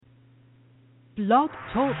Blog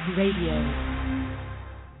Talk Radio.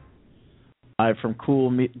 Live from Cool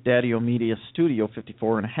Dadio Media Studio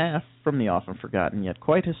 54 and a half from the often forgotten yet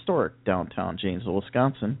quite historic downtown Janesville,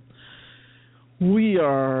 Wisconsin. We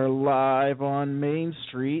are live on Main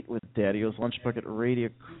Street with Dadio's Lunch Bucket Radio.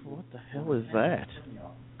 What the hell is that?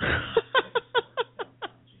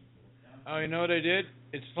 Oh, you know what I did?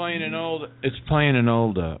 It's playing an old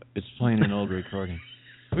recording.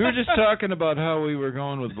 We were just talking about how we were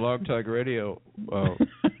going with Blog Talk Radio, for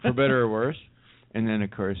better or worse, and then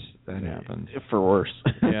of course that happened. For worse.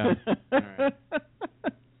 Yeah. All right.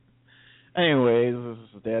 Anyways, this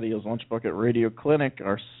is Dadio's Lunch Bucket Radio Clinic,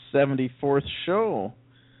 our 74th show.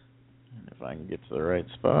 And if I can get to the right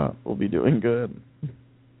spot, we'll be doing good.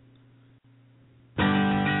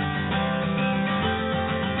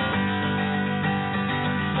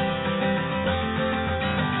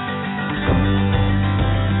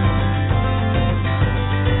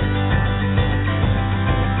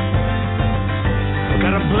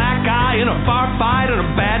 In a bar fight on a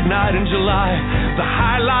bad night in July, the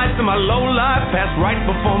highlights of my low life passed right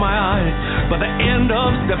before my eyes. By the end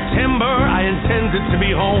of September, I intended to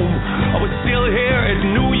be home. I was still here at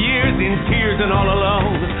New Year's in tears and all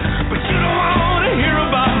alone. But you don't want to hear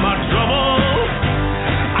about my troubles.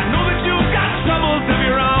 I know that you've got troubles of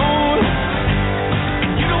your own,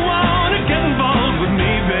 and you don't want to get involved with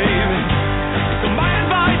me, baby. So my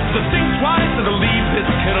advice is to think twice and to leave this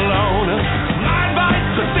kid alone. My advice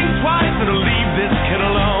is to think twice and to leave this kid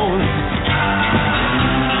alone.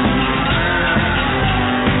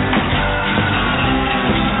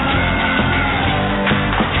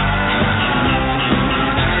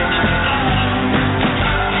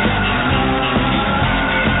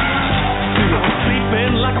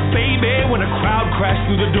 When a crowd crashed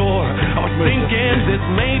through the door, I was thinking this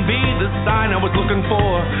may be the sign I was looking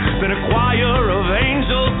for. Then a choir of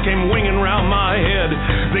angels came winging round my head.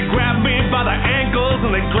 They grabbed me by the ankles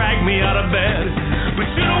and they dragged me out of bed. But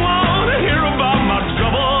you don't want to hear about my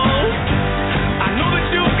troubles. I know that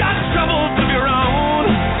you've got troubles of your own,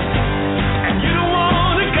 and you don't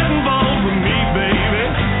want to get involved with me, baby.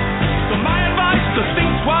 So my advice is to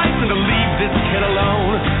think twice and to leave this kid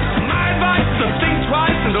alone. My advice is to think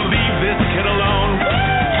twice and to leave this kid alone.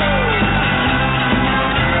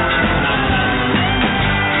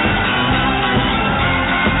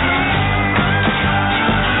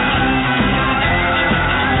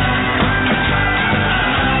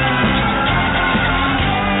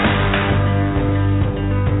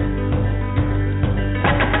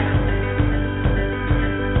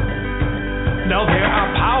 Now there are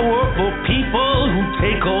powerful people who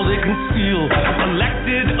take all they can steal.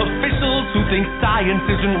 Elected officials who think science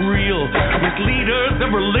isn't real. With leaders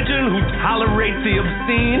of religion who tolerate the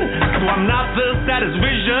obscene. So I'm not the saddest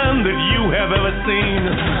vision that you have ever seen.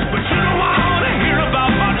 But you don't want to hear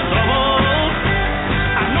about my troubles.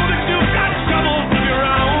 I know that you've got troubles of your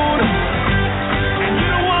own, and you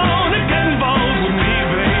don't want to get involved with me,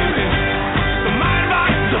 baby. So my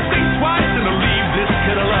advice is to think twice and to leave this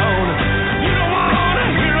kid alone. You don't want to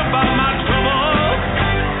hear about my troubles.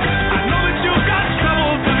 I know that you've got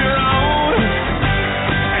troubles of your own,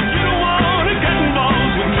 and you don't want to get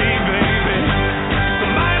involved with me, baby. So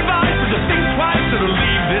my advice is to think twice and to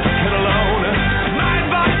leave this kid alone. My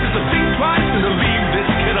advice is to think twice and to leave this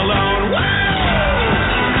kid alone. Woo!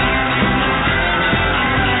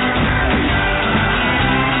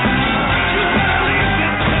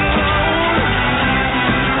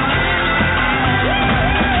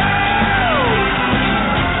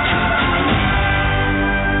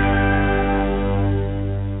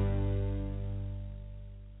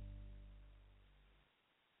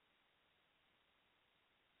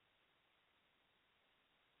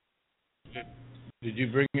 Did you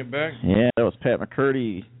bring it back? Yeah, that was Pat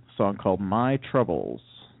McCurdy, a song called My Troubles.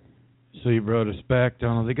 So you brought us back,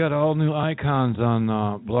 Donald. They got all new icons on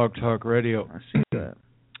Blog Talk Radio. I see that.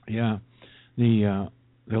 Yeah. The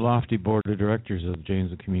lofty board of directors of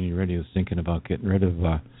Janesville Community Radio is thinking about getting rid of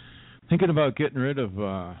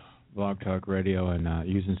Blog Talk Radio and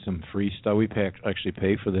using some free stuff. We actually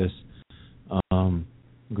pay for this.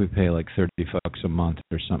 We pay like $30 a month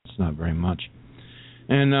or something. It's not very much.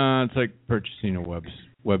 And it's like purchasing a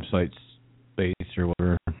website space or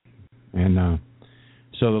whatever. And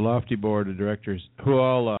so the lofty board of directors, who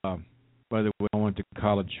all, by the way, all went to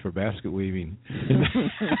college for basket weaving.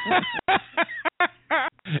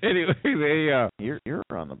 Anyway, You're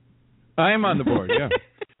on the... I am on the board, yeah.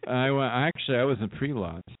 I was in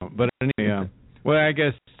pre-law. So, but anyway, well, I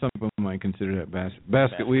guess some people might consider that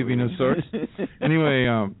basket weaving of sorts. Anyway,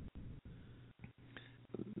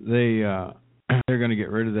 they're going to get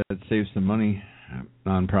rid of that. It saves some money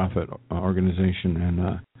nonprofit organization,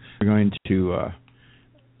 and we're going to.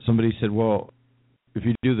 Somebody said, well, if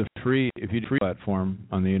you do the free platform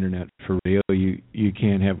on the internet for radio, you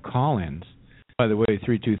can't have call-ins. By the way,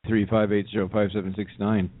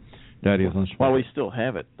 323-580-5769. Dadio's Lunch. Well, we still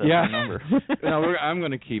have it. That's the number. No, I'm going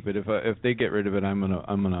to keep it. If they get rid of it, I'm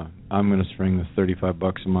gonna spring the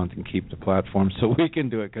 $35 a month and keep the platform so we can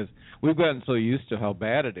do it, because we've gotten so used to how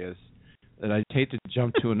bad it is that I'd hate to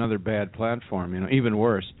jump to another bad platform. Even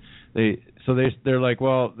worse. They're like,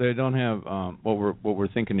 well, they don't have what we're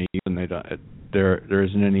thinking of using. They don't. There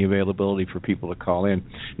isn't any availability for people to call in.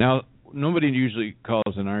 Now, nobody usually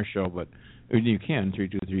calls in our show, but you can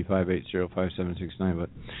 323-580-5769. But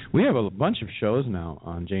we have a bunch of shows now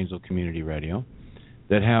on Janesville Community Radio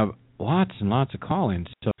that have lots and lots of call-ins.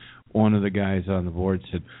 So one of the guys on the board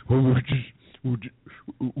said, "Well,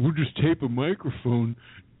 we'll just tape a microphone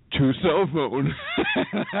to a cell phone."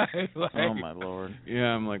 Oh my Lord!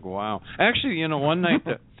 Yeah, I'm like, wow. Actually, one night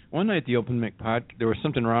the Open Mic there was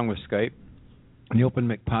something wrong with Skype, and the Open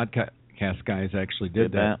Mic podcast guys actually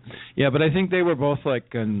did that. Yeah, but I think they were both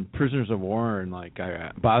like prisoners of war in like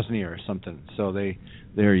Bosnia or something, so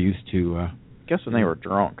they're used to. Guessing they were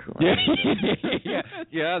drunk.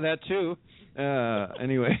 Yeah, that too.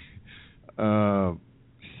 Anyway,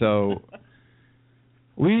 so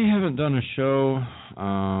we haven't done a show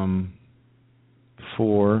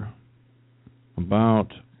for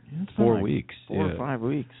about 4 weeks. 4 or 5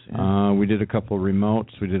 weeks. Yeah. We did a couple of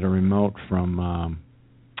remotes. We did a remote from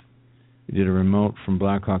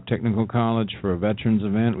Blackhawk Technical College for a veterans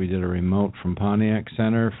event. We did a remote from Pontiac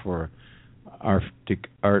Center for Arctic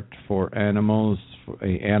Art for Animals, for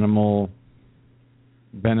a animal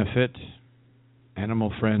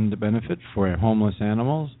friend benefit for homeless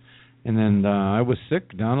animals. And then I was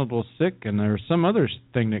sick, Donald was sick, and there was some other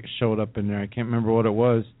thing that showed up in there. I can't remember what it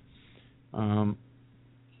was.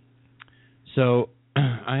 So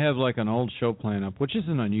I have like an old show plan up, which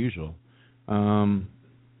isn't unusual,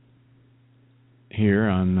 here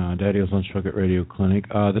on Dadio's Lunch Bucket Radio Clinic.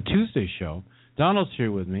 The Tuesday show, Donald's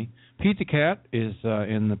here with me. Pete the Cat is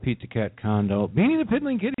in the Pete the Cat condo. Beanie the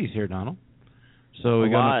Piddling Kitty's here, Donald. So we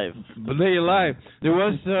live. But they live. There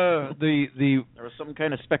was there was some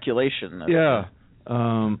kind of speculation.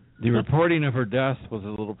 The reporting of her death was a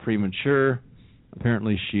little premature.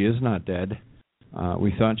 Apparently, she is not dead.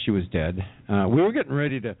 We thought she was dead. We were getting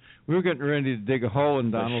ready to dig a hole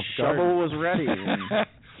in Donald's garden. The shovel was ready.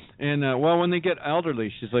 And when they get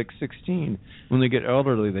elderly, she's like 16. When they get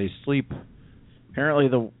elderly, they sleep. Apparently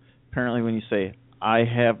when you say, "I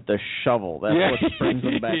have the shovel," that's what brings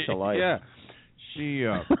them back to life. Yeah.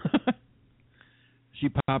 She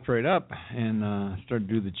popped right up and started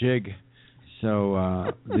to do the jig.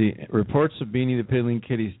 So the reports of Beanie the Piddling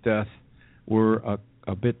Kitty's death were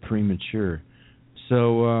a bit premature.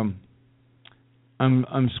 So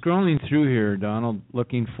I'm scrolling through here, Donald,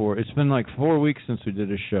 looking for. It's been like 4 weeks since we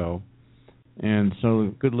did a show, and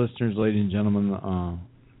so good listeners, ladies and gentlemen,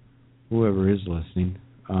 whoever is listening,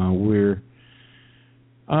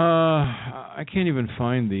 I can't even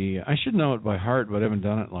find I should know it by heart, but I haven't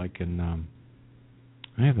done it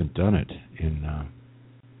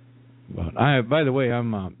by the way,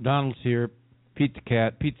 I'm Donald's here. Pete the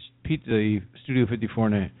Cat. Pete the Studio 54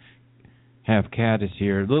 and a half cat is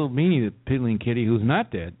here. Little Beanie the Piddling Kitty, who's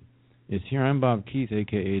not dead, is here. I'm Bob Keith,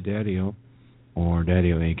 a.k.a. Dadio, or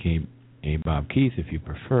Dadio, a.k.a. Bob Keith, if you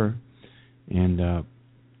prefer. And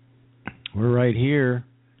we're right here,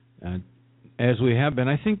 as we have been.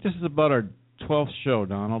 I think this is about our 12th show,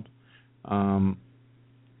 Donald. Our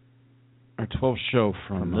 12th show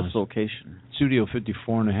from this location. Studio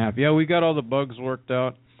 54 and a half. Yeah, we got all the bugs worked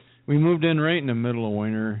out. We moved in right in the middle of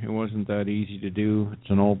winter. It wasn't that easy to do. It's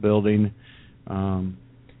an old building. And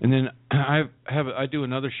then I do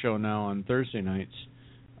another show now on Thursday nights,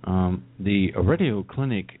 the Radio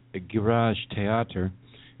Clinic Garage Theater.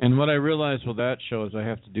 And what I realized with that show is I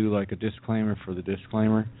have to do like a disclaimer for the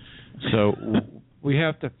disclaimer. So we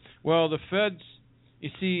have to, the feds, you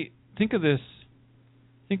see, think of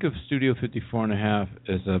Studio 54 and a half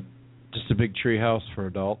as just a big tree house for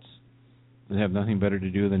adults that have nothing better to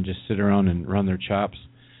do than just sit around and run their chops.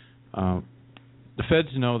 The feds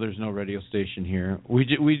know there's no radio station here.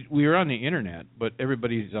 We are on the internet, but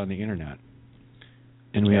everybody's on the internet.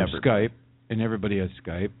 And we have Skype, and everybody has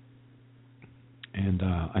Skype. And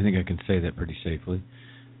I think I can say that pretty safely.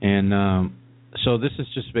 And so this is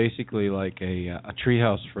just basically like a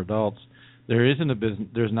treehouse for adults. There isn't a business.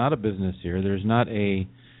 There's not a business here. There is not a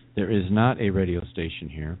radio station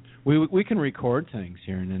here. We can record things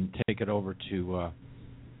here and then take it over to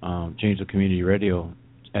Janesville Community Radio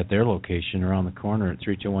at their location around the corner at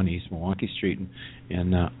 321 East Milwaukee Street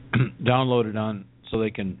and download it on so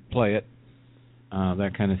they can play it,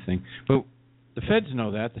 that kind of thing. But the feds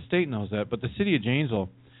know that, the state knows that, but the city of Janesville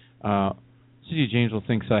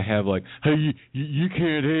thinks I have like, hey, you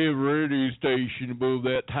can't have a radio station above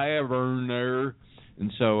that tavern there,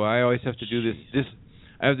 and so I always have to do this.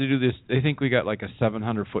 I have to do this. They think we got like a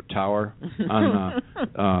 700-foot tower on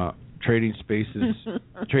Trading Spaces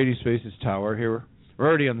Tower here. We're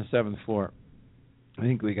already on the 7th floor. I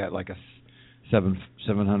think we got like a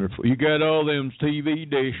 700 foot. You got all them TV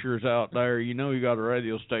dishers out there. You know you got a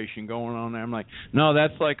radio station going on there. I'm like, no,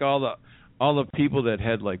 that's like all the people that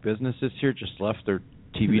had like businesses here just left their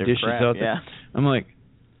TV dishes out there. Yeah. I'm like,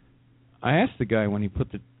 I asked the guy when he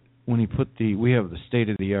put the we have the state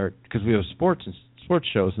of the art because we have sports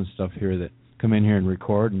shows and stuff here that come in here and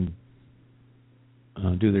record and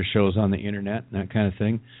do their shows on the internet and that kind of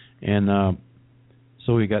thing, and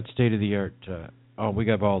so we got state of the art. We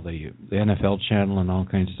got all the NFL channel and all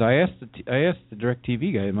kinds of stuff. I asked the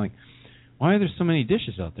DirecTV guy. I'm like, why are there so many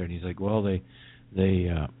dishes out there? And he's like, well, they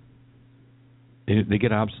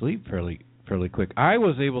get obsolete fairly quick. I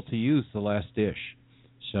was able to use the last dish,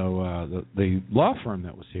 so the law firm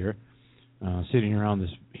that was here, sitting around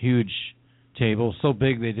this huge table, so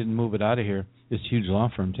big they didn't move it out of here. This huge law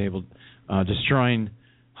firm table, destroying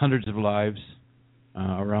hundreds of lives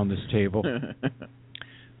around this table.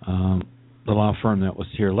 The law firm that was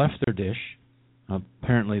here left their dish.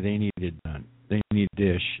 Apparently, they needed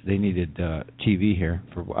TV here.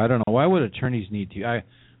 I don't know, why would attorneys need TV?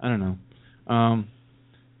 I don't know.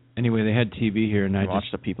 Anyway, they had TV here, and I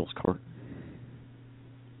watched the People's Court.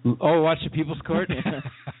 Oh, watch the People's Court.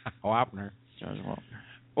 Wapner. Judge Wapner.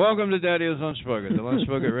 Welcome to Dadio's Lunch Bucket, the Lunch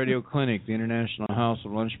Bucket Radio Clinic, the International House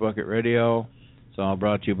of Lunch Bucket Radio. It's all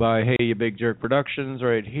brought to you by Hey You Big Jerk Productions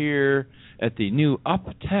right here at the new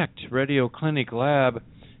up-teched Radio Clinic Lab,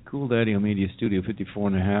 Cool Dadio Media Studio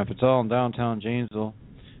 54.5. It's all in downtown Janesville.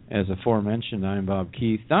 As aforementioned, I'm Bob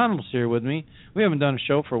Keith. Donald's here with me. We haven't done a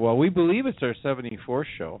show for a while. We believe it's our 74th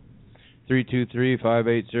show.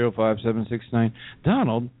 323-580-5769.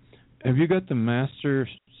 Donald, have you got the master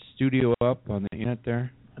studio up on the internet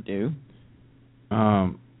there? I do.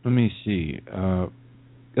 Let me see.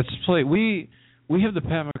 Let's play. We have the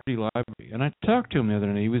Pat McCurdy Library, and I talked to him the other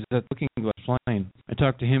night. He was at Looking Glass Flying. I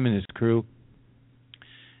talked to him and his crew,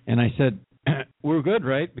 and I said, we're good,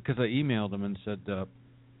 right? Because I emailed him and said,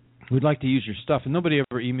 we'd like to use your stuff. And nobody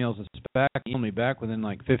ever emails us back. Email me back within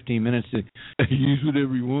like 15 minutes to use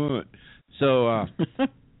whatever you want. So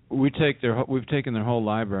we've taken their whole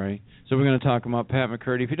library. So we're going to talk about Pat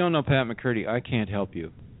McCurdy. If you don't know Pat McCurdy, I can't help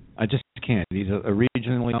you. I just can't. He's a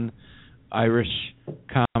regionally known Irish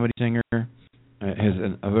comedy singer. Has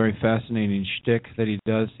a very fascinating shtick that he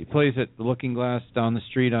does. He plays at the Looking Glass down the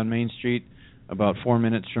street on Main Street, about 4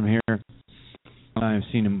 minutes from here. I've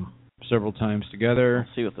seen him several times together.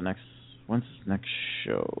 Let's see when's his next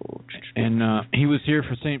show. And he was here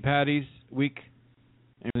for St. Patty's week.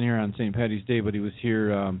 He wasn't here on St. Patty's Day, but he was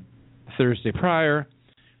here Thursday prior.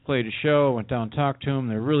 Played a show, went down and talked to him.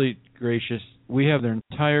 They're really gracious. We have their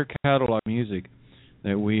entire catalog of music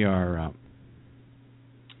that we're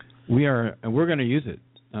going to use it.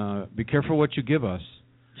 Be careful what you give us,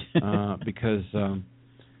 because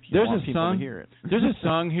there's a song. There's a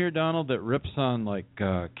song here, Donald, that rips on like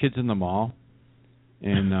Kids in the Mall,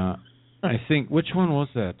 and I think which one was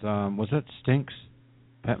that? Was that Stinks?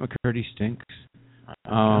 Pat McCurdy Stinks.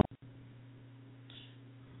 I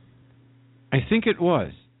think it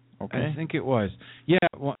was. Okay. I think it was. Yeah.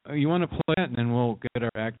 Well, you want to play it, and then we'll get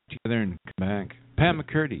our act together and come back. Pat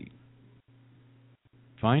McCurdy.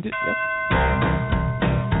 Find it? Yep.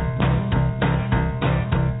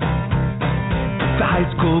 The high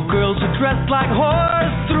school girls are dressed like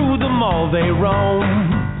whores, through the mall they roam.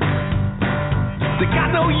 They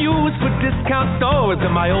got no use for discount stores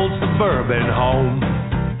in my old suburban home.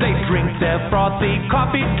 They drink their frothy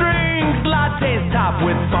coffee drinks, lattes topped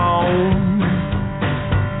with foam.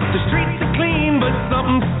 The streets are clean, but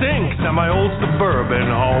something stinks at my old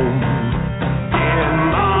suburban home. In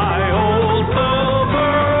my old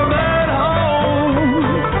suburban home,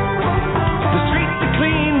 the streets are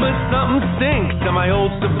clean, but something stinks at my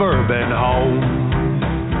old suburban home.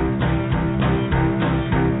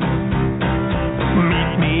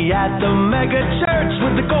 Meet me at the mega church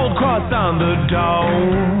with the gold cross on the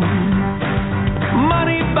dome.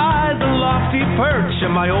 Money buys a lofty perch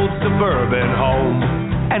in my old suburban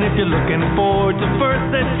home. And if you're looking for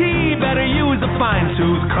diversity, better use a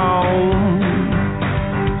fine-tooth comb.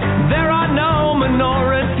 There are no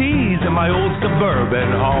minorities in my old suburban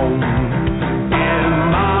home. In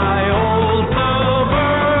my old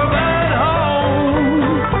suburban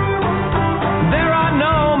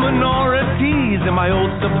my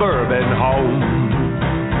old suburban home.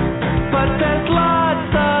 But there's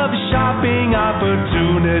lots of shopping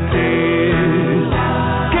opportunities,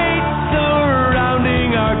 gates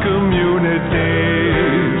surrounding our community.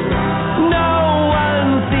 No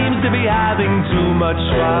one seems to be having too much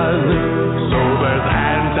fun, so there's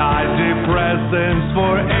antidepressants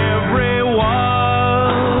for everyone.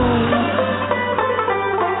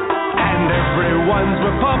 And everyone's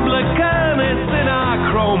Republican, it's in our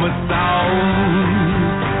chromosomes.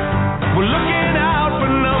 We're looking out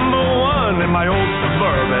for number one in my old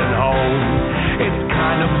suburban home. It's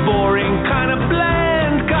kind of boring, kind of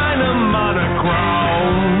bland, kind of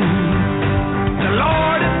monochrome. The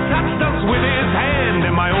Lord has touched us with his hand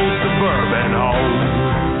in my old suburban home.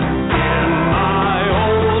 In my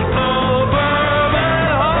old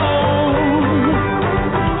suburban home.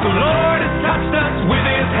 The Lord has touched us with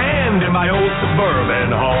his hand in my old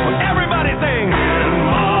suburban home. Everybody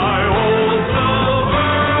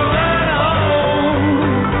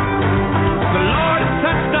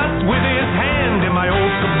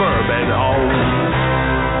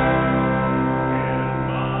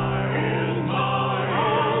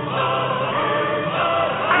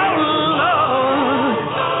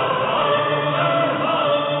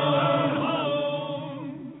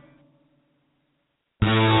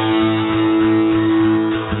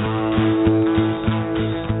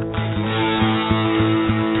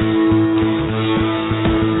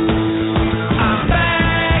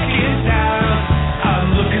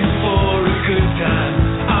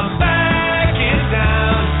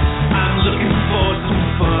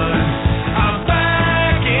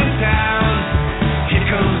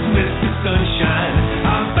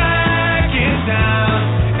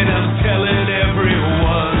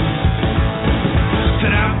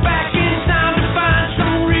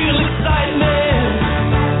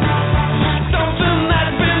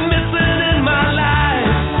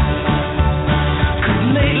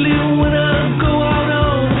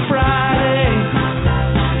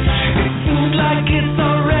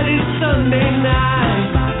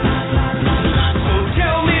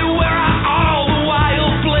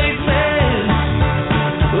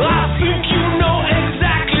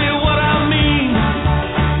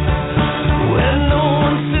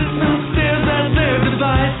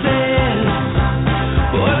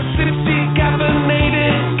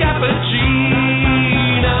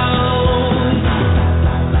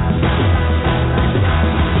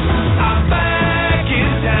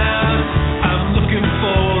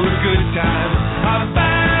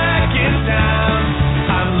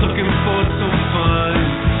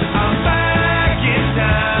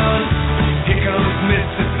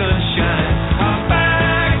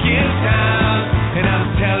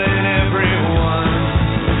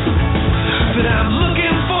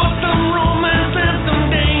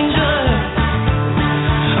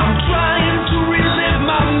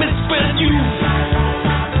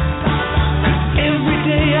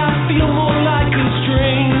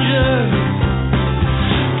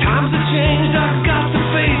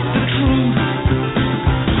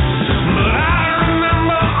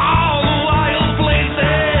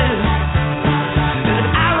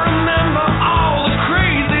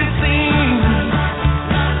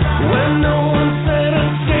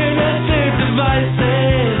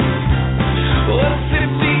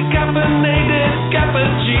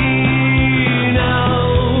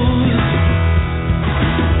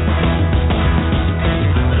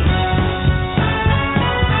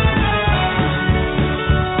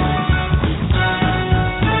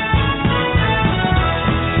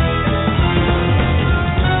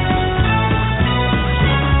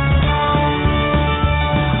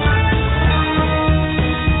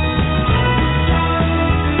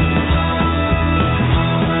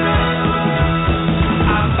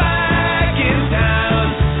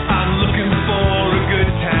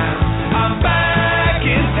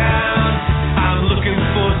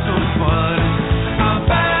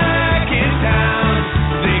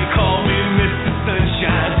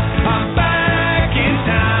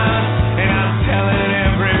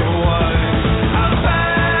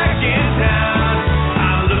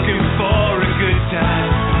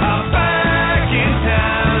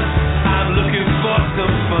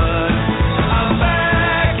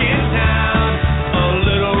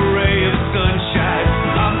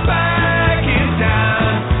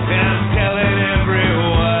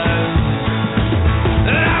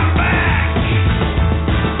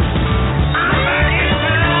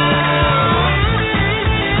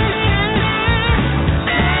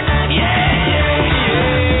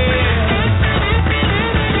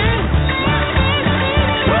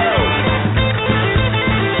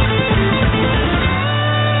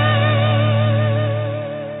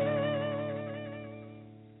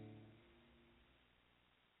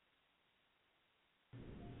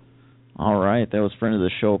All right, that was friend of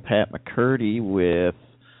the show, Pat McCurdy, with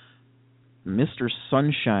Mr.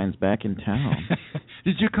 Sunshine's back in town.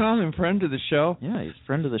 Did you call him friend of the show? Yeah, he's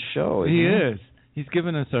friend of the show. He is. He's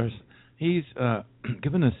given us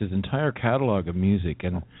given us his entire catalog of music.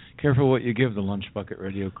 And careful what you give the Lunch Bucket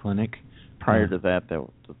Radio Clinic. Prior to that, the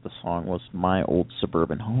song was My Old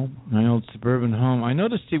Suburban Home. My Old Suburban Home. I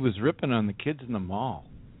noticed he was ripping on the kids in the mall.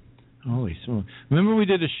 Holy smokes. Remember we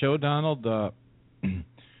did a show, Donald,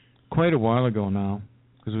 quite a while ago now,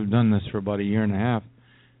 because we've done this for about a year and a half.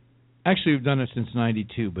 Actually, we've done it since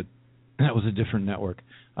 '92, but that was a different network.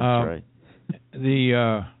 That's right.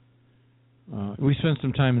 We spent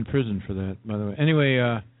some time in prison for that, by the way. Anyway,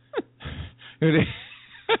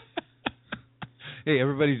 hey,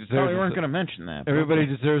 everybody deserves. Oh, we weren't going to mention that. Everybody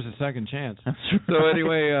deserves a second chance. That's right. So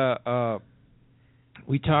anyway,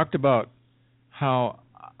 we talked about how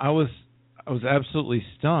I was absolutely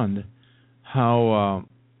stunned how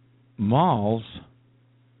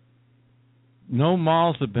no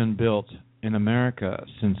malls have been built in America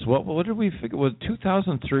since what did we figure? Was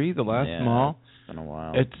 2003 the last mall? It's been a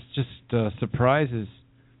while. It's just surprises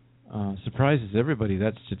everybody,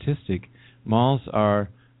 that statistic. Malls are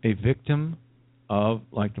a victim of,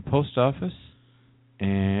 like, the post office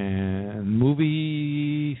and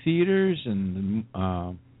movie theaters and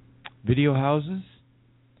video houses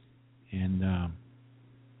and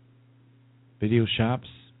video shops.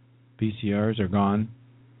 VCRs are gone.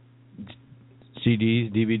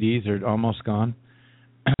 CDs, DVDs are almost gone.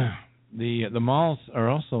 The malls are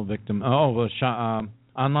also a victim.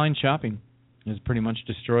 Online shopping is pretty much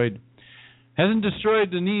destroyed. Hasn't destroyed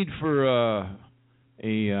the need for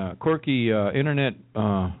a quirky internet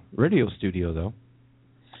radio studio, though.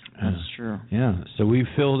 That's true. Yeah, so we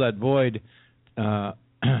fill that void,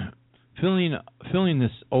 filling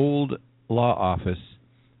this old law office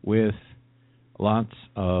with lots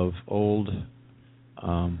of old,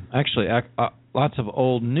 lots of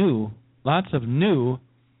new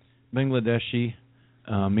Bangladeshi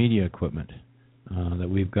media equipment that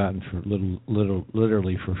we've gotten for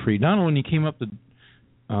literally for free. Donald, when you came up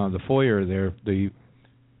the foyer there, the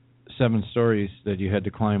 7 stories that you had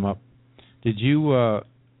to climb up, did you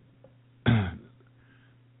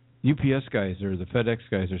UPS guys or the FedEx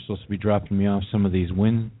guys are supposed to be dropping me off some of these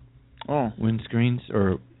wind screens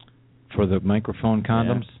or for the microphone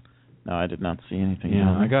condoms? Yeah. No, I did not see anything.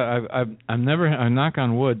 Yeah, I knock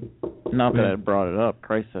on wood. Not that I brought it up.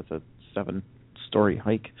 Christ, that's a 7-story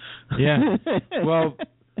hike. Yeah. Well,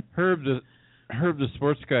 Herb the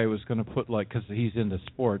sports guy was going to put, like, because he's into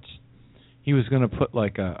sports, he was going to put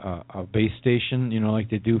like a base station, like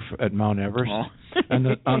they do at Mount Everest, on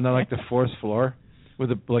the 4th floor with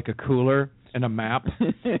a cooler and a map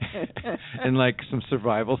and like some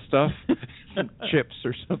survival stuff, some chips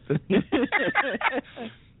or something.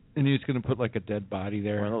 And he was going to put like a dead body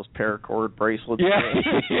there. One of those paracord bracelets.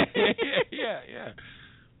 Yeah.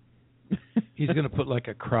 He's going to put like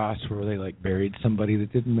a cross where they like buried somebody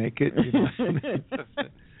that didn't make it.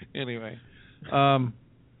 Anyway, I'm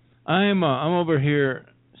over here.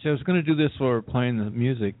 See, I was going to do this while we're playing the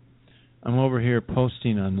music. I'm over here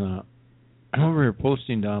posting Donald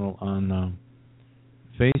on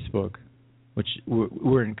Facebook, which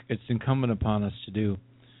it's incumbent upon us to do.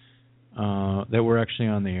 That we're actually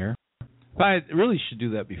on the air. But I really should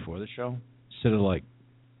do that before the show instead of like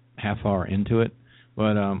half hour into it.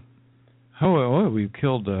 But we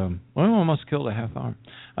killed. We almost killed a half hour.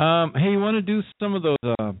 Hey, you want to do some of those?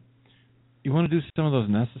 You want to do some of those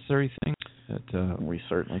necessary things? That we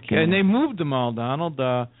certainly can. And they moved them all, Donald.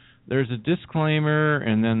 There's a disclaimer,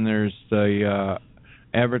 and then there's the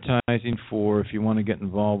advertising for if you want to get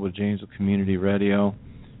involved with Janesville Community Radio.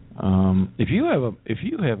 If you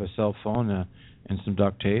have a cell phone and some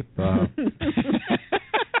duct tape,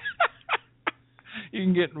 you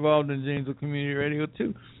can get involved in Janesville Community Radio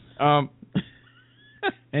too.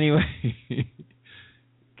 Anyway,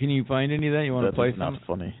 can you find any of that? You want to play something? That's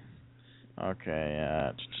not funny.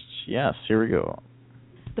 Okay. Yes. Here we go.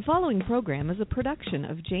 The following program is a production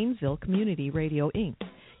of Janesville Community Radio, Inc.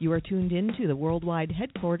 You are tuned in to the worldwide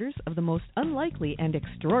headquarters of the most unlikely and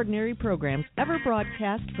extraordinary programs ever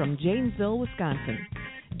broadcast from Janesville, Wisconsin.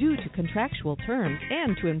 Due to contractual terms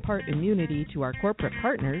and to impart immunity to our corporate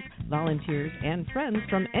partners, volunteers, and friends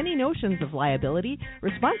from any notions of liability,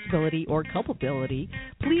 responsibility, or culpability,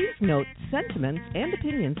 please note sentiments and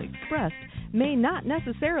opinions expressed may not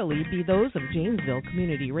necessarily be those of Janesville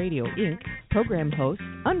Community Radio, Inc., program hosts,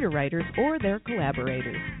 underwriters, or their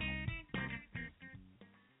collaborators.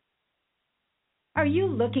 Are you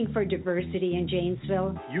looking for diversity in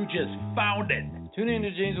Janesville? You just found it. Tune in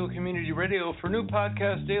to Janesville Community Radio for new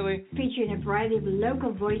podcasts daily, featuring a variety of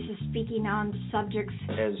local voices speaking on subjects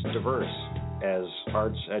as diverse as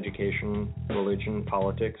arts, education, religion,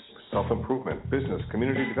 politics, self-improvement, business,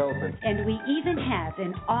 community development. And we even have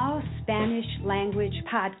an all-Spanish language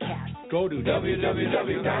podcast. Go to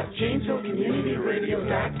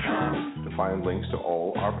www.janesvillecommunityradio.com to find links to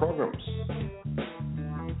all our programs.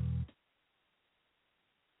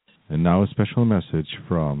 And now a special message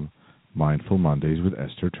from Mindful Mondays with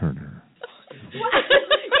Esther Turner.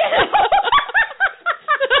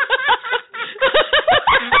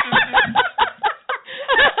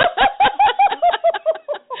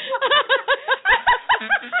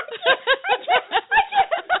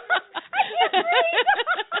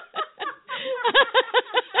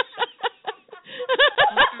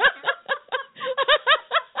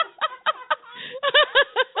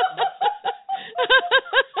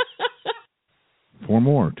 For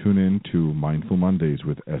more, tune in to Mindful Mondays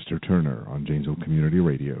with Esther Turner on Janesville Community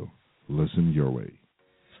Radio. Listen your way.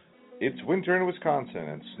 It's winter in Wisconsin,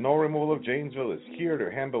 and Snow Removal of Janesville is here to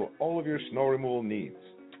handle all of your snow removal needs.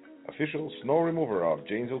 Official snow remover of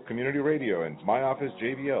Janesville Community Radio and My Office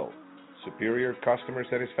JVL. Superior customer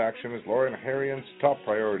satisfaction is Lauren Harrian's top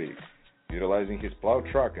priority. Utilizing his plow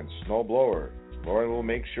truck and snow blower, Lauren will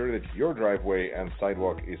make sure that your driveway and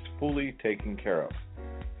sidewalk is fully taken care of.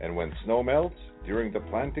 And when snow melts, during the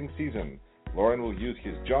planting season, Lauren will use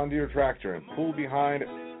his John Deere tractor and pull behind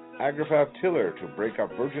AgriFab tiller to break up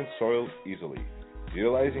virgin soil easily.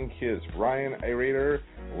 Utilizing his Ryan aerator,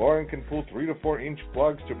 Lauren can pull 3 to 4 inch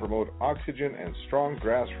plugs to promote oxygen and strong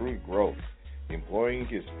grassroot growth. Employing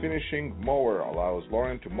his finishing mower allows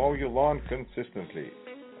Lauren to mow your lawn consistently.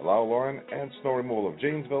 Allow Lauren and Snow Removal of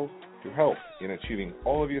Janesville to help in achieving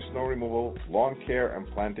all of your snow removal, lawn care, and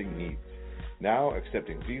planting needs. Now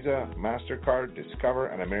accepting Visa, MasterCard, Discover,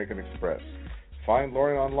 and American Express. Find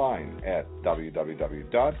Lauren online at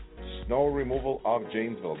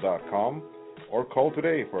www.snowremovalofjanesville.com or call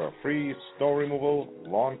today for a free snow removal,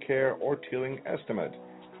 lawn care, or tilling estimate.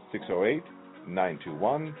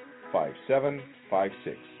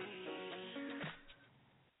 608-921-5756.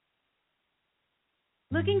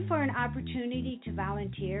 Looking for an opportunity to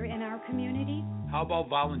volunteer in our community? How about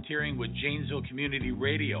volunteering with Janesville Community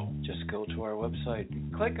Radio? just go to our website.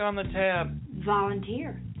 click on the tab.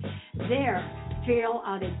 Volunteer. There, fill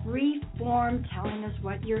out a brief form telling us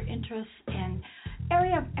what your interests and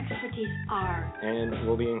area of expertise are. And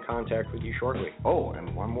we'll be in contact with you shortly. Oh,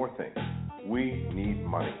 and one more thing. We need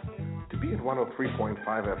money. To be at 103.5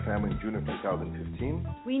 FM in June of 2015,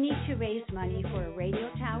 We need to raise money for a radio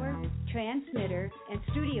tower, transmitter, and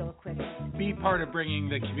studio equipment. Be part of bringing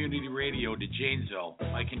the community radio to Janesville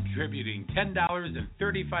by contributing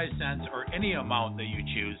 $10.35 or any amount that you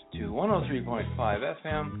choose To 103.5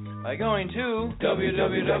 FM by going to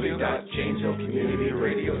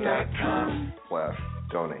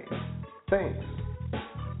www.janesvillecommunityradio.com/donate. Thanks.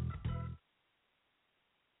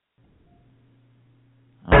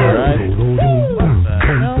 All right.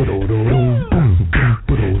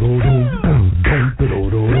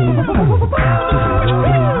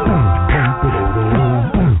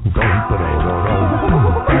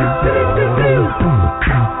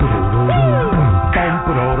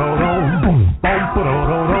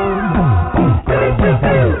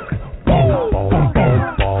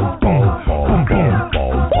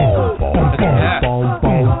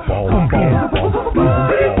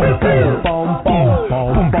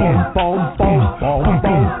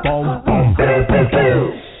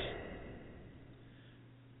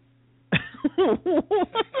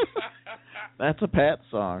 That's a Pat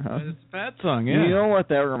song, huh? It's a Pat song, yeah. You know what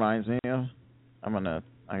that reminds me of? I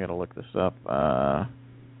gotta look this up. I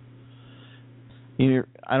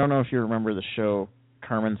don't know if you remember the show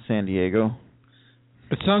Carmen Sandiego.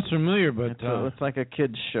 It sounds familiar, but It's like a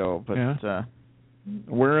kid's show, but yeah.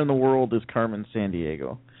 Where in the world is Carmen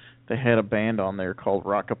Sandiego? They had a band on there called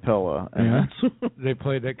Rockapella, and that's they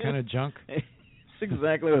played that kind of junk. It's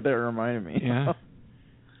exactly what that reminded me. Yeah.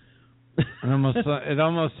 It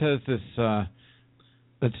almost has this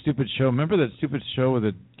that stupid show. Remember that stupid show with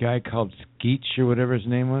a guy called Skeech or whatever his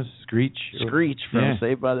name was? Screech from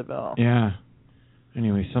Saved by the Bell. Yeah.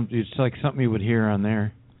 Anyway, it's like something you would hear on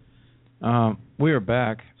there. We are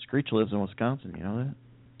back. Screech lives in Wisconsin. You know that?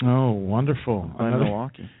 Oh, wonderful!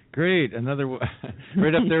 Milwaukee. Great, another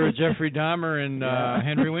right up there with Jeffrey Dahmer and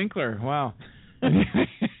Henry Winkler. Wow.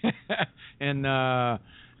 And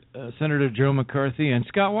Senator Joe McCarthy and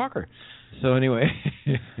Scott Walker. So anyway,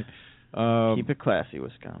 keep it classy,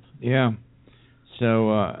 Wisconsin. Yeah.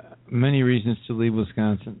 So many reasons to leave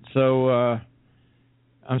Wisconsin. So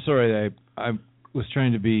I'm sorry, I was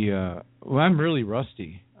trying to be. Well, I'm really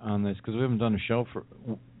rusty on this because we haven't done a show for.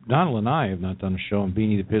 Donald and I have not done a show on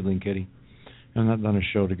Beanie the Piddling Kitty. I've not done a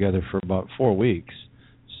show together for about 4 weeks,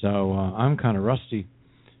 so I'm kind of rusty.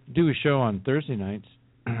 Do a show on Thursday nights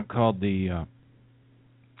called the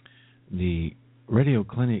Radio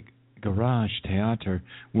Clinic Garage Theater,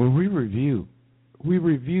 where we review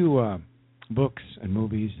books and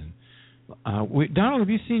movies. And Donald, have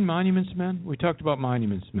you seen Monuments Men? We talked about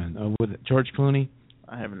Monuments Men with George Clooney.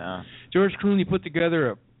 I have not. George Clooney put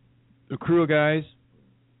together a crew of guys.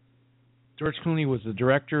 George Clooney was the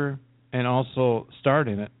director and also starred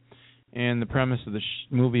in it. And the premise of the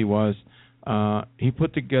movie was he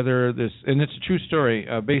put together this, and it's a true story,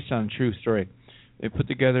 based on a true story. They put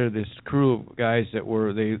together this crew of guys that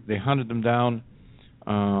were, they hunted them down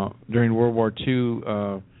during World War II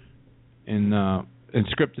and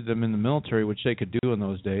scripted them in the military, which they could do in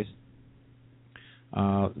those days.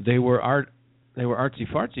 They were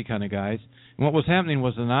artsy-fartsy kind of guys. And what was happening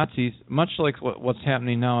was the Nazis, much like what's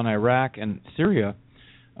happening now in Iraq and Syria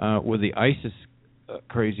with the ISIS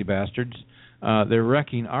crazy bastards, they're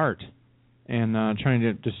wrecking art and trying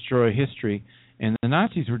to destroy history. And the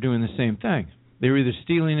Nazis were doing the same thing. They were either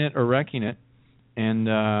stealing it or wrecking it. And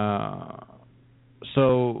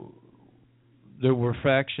so there were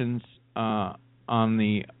factions in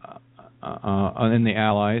the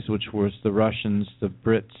Allies, which was the Russians, the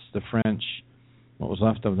Brits, the French, what was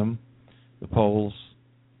left of them, the Poles,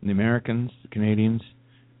 the Americans, the Canadians,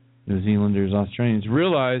 New Zealanders, Australians,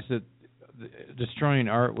 realized that destroying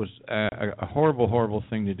art was a horrible, horrible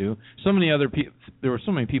thing to do. So many other people, there were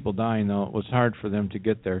so many people dying, though, it was hard for them to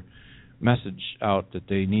get their message out that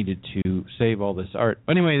they needed to save all this art.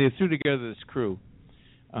 Anyway, they threw together this crew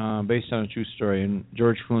based on a true story, and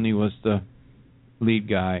George Clooney was the lead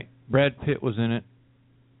guy. Brad Pitt was in it,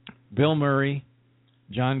 Bill Murray,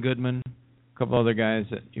 John Goodman, a couple other guys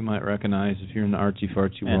that you might recognize if you're in the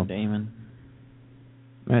artsy-fartsy world.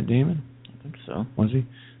 Matt Damon? I think so. Was he?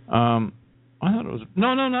 I thought it was...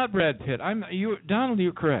 No, not Brad Pitt. Donald,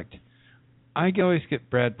 you're correct. I always get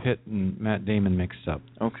Brad Pitt and Matt Damon mixed up.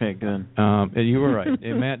 Okay, good. You were right.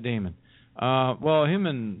 Matt Damon. Well, him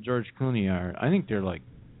and George Clooney are... I think they're like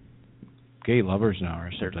gay lovers now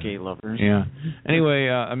or something. They're gay lovers. Yeah. Anyway,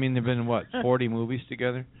 I mean, they've been in, 40 movies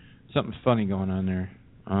together? Something funny going on there.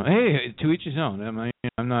 Hey, to each his own.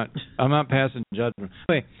 I'm not passing judgment.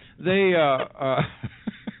 Anyway, they...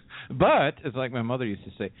 But, it's like my mother used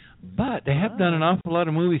to say, but they have done an awful lot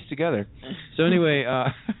of movies together. So anyway,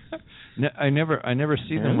 I never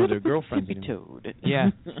see them with their girlfriends anymore.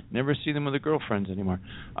 Yeah, never see them with their girlfriends anymore.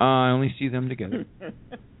 I only see them together.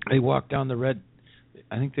 They walk down the red.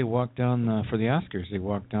 I think they walked down for the Oscars. They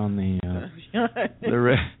walked down the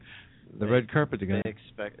red carpet together.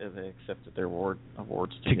 They accepted their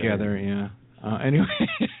awards together. Yeah.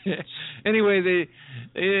 Anyway, they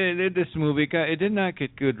did this movie. It did not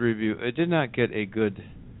get good review. It did not get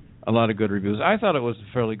a lot of good reviews. I thought it was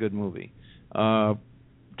a fairly good movie.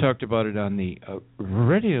 Talked about it on the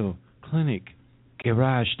Radio Clinic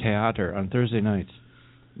Garage Theater on Thursday nights,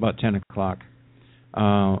 about 10 o'clock.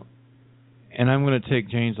 And I'm going to take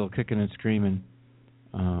Janesville kicking and screaming.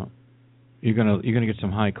 You're gonna get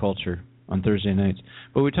some high culture on Thursday nights.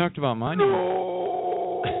 But we talked about Monument.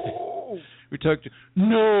 We talked.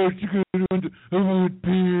 No, it's good. I want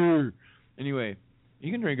beer. Anyway,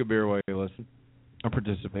 you can drink a beer while you listen or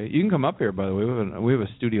participate. You can come up here, by the way. We have a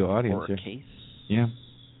studio audience here. Case. Yeah.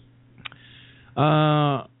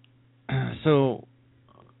 So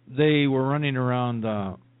they were running around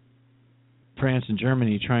France and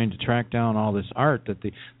Germany trying to track down all this art that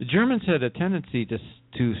the Germans had a tendency to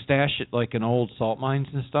stash it like in old salt mines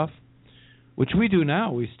and stuff, which we do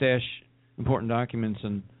now. We stash important documents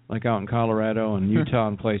and like out in Colorado and Utah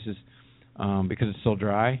and places, because it's so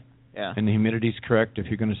dry, and the humidity's correct. If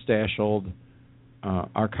you're going to stash old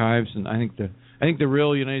archives, and I think the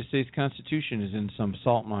real United States Constitution is in some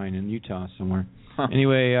salt mine in Utah somewhere.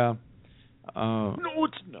 Anyway, no,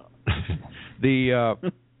 it's not.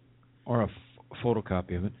 Or a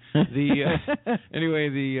photocopy of it. Anyway,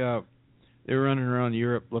 they were running around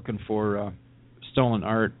Europe looking for stolen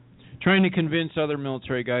art, trying to convince other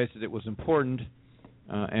military guys that it was important.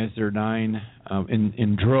 As they're dying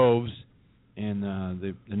in droves, and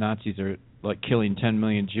the Nazis are like killing 10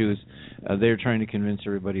 million Jews, they're trying to convince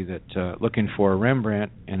everybody that looking for a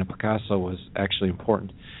Rembrandt and a Picasso was actually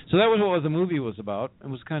important. So that was what the movie was about. It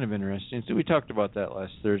was kind of interesting. So we talked about that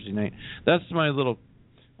last Thursday night. That's my little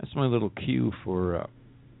cue for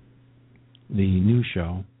the new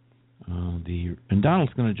show. And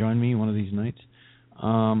Donald's going to join me one of these nights.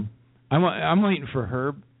 I'm waiting for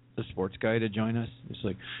Herb, the sports guy, to join us. It's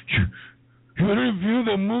like, I review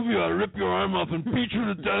the movie, I'll rip your arm off and beat you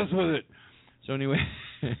to death with it. So anyway,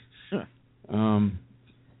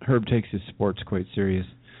 Herb takes his sports quite serious.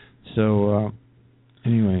 So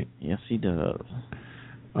anyway. Yes, he does.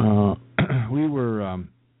 We were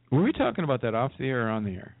we talking about that off the air or on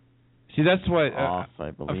the air? See, that's why off,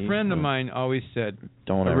 I believe, a friend of mine always said,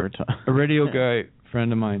 don't ever talk. A radio guy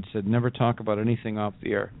friend of mine said, never talk about anything off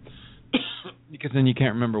the air. Because then you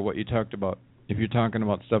can't remember what you talked about if you're talking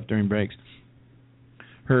about stuff during breaks.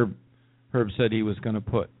 Herb said he was going to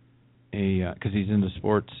put because he's into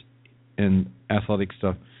sports and athletic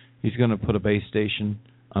stuff, he's going to put a base station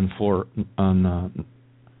on floor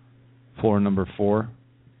number 4.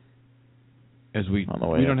 As we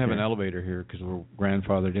don't have an elevator here because we're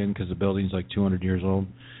grandfathered in because the building's like 200 years old,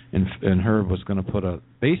 and Herb was going to put a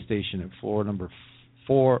base station at floor number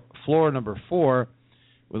 4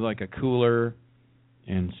 with like a cooler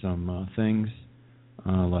and some things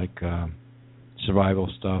like survival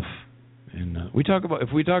stuff. And if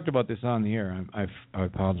we talked about this on the air, I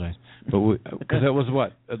apologize, but because that was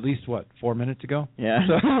at least 4 minutes ago. Yeah.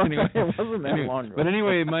 So anyway, it wasn't that long ago. But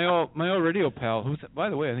anyway, my old radio pal, who by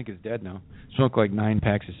the way I think is dead now, smoked like 9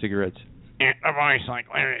 packs of cigarettes. A voice like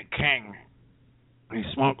Larry King. He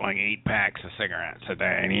smoked like 8 packs of cigarettes a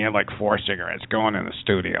day, and he had like 4 cigarettes going in the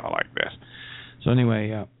studio like this. So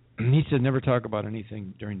anyway, he said never talk about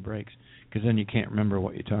anything during breaks because then you can't remember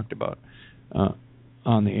what you talked about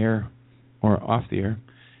on the air or off the air.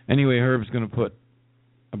 Anyway, Herb's going to put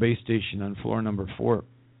a base station on floor number 4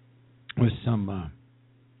 with some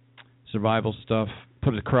survival stuff.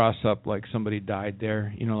 Put a cross up like somebody died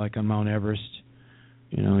there, like on Mount Everest.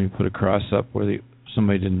 You put a cross up where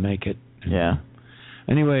somebody didn't make it. Yeah.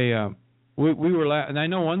 Anyway, we were and I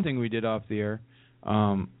know one thing we did off the air.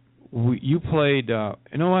 You played.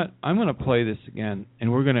 You know what? I'm going to play this again,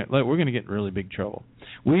 and we're gonna get in really big trouble.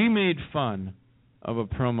 We made fun of a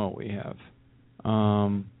promo we have.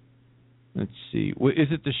 Let's see. Is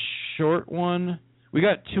it the short one? We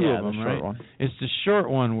got 2 of them, right? One. It's the short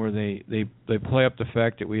one where they play up the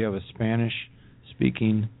fact that we have a Spanish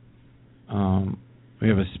speaking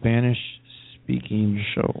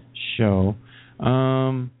show.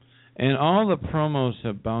 And all the promos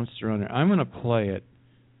have bounced around there. I'm going to play it,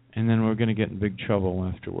 and then we're going to get in big trouble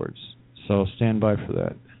afterwards. So stand by for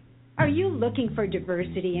that. Are you looking for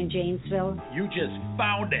diversity in Janesville? You just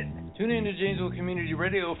found it. Tune in to Janesville Community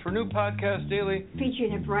Radio for new podcasts daily,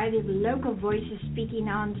 featuring a variety of local voices speaking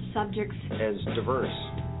on subjects as diverse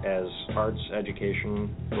as arts,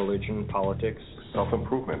 education, religion, politics,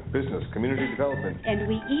 self-improvement, business, community development. And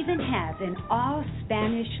we even have an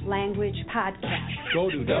all-Spanish language podcast. Go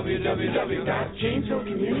to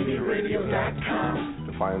www.janesvillecommunityradio.com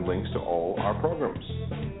to find links to all our programs.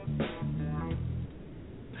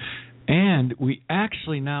 And we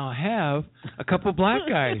actually now have a couple black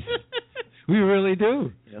guys. We really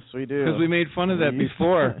do. Yes, we do. Because we made fun of that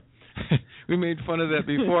before. We made fun of that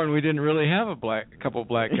before, and we didn't really have a couple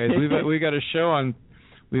black guys. We've got a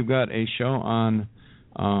show on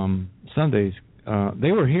Sundays.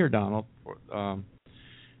 They were here, Donald.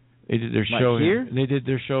 They did their show here. They did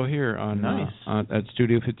their show here on at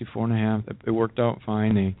Studio 54.5. It worked out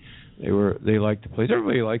fine. They liked the place.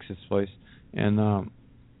 Everybody likes this place, and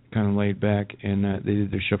kind of laid back. And they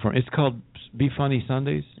did their show for. It's called Be Funny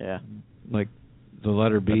Sundays. Yeah, like the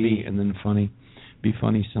letter B and then funny. Be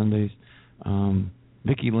Funny Sundays.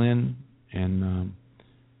 Vicki Lynn and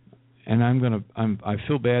I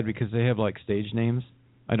feel bad because they have like stage names.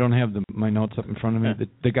 I don't have my notes up in front of me.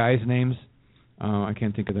 The guys' names, I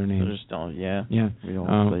can't think of their names. Just don't. Yeah. We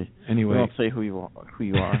don't say. Anyway, we don't say who you are.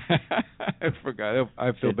 I forgot.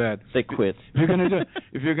 I feel bad. They quit.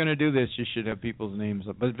 If you're gonna do this, you should have people's names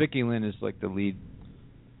up. But Vicki Lynn is like the lead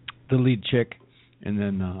chick, and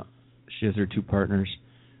then she has her 2 partners.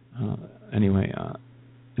 Anyway,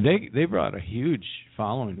 they brought a huge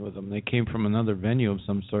following with them. They came from another venue of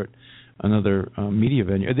some sort, another media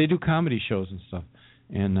venue. They do comedy shows and stuff,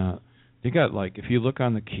 and they got like if you look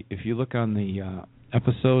on the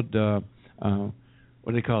episode, what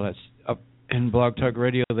do they call that? Up in Blog Talk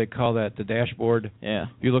Radio, they call that the dashboard. Yeah.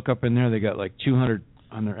 If you look up in there, they got like 200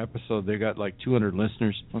 on their episode. They got like 200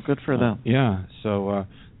 listeners. Well, good for them. Yeah. So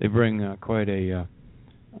they bring quite a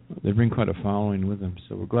following with them.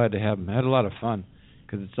 So we're glad to have them. I had a lot of fun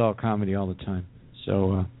because it's all comedy all the time.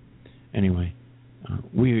 So anyway,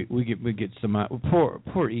 we get some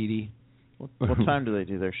poor Edie. What time do they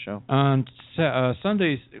do their show? On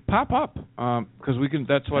Sundays. Pop up because we can.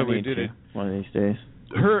 That's why we did it. One of these days.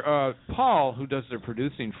 Her Paul, who does their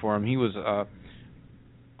producing for him, he was up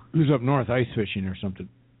north ice fishing or something.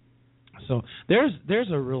 So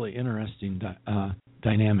there's a really interesting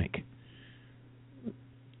dynamic.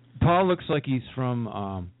 Paul looks like he's from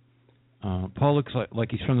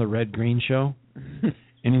like he's from the Red Green Show,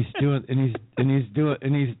 and he's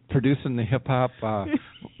producing the hip hop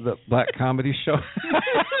the black comedy show.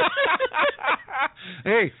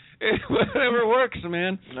 Hey, whatever works,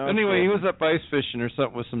 man. No, anyway, he was up ice fishing or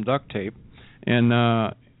something with some duct tape, and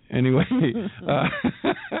anyway,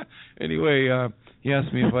 he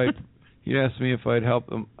asked me if I'd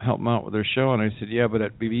help him out with their show, and I said, yeah, but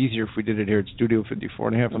it'd be easier if we did it here at Studio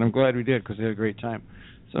 54.5, and I'm glad we did because they had a great time.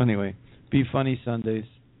 So anyway, Be Funny Sundays.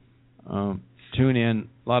 Tune in.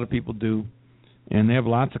 A lot of people do, and they have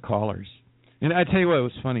lots of callers. And I tell you what, it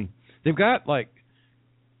was funny. They've got like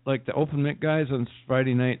the open mic guys on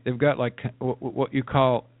Friday night. They've got like what you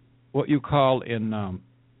call in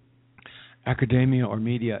academia or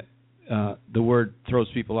media. The word throws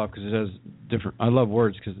people off because it has different. I love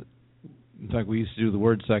words because, in fact, we used to do the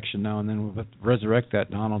word section now and then. We'll have to resurrect that,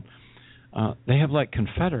 Donald. They have like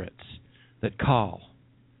Confederates that call.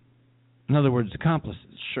 In other words, accomplices.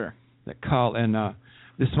 Sure. That call. And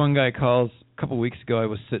this one guy calls. A couple of weeks ago, I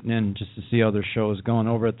was sitting in just to see how their show was going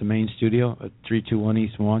over at the main studio at 321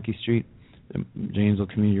 East Milwaukee Street, Janesville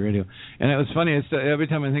Community Radio. And it was funny. Every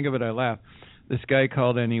time I think of it, I laugh. This guy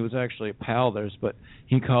called in. He was actually a pal of theirs, but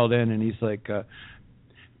he called in and he's like,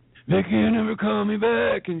 Becky, you never call me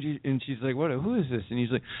back. And she's like, what? Who is this? And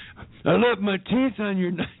he's like, I left my teeth on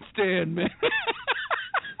your nightstand, man.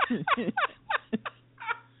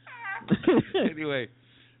 Anyway,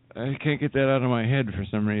 I can't get that out of my head for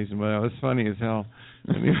some reason, but it was funny as hell.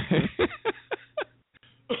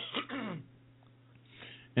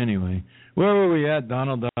 Anyway, where were we at,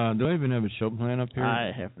 Donald? Do I even have a show plan up here?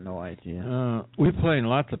 I have no idea. We're playing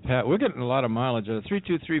lots of Pat. We're getting a lot of mileage.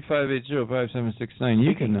 323-580-5769.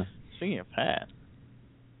 You can. Speaking of Pat,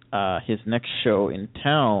 his next show in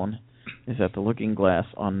town is at the Looking Glass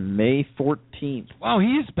on May 14th. Wow,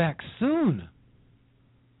 he is back soon.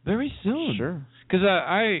 Very soon. Sure. Because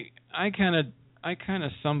I kind of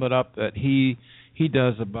summed it up that he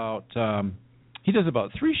does about 3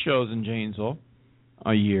 shows in Janesville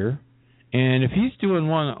a year, and if he's doing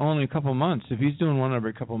one only a couple months, if he's doing one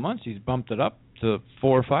every couple months, he's bumped it up to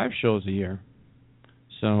 4 or 5 shows a year.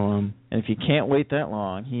 So and if you can't wait that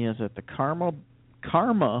long, he is at the Karma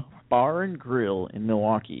Bar and Grill in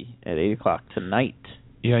Milwaukee at 8:00 tonight.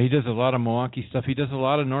 Yeah, he does a lot of Milwaukee stuff. He does a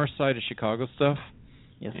lot of north side of Chicago stuff.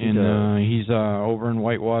 Yes, he does. He's over in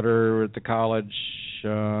Whitewater at the college,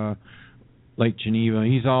 Lake Geneva.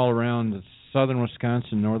 He's all around southern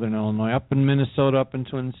Wisconsin, northern Illinois, up in Minnesota, up in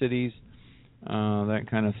Twin Cities, that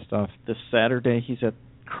kind of stuff. This Saturday, he's at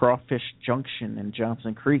Crawfish Junction in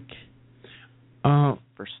Johnson Creek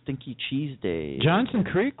for Stinky Cheese Day. Johnson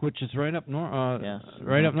Creek, which is right up north. Yes,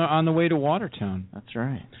 right up north, on the way to Watertown. That's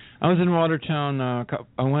right. I was in Watertown.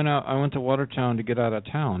 I went to Watertown to get out of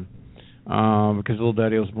town. Because Little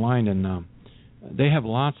Dadio's blind, and they have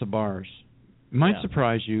lots of bars. It might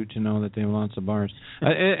surprise you to know that they have lots of bars.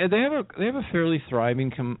 They have a fairly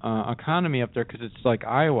thriving economy up there because it's like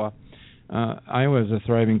Iowa. Iowa is a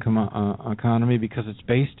thriving economy because it's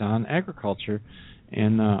based on agriculture,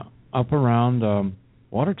 and up around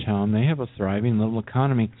Watertown they have a thriving little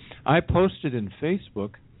economy. I posted in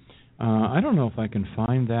Facebook. I don't know if I can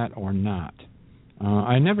find that or not.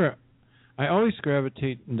 I always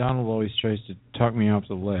gravitate, and Donald always tries to talk me off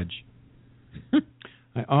the ledge.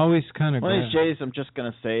 I always kind of... One of these days, I'm just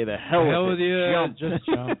going to say, the hell with you. Jump. Just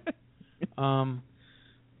jump.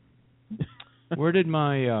 Where did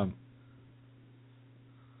my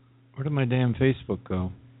damn Facebook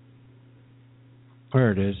go?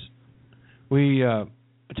 Where it is. I'll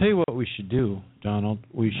tell you what we should do, Donald.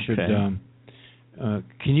 We should... can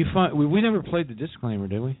you find... We never played the disclaimer,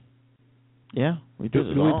 did we? Yeah, we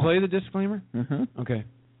did. Do we play the disclaimer? Mm-hmm. Okay.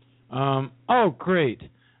 Oh, great.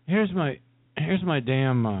 Here's my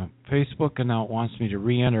damn Facebook, and now it wants me to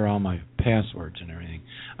re-enter all my passwords and everything.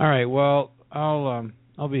 All right. Well, I'll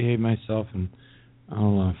behave myself and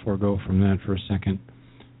I'll forego from that for a second.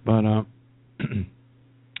 But I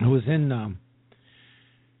was in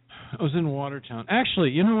Watertown. Actually,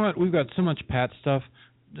 you know what? We've got so much Pat stuff.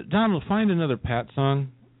 Donald, find another Pat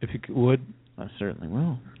song if you would. I certainly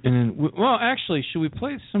will. And then, well, actually, should we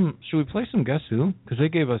play some Guess Who? Because they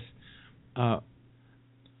gave us,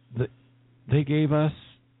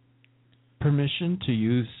 permission to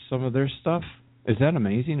use some of their stuff. Is that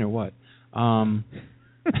amazing or what? A little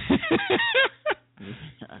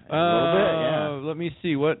bit, yeah. Let me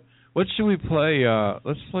see. What should we play?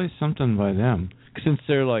 Let's play something by them, since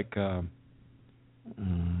they're like.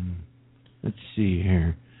 Let's see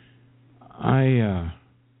here.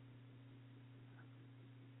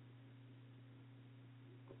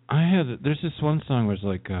 There's this one song where it's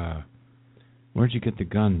like, "Where'd you get the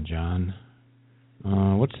gun, John?"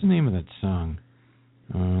 What's the name of that song?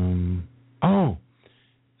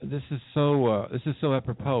 This is so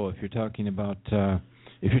apropos if you're talking about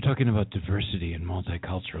diversity and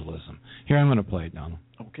multiculturalism. Here, I'm going to play it, Donald.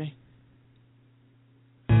 Okay.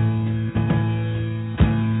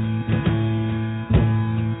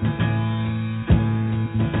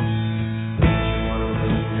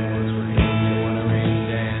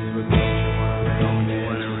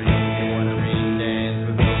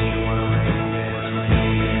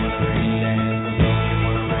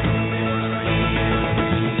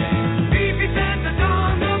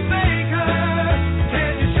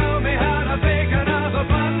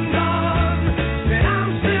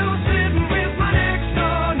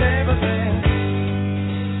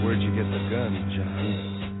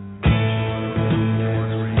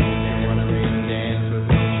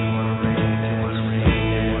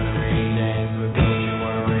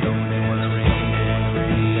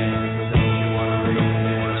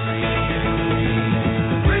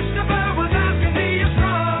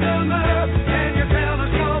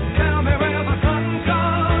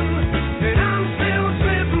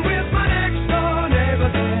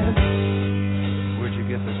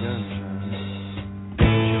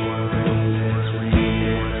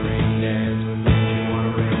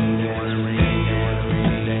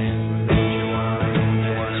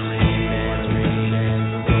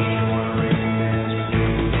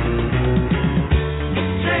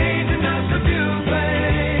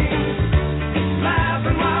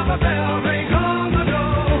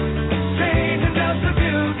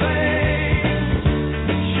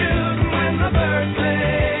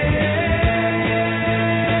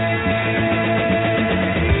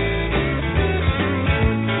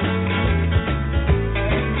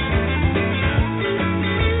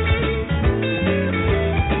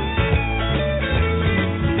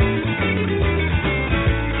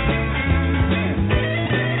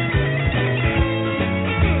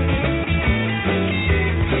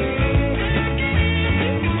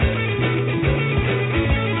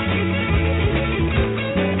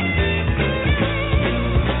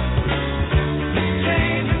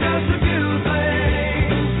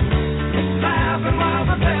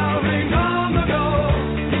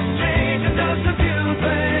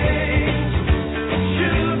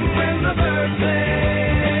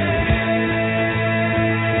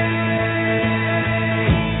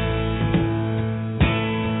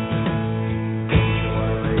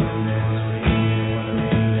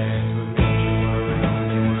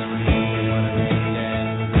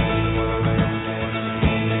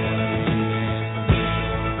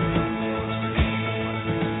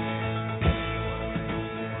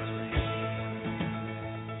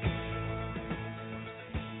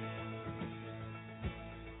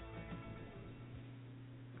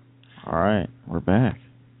 All right, we're back.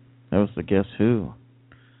 That was the Guess Who.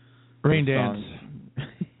 Rain Dance.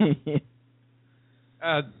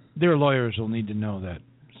 Their lawyers will need to know that.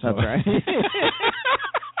 So. That's right.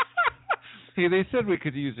 Hey, they said we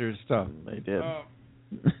could use their stuff. They did.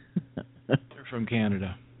 They're from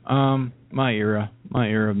Canada. My era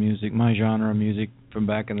of music, my genre of music from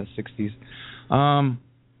back in the 60s.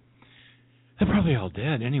 They're probably all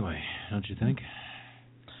dead anyway, don't you think?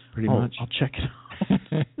 Pretty much. I'll check it out.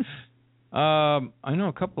 I know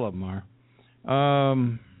a couple of them are.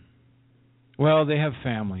 Well, they have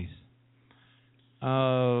families.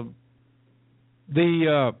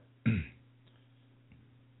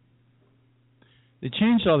 They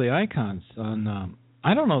changed all the icons on.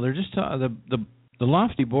 I don't know. They're just the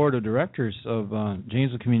lofty board of directors of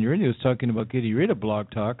Janesville Community Radio is talking about getting rid of Blog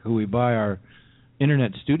Talk, who we buy our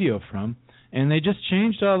internet studio from, and they just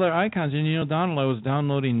changed all their icons. And you know, Donald, I was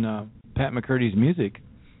downloading Pat McCurdy's music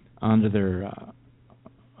onto the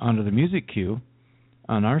music queue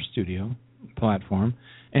on our studio platform,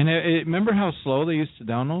 and remember how slow they used to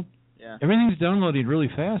download? Yeah. Everything's downloading really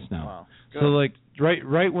fast now. Wow. So like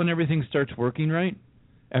right when everything starts working right,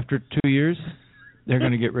 after 2 years, they're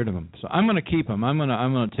going to get rid of them. So I'm going to keep them. I'm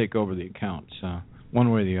going to take over the account,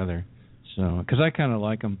 one way or the other. So because I kind of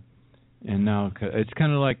like them, and now it's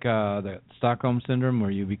kind of like the Stockholm syndrome,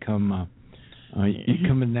 where you become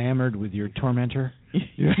enamored with your tormentor.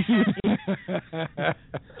 You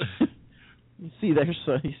see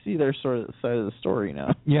their sort of side of the story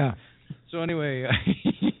now. Yeah. So anyway,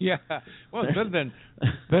 yeah. Well, it's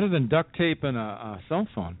better than duct tape and a cell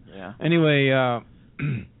phone. Yeah. Anyway,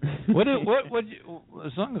 what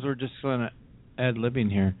as long as we're just going to ad-libbing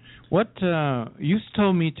here, what you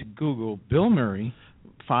told me to Google Bill Murray.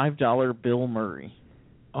 $5 Bill Murray.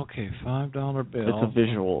 Okay, $5 bill. It's a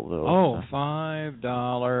visual, though. Oh,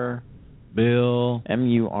 $5 bill.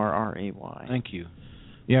 Murray. Thank you.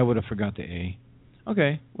 Yeah, I would have forgot the A.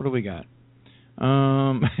 Okay, what do we got?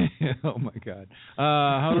 Oh, my God.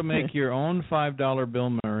 How to make your own $5 Bill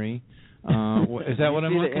Murray. Is that what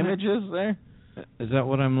I'm looking at? The images there? Is that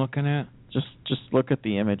what I'm looking at? Just look at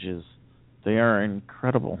the images. They are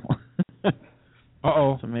incredible.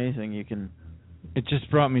 Uh-oh. It's amazing. You can... It just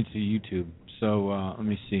brought me to YouTube, so let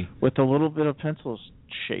me see. With a little bit of pencil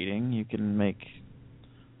shading, you can make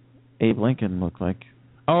Abe Lincoln look like...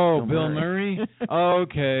 Oh, Bill Murray?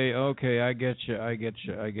 Okay, I get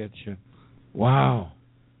you. Wow.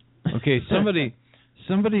 Okay, somebody's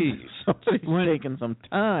taking some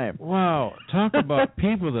time. Wow, talk about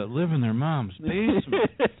people that live in their mom's basement.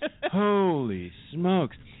 Holy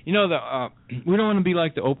smokes. You know, we don't want to be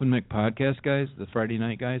like the Open Mic podcast guys, the Friday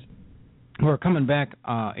night guys, who are coming back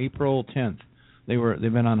April 10th. They've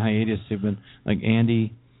been on hiatus. They've been like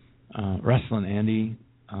Andy, Wrestling Andy,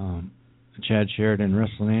 Chad Sheridan.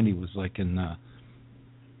 Wrestling Andy was like in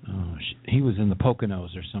he was in the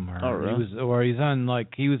Poconos or somewhere. Oh, really? He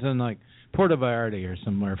was in Puerto Vallarta or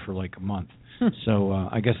somewhere for like a month. So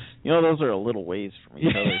I guess those are a little ways from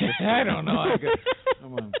each other. I don't know.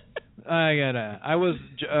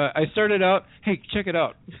 I started out. Hey, check it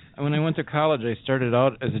out. When I went to college, I started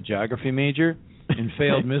out as a geography major and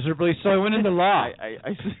failed miserably. So I went into law.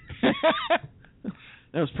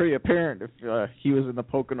 That was pretty apparent if he was in the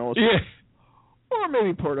Poconos. Yeah. Or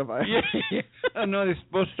maybe Puerto Vallarta. Yeah. Oh, no, they're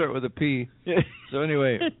supposed to start with a P. So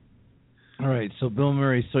anyway, all right. So Bill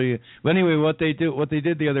Murray. But anyway, what they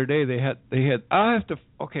did the other day, they had. I have to.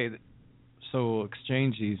 Okay. So we'll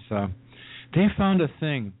exchange these. They found a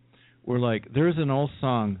thing where there's an old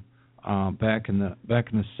song back in the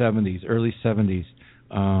 70s, early 70s,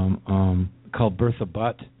 called "Bertha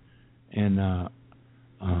Butt," and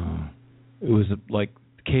it was like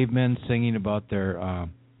cavemen singing about their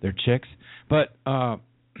chicks. But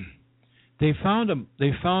they found a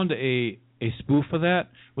spoof of that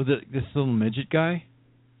with this little midget guy,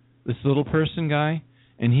 this little person guy,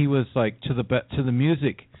 and he was like to the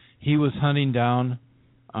music. He was hunting down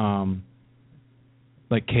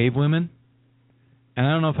like cave women, and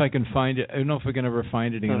I don't know if I can find it. I don't know if we can ever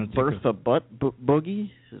find it again. Bertha Butt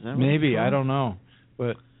Boogie? Is that maybe, I don't know,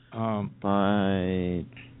 but by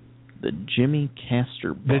the Jimmy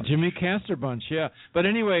Castor Bunch. The Jimmy Castor Bunch, yeah. But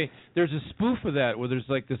anyway, there's a spoof of that where there's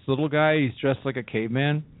like this little guy. He's dressed like a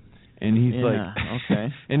caveman, and he's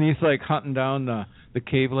and he's like hunting down the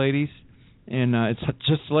cave ladies, and it's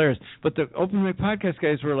just hilarious. But the Open Mic podcast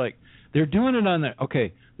guys were like, they're doing it on the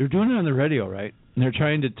radio, right? And they're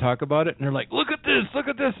trying to talk about it, and they're like, look at this,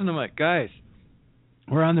 and I'm like, guys,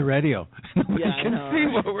 we're on the radio. Nobody can see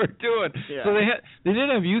what we're doing. Yeah. So they did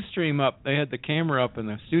have Ustream up. They had the camera up in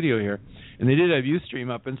the studio here, and they did have Ustream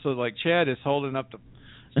up. And so like Chad is holding up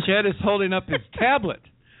his tablet,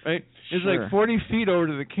 right? It's like 40 feet over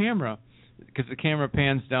to the camera because the camera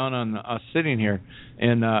pans down on us sitting here,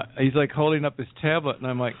 and he's like holding up his tablet, and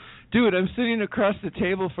I'm like, dude, I'm sitting across the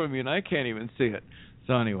table from you, and I can't even see it.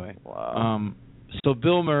 So anyway, so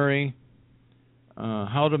Bill Murray.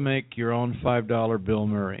 How to make your own $5 Bill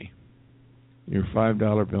Murray. Your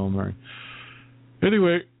 $5 Bill Murray.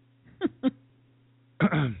 Anyway,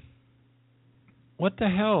 what the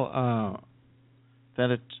hell?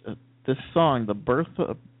 This song, the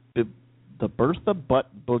Bertha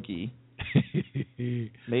Butt Boogie,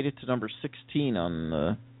 made it to number 16 on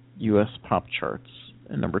the U.S. pop charts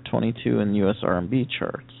and number 22 in U.S. R&B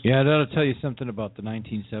charts. Yeah, that'll tell you something about the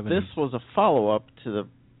 1970s. This was a follow-up to the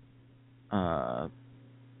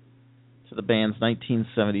band's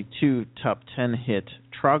 1972 top 10 hit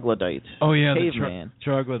Troglodyte. Oh yeah, Caveman. the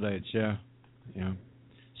Troglodytes. Yeah.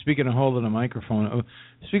 Speaking of holding a microphone,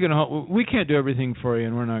 we can't do everything for you,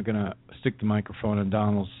 and we're not going to stick the microphone in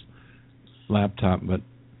Donald's laptop. But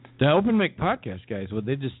the Open Mic podcast guys,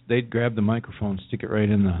 they'd grab the microphone, stick it right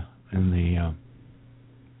in the.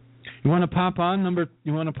 You want to pop on number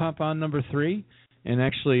 3 and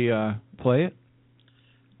actually play it?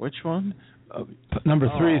 Which one? Number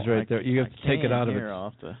 3 is right there. You have to take it out of it.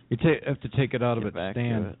 You have to take it out of its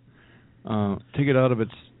stand. Take it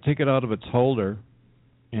out of its holder,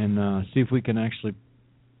 and see if we can actually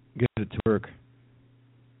get it to work.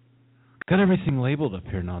 Got everything labeled up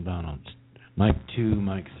here now, Donald. Mic 2,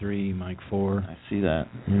 Mic 3, Mic 4. I see that.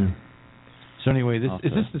 Yeah. So anyway, is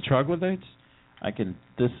this the Troglodytes?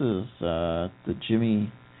 This is the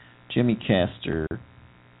Jimmy Castor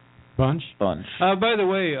Bunch. By the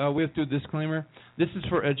way, we have to do a disclaimer. This is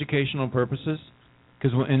for educational purposes,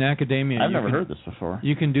 because in academia, I've never heard this before.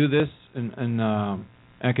 You can do this, and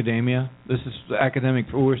academia. This is academic.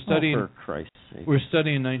 We're studying. For Christ's sake. We're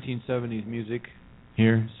studying 1970s music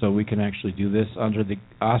here, so we can actually do this under the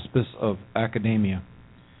auspice of academia.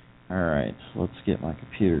 All right, so let's get my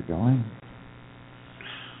computer going.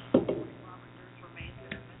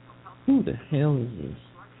 Who the hell is this?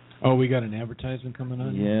 Oh, we got an advertisement coming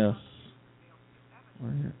on? Yes.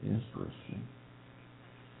 Where is this thing?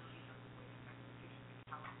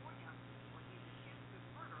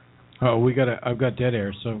 Oh, I've got dead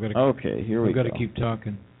air, so I've got to. Okay, here we go. I've got to keep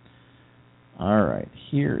talking. All right,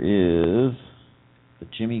 here is the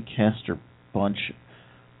Jimmy Castor Bunch,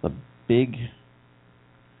 the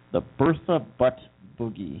Bertha Butt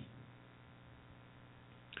Boogie.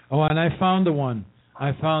 Oh, and I found the one.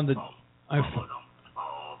 I found the. I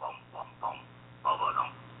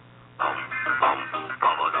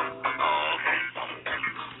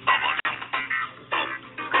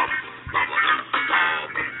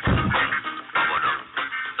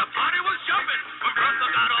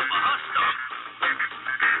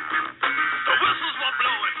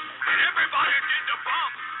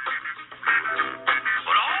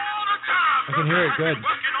can hear it good. Now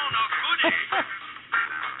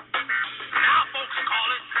folks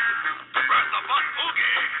call it Bertha Butt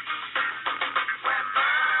Boogie.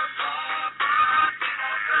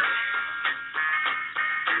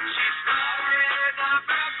 She started the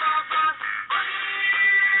Bertha Butt Boogie.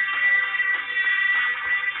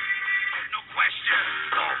 No question.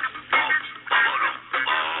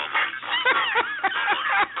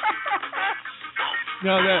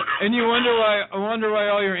 No, and you wonder why. I wonder why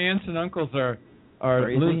all your aunts and uncles are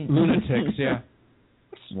lunatics. Yeah.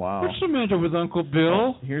 Wow. What's the matter with Uncle Bill?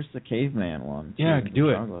 Oh, here's the caveman one. Yeah, do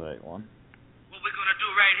it. Troglodyte one. What we're gonna do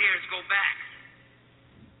right here is go back,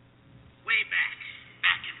 way back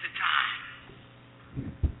into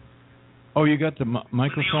time. Oh, you got the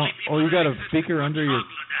microphone. Oh, you got a speaker under your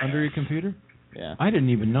computer? Yeah. I didn't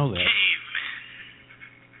even know that.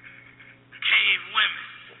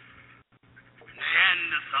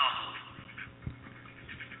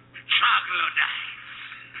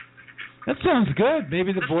 That sounds good.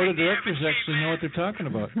 Maybe the board of directors actually know what they're talking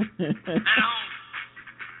about. At home,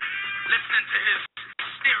 listening to his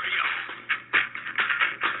stereo.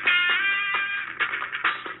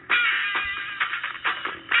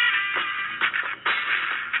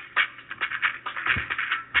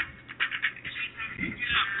 He'd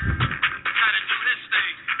get up, try to do his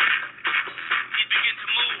thing. He'd begin to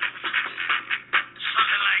move.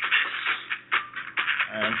 Something like this.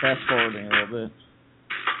 I'm fast forwarding a little bit.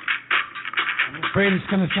 I'm afraid it's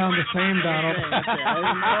going to sound the same, Donald.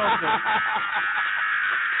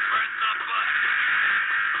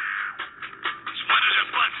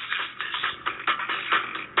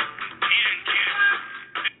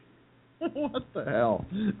 What the hell?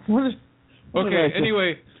 Okay,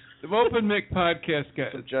 anyway, the Open Mic podcast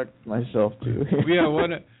guys. Subject myself to.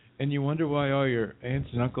 Yeah, and you wonder why all your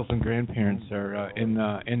aunts and uncles and grandparents are in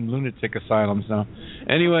lunatic asylums now.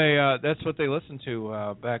 Anyway, that's what they listened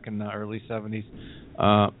to back in the early 70s.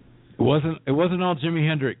 It wasn't all Jimi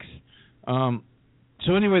Hendrix.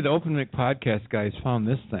 So anyway, the Open Mic podcast guys found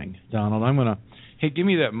this thing, Donald. Hey, give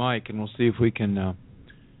me that mic and we'll see if we can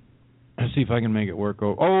see if I can make it work.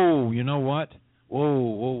 Oh, you know what?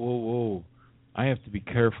 Whoa. I have to be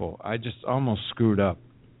careful. I just almost screwed up.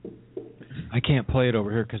 I can't play it over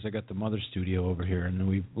here because I got the mother studio over here, and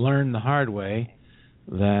we've learned the hard way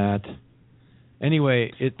that.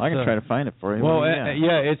 Anyway, it's. I can try to find it for you. Well,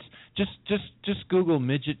 yeah, it's just Google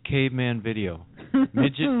midget caveman video.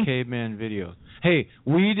 Midget caveman video. Hey,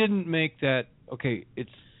 we didn't make that. Okay, it's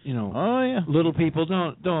Oh yeah. Little people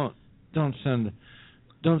don't send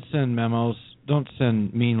memos. Don't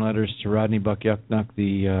send mean letters to Rodney Buck Yucknuck,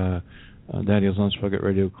 the Dadio's Lunch Bucket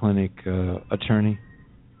Radio Clinic attorney.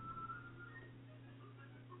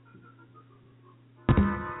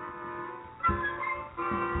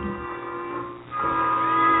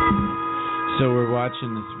 So we're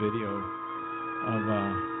watching this video of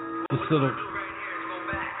this little.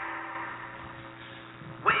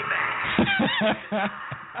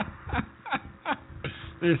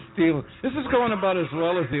 They're stealing. This is going about as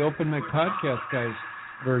well as the Open Mic podcast guys'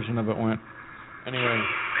 version of it went. Anyway,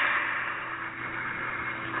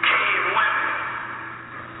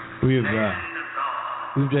 we've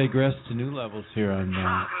digressed to new levels here on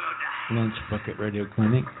Lunch Bucket Radio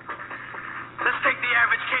Clinic. Let's take the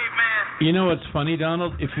average caveman. You know what's funny,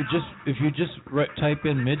 Donald? If you just type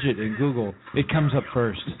in midget in Google, it comes up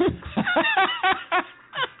first.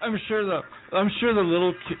 I'm sure the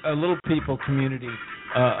little people community.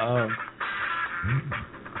 Yeah,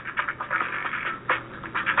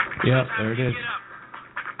 there it is. Try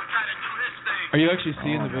to do his thing. Are you actually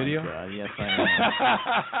seeing the video? God, yes, I am.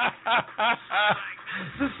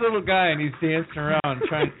 This little guy, and he's dancing around and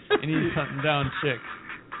he's hunting down chicks.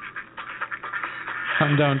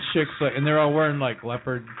 And they're all wearing like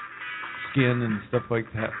leopard skin and stuff like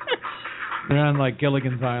that. They're on like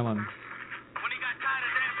Gilligan's Island.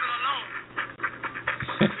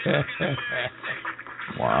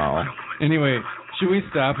 Wow. Anyway, should we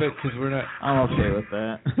stop it? Because we're not... I'm okay with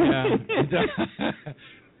that. Yeah.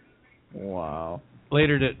 Wow.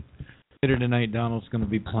 Later tonight, Donald's going to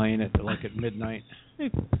be playing it like at midnight. So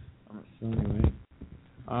anyway.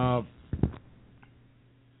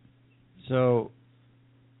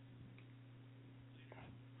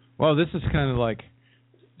 Well, this is kind of like...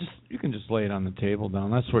 you can just lay it on the table,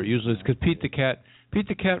 Don. That's where it usually is. Because Pete the Cat,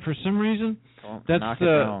 for some reason... knock it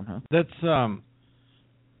down, huh?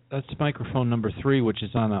 That's microphone number 3, which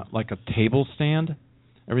is on a table stand.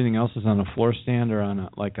 Everything else is on a floor stand or on a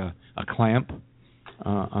clamp.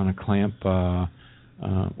 On a clamp.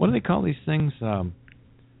 What do they call these things? There's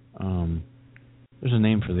a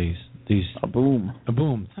name for these. A boom. A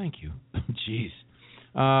boom. Thank you. Jeez.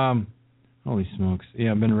 Holy smokes.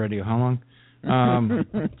 Yeah, I've been radio. How long?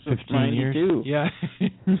 15 years. Yeah.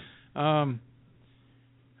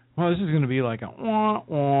 Well, this is going to be like a wah,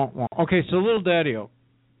 wah, wah. Okay, so Little Dadio.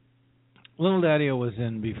 Little Dadio was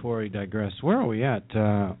in before he digressed. Where are we at?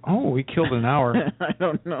 We killed an hour. I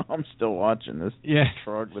don't know. I'm still watching this. Yeah.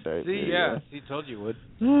 See, yeah. He told you would.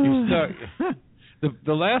 You're stuck.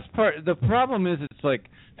 The last part, the problem is it's like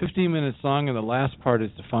 15 minutes long, and the last part is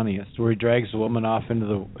the funniest, where he drags the woman off into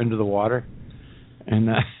the water. And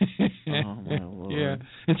oh, my Lord. Yeah.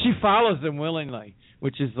 And she follows him willingly,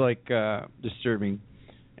 which is like disturbing.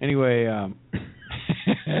 Anyway,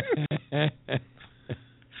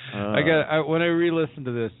 when I re-listen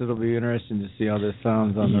to this, it'll be interesting to see how this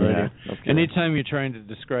sounds on the radio. Okay. Anytime you're trying to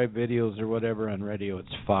describe videos or whatever on radio, it's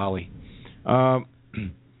folly. Little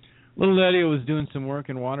Dadio was doing some work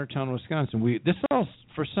in Watertown, Wisconsin.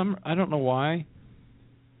 I don't know why.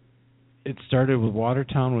 It started with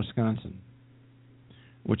Watertown, Wisconsin,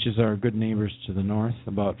 which is our good neighbors to the north,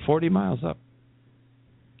 about 40 miles up.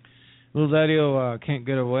 Little Dadio can't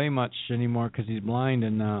get away much anymore because he's blind,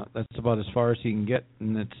 and that's about as far as he can get.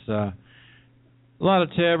 And it's a lot of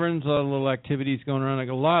taverns, a lot of little activities going around, like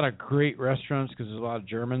a lot of great restaurants because there's a lot of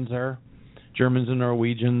Germans there, Germans and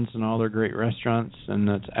Norwegians, and all their great restaurants. And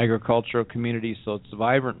it's agricultural community, so it's a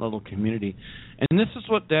vibrant little community. And this is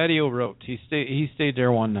what Dadio wrote. He stayed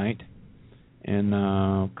there one night, and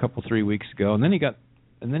a couple 3 weeks ago, and then he got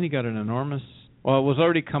an enormous. Well, it was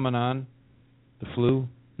already coming on, the flu.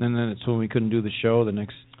 And then it's when we couldn't do the show the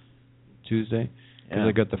next Tuesday because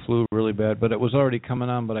I got the flu really bad. But it was already coming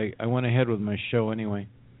on, but I went ahead with my show anyway.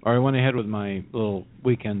 Or I went ahead with my little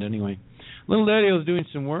weekend anyway. Little Dadio was doing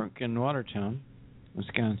some work in Watertown,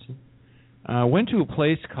 Wisconsin. Went to a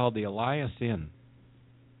place called the Elias Inn.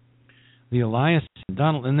 The Elias Inn,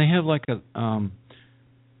 Donald, and they have like they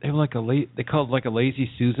call it like a Lazy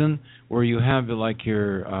Susan, where you have like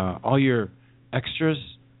your all your extras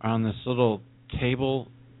on this little table.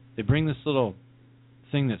 They bring this little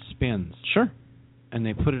thing that spins. Sure. And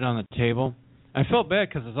they put it on the table. I felt bad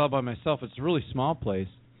because it's all by myself. It's a really small place,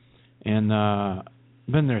 and I've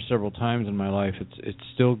been there several times in my life.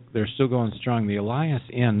 They're still going strong. The Elias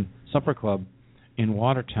Inn Supper Club in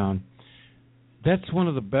Watertown. That's one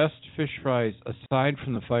of the best fish fries aside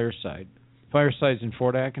from the Fireside. Fireside's in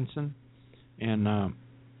Fort Atkinson, and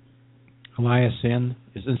Elias Inn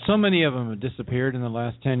is, and so many of them have disappeared in the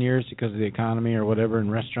last 10 years because of the economy or whatever, and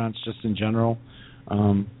restaurants just in general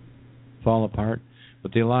fall apart.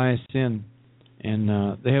 But the Elias Inn, and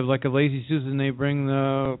they have like a Lazy Susan. They bring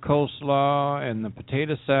the coleslaw and the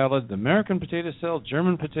potato salad, the American potato salad,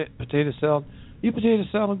 German potato salad. You a potato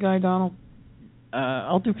salad guy, Donald?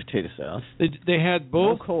 I'll do potato salad. They had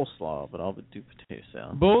both. No coleslaw, but I'll do potato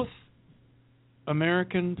salad. Both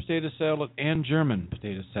American potato salad and German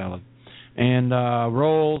potato salad. And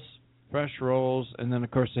rolls, fresh rolls, and then, of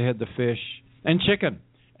course, they had the fish and chicken,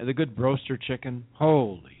 and the good broaster chicken.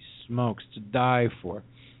 Holy smokes, to die for.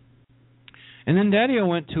 And then Dadio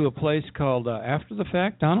went to a place called, after the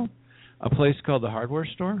fact, Donald, a place called the Hardware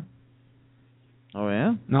Store. Oh,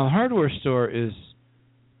 yeah? Now, the Hardware Store is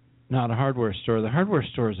not a hardware store. The Hardware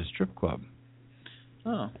Store is a strip club.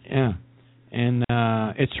 Oh. Yeah. And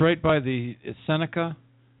it's right by the Seneca.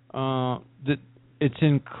 It's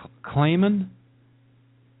in Clayman,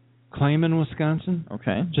 Wisconsin.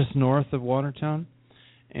 Okay. Just north of Watertown.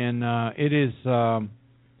 And it is,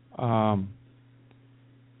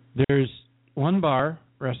 there's one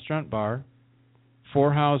restaurant bar,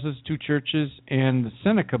 4 houses, 2 churches, and the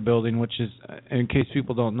Seneca building, which is, in case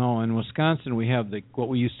people don't know, in Wisconsin we have what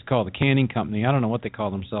we used to call the canning company. I don't know what they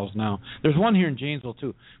call themselves now. There's one here in Janesville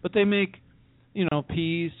too, but they make,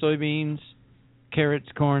 peas, soybeans, carrots,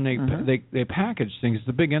 corn. They package things. It's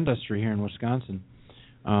a big industry here in Wisconsin.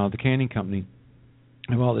 The canning company.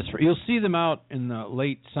 Have all this. You'll see them out in the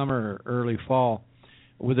late summer, or early fall,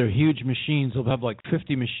 with their huge machines. They'll have like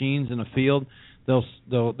 50 machines in a field.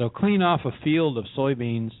 They'll clean off a field of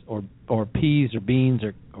soybeans or peas or beans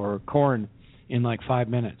or corn in like 5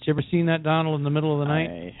 minutes. You ever seen that, Donald, in the middle of the night?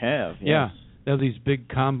 I have, yes. Yeah. They have these big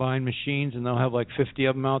combine machines, and they'll have like 50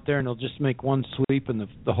 of them out there, and they'll just make one sweep, and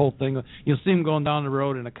the whole thing. You'll see them going down the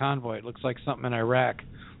road in a convoy. It looks like something in Iraq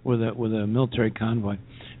with a military convoy.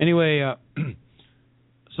 Anyway,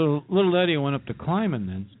 so little Eddie went up to climbing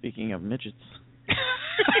then. Speaking of midgets.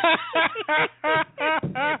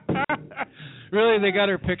 Really? They got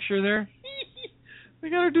her picture there? They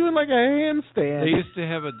got her doing like a handstand. They used to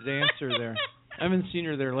have a dancer there. I haven't seen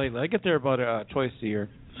her there lately. I get there about twice a year.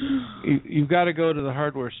 You've got to go to the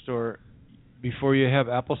hardware store before you have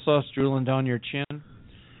applesauce drooling down your chin.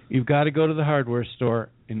 You've got to go to the hardware store.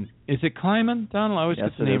 And is it Kleiman, Donald? I always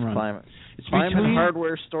get the name wrong. Kleiman. It's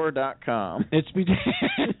KleimanHardwareStore.com. It's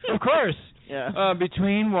of course. Yeah.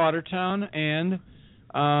 Between Watertown and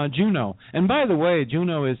Juneau. And by the way,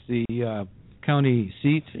 Juneau is the county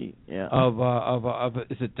seat of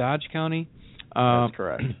is it Dodge County? That's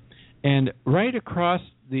correct. And right across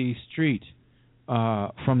the street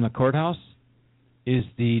from the courthouse is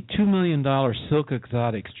the $2 million Silk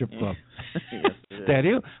Exotic strip club. Yes,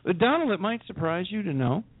 Dadio. Donald, it might surprise you to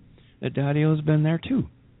know that Dadio's been there too.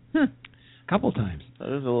 A couple times. That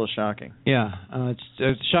is a little shocking. Yeah,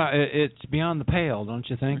 it's beyond the pale, don't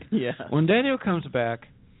you think? Yeah. When Dadio comes back,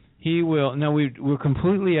 he will. Now we're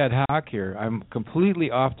completely ad hoc here. I'm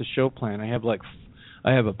completely off the show plan. I have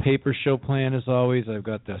a paper show plan as always. I've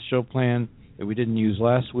got the show plan that we didn't use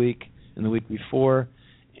last week and the week before,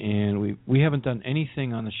 and we haven't done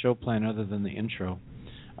anything on the show plan other than the intro.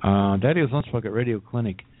 Dadio's Lunch Bucket Radio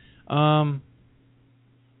Clinic.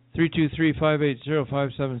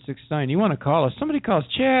 323-580-5769. You want to call us? Somebody calls.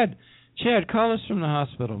 Chad, call us from the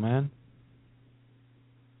hospital, man.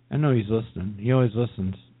 I know he's listening. He always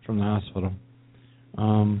listens from the hospital,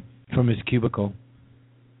 from his cubicle.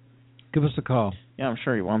 Give us a call. Yeah, I'm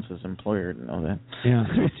sure he wants his employer to know that. Yeah,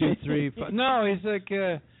 323. No, he's like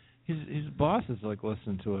his boss is like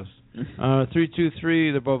listening to us.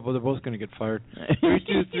 323. They're both going to get fired.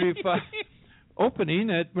 3235. Opening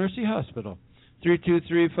at Mercy Hospital.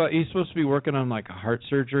 3235. He's supposed to be working on like a heart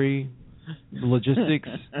surgery, logistics.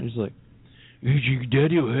 He's like,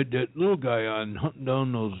 Daddy had that little guy on hunting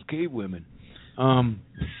down those cave women.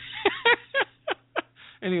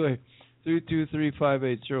 Anyway,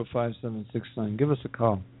 323-580-5769. Give us a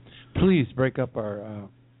call. Please break up our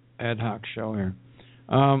ad hoc show here.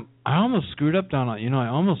 I almost screwed up, Donald. I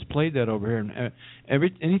almost played that over here. And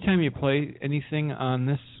anytime you play anything on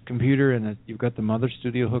this computer and you've got the mother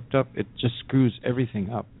studio hooked up, it just screws everything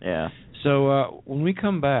up. Yeah. So when we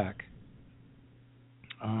come back,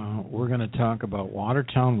 we're going to talk about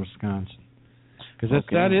Watertown, Wisconsin, because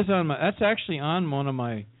that's actually on one of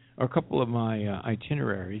my or a couple of my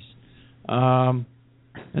itineraries.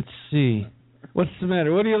 Let's see. What's the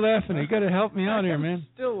matter? What are you laughing at? You got to help me out here, man. I'm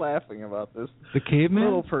still laughing about this. The caveman?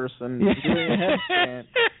 Little person doing a headstand.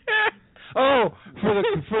 Oh, for the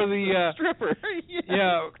stripper.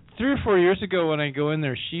 Yeah, 3 or 4 years ago when I go in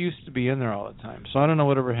there, she used to be in there all the time. So I don't know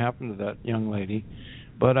whatever happened to that young lady,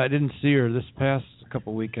 but I didn't see her this past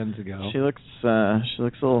couple weekends ago. She looks a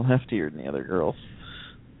little heftier than the other girls.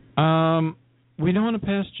 We don't want to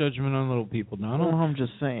pass judgment on little people, Donald. Oh, I'm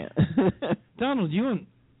just saying. Donald, you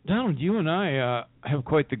and I have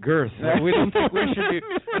quite the girth. We don't think we should be.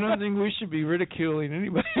 I don't think we should be ridiculing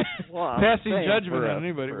anybody, passing judgment on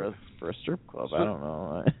anybody for a strip club. So, I don't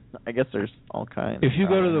know. I guess there's all kinds. If you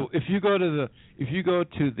go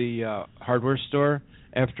to the hardware store,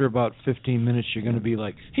 after about 15 minutes, you're going to be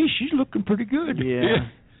like, "Hey, she's looking pretty good." Yeah.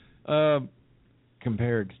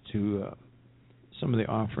 Compared to some of the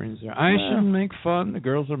offerings there, I shouldn't make fun. The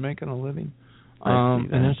girls are making a living.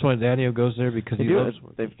 And that's why Dadio goes there, because he loves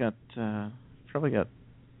it. They've got probably got,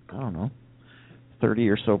 I don't know, 30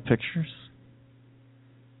 or so pictures.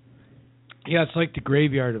 Yeah, it's like the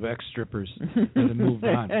graveyard of ex-strippers that have moved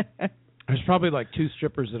on. There's probably like 2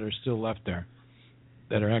 strippers that are still left there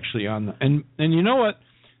that are actually on the... And you know what?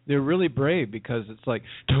 They're really brave, because it's like,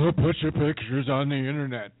 don't put your pictures on the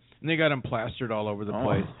internet. And they got them plastered all over the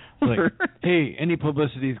place. It's like, hey, any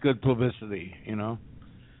publicity is good publicity, So,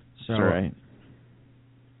 that's right.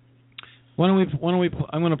 Why don't we?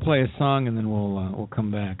 I'm going to play a song and then we'll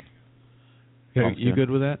come back. Okay, you good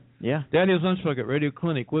with that? Yeah. Dadio's Lunchbox at Radio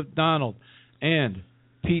Clinic with Donald and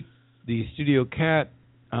Pete, the studio cat,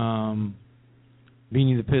 Beanie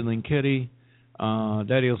the Piddling Kitty.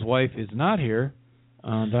 Dadio's wife is not here.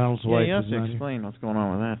 Donald's wife is not here. You have to explain what's going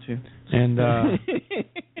on with that, too.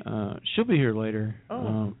 And she'll be here later.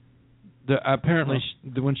 Oh. Apparently,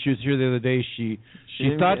 when she was here the other day, she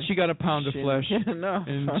thought she got a pound of flesh,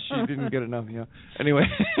 and she didn't get enough. Anyway,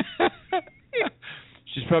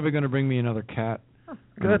 she's probably going to bring me another cat.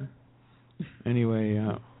 Good. Anyway,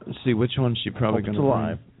 let's see which one she probably going to bring.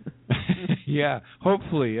 Alive. Yeah,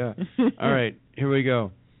 hopefully. Yeah. All right, here we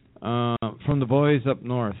go. From the boys up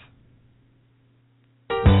north.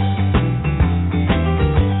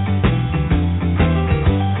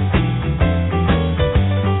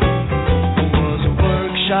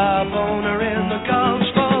 Shop owner in the Gulch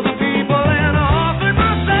for the people, and I offered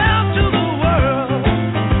myself to the world.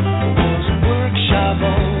 I was a workshop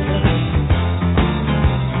owner.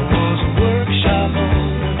 I was a workshop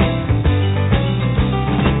owner.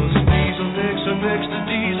 I was a diesel fixer, fixed the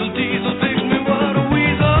diesel, diesel fixed me, what a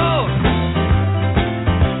weasel.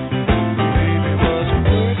 Baby was a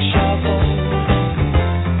workshop owner.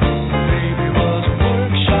 Baby was a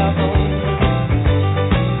workshop owner.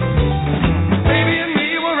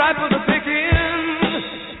 For the picking,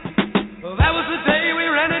 well, that was the day we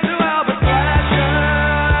ran into Albert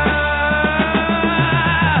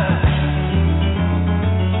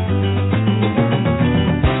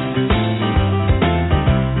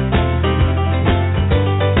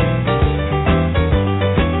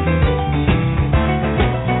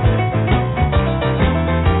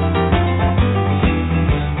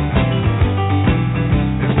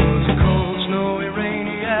It was a cold, snowy,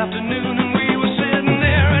 rainy afternoon, and we were sitting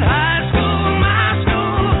there at high school, my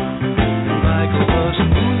school. And Michael was a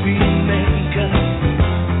moonbeam maker.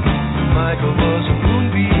 Michael was a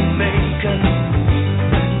moonbeam maker.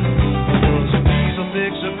 I was a diesel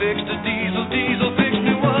fixer, fixed a diesel, diesel fixed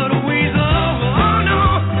me, what a weasel. Oh no.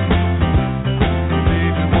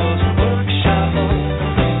 Baby was a workshop owner.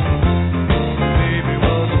 Baby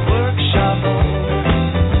was a workshop owner.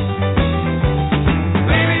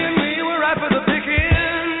 Baby and me were right for the picking.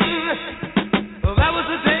 Well, that was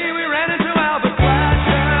the day we ran into Albert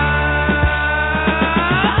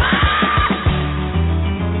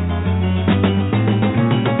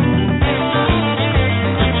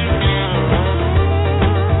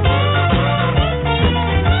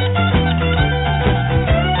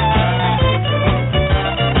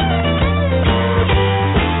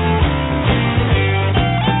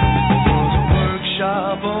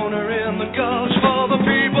Workshop owner in the Gulch for the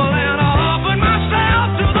people, and I offered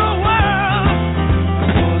myself to the world.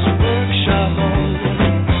 I was a workshop owner.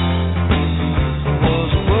 I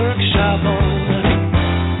was a workshop owner.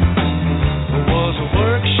 I was a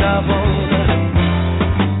workshop owner.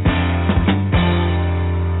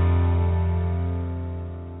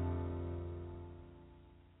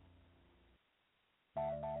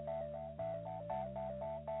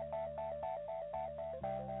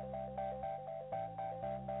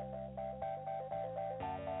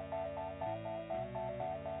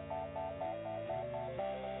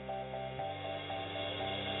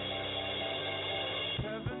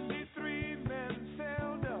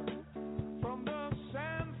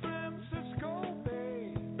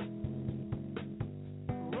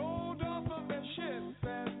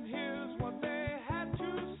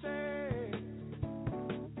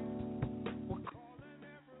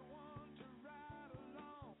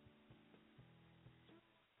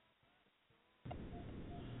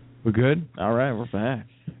 We're good? All right, we're back.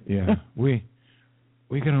 Yeah, we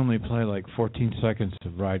can only play like 14 seconds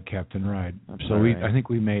of Ride Captain Ride, That's so all right. I think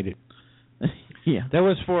we made it. Yeah. That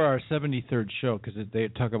was for our 73rd show because they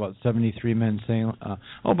talk about 73 men saying.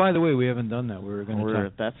 Oh, by the way, we haven't done that. We were going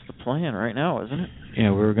to. That's the plan right now, isn't it?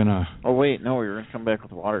 Yeah, we were gonna. Oh wait, no, we were going to come back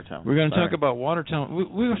with Watertown. We're going to talk about Watertown.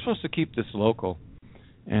 We were supposed to keep this local,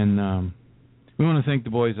 and we want to thank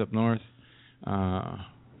the boys up north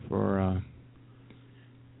for.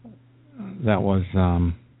 That was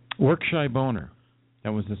Work Shy Boner.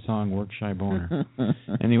 That was the song Work Shy Boner.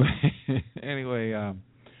 Anyway,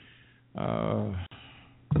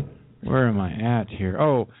 where am I at here?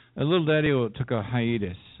 Oh, a Little Daddy took a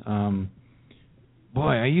hiatus. Boy,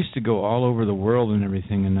 I used to go all over the world and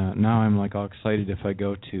everything, and now I'm like all excited if I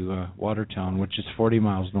go to Watertown, which is 40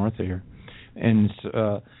 miles north of here. And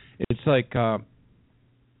it's like, let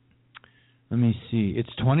me see,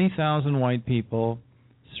 it's 20,000 white people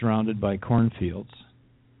surrounded by cornfields.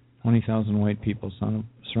 20,000 white people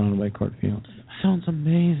surrounded by cornfields. Sounds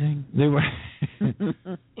amazing. They were.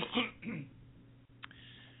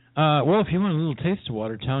 Well, if you want a little taste of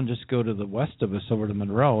Watertown, just go to the west of us over to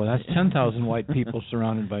Monroe. That's 10,000 white people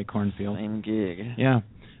surrounded by cornfields. Same gig. Yeah.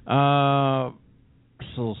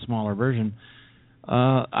 It's a little smaller version.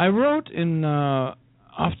 I wrote in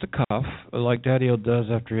off the cuff, like Daddy-O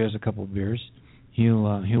does after he has a couple of beers.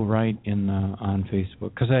 He'll write in on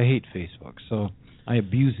Facebook, because I hate Facebook, so I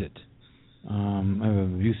abuse it. I have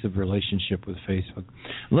an abusive relationship with Facebook.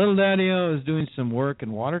 Little Daddy-O is doing some work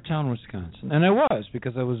in Watertown, Wisconsin, and I was,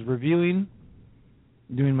 because I was doing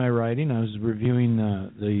my writing. I was reviewing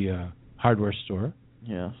the hardware store.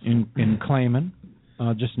 Yes. In Clayman,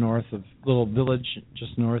 just north of little village,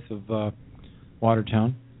 just north of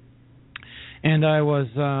Watertown, and I was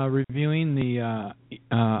reviewing the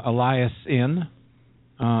Elias Inn.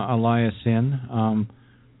 I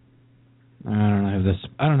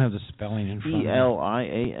don't have the spelling in front of me.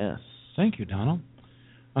 Elias. Thank you, Donald.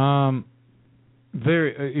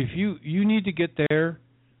 If you need to get there,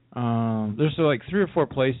 there's like 3 or 4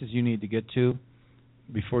 places you need to get to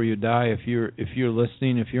before you die. If you're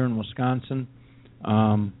listening, if you're in Wisconsin,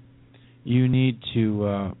 you need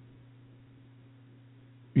to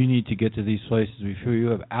get to these places before you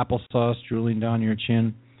have applesauce drooling down your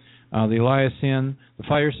chin. The Elias Inn, the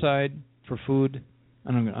Fireside for food.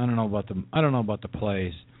 I don't know about the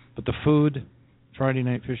place, but the food, Friday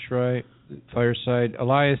Night Fish Fry, Fireside,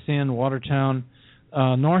 Elias Inn, Watertown,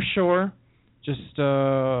 North Shore, just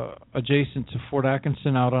adjacent to Fort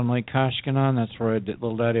Atkinson out on Lake Koshkonong. That's where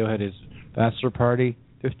Little Daddy-O had his bachelor party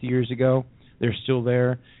 50 years ago. They're still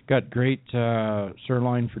there. Got great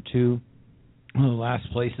sirloin for $2. One of the last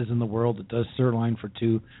places in the world that does sirloin for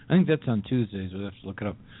 $2. I think that's on Tuesdays. We'll have to look it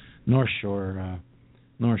up. North Shore.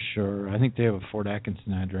 I think they have a Fort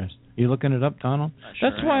Atkinson address. Are you looking it up, Donald?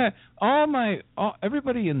 Sure That's why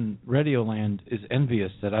everybody in Radio Land is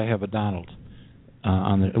envious that I have a Donald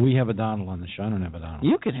we have a Donald on the show. I don't have a Donald.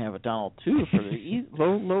 You can have a Donald too for the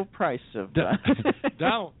low price of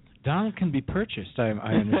Donald can be purchased. I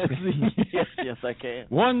understand. yes, I can.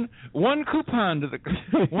 One coupon to the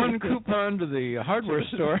hardware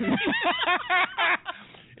store,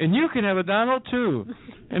 and you can have a Donald too.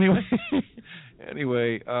 Anyway,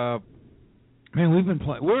 man, we've been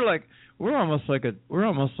playing. We're almost like an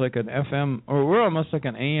FM, or we're almost like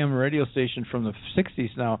an AM radio station from the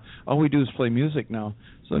 '60s now. All we do is play music now.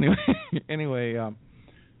 So anyway, I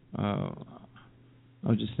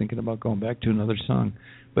was just thinking about going back to another song.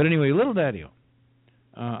 But anyway, Little Daddy-O,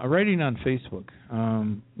 writing on Facebook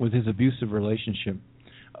with his abusive relationship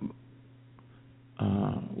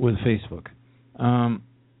with Facebook.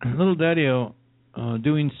 Little Daddy-O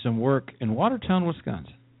doing some work in Watertown,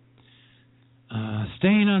 Wisconsin.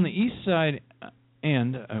 Staying on the east side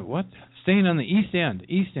end. Staying on the east end.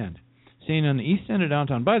 Staying on the east end of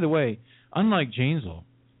downtown. By the way, unlike Janesville,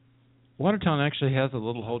 Watertown actually has a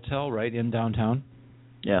little hotel right in downtown.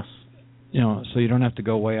 Yes. So you don't have to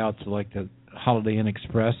go way out to like the Holiday Inn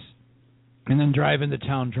Express and then drive into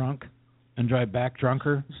town drunk and drive back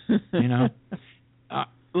drunker.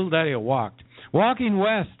 Little Daddy-O walking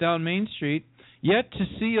west down Main Street, yet to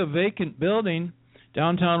see a vacant building,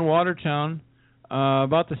 downtown Watertown,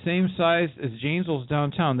 about the same size as Janesville's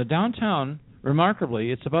downtown. The downtown,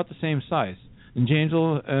 remarkably, it's about the same size. And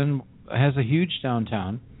Janesville has a huge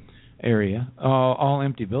downtown area, all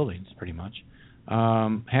empty buildings, pretty much.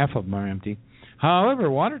 Half of them are empty. However,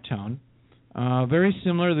 Watertown, very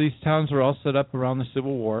similar. These towns were all set up around the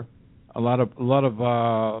Civil War. A lot of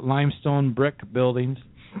limestone brick buildings.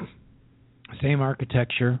 Same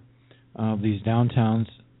architecture of these downtowns.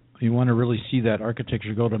 If you want to really see that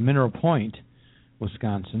architecture, go to Mineral Point,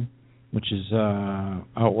 Wisconsin, which is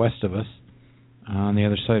out west of us, on the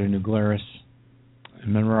other side of New Glarus,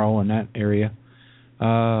 and Monroe, in that area.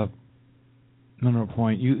 Mineral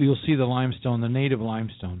Point. You'll see the limestone, the native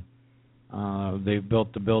limestone. They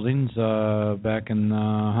built the buildings back in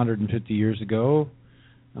 150 years ago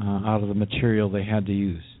out of the material they had to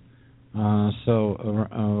use.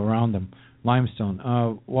 Around them.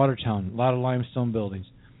 Limestone. Watertown, a lot of limestone buildings.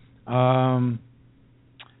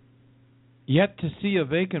 Yet to see a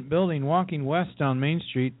vacant building walking west down Main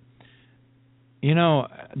Street.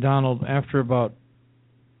 Donald, after about...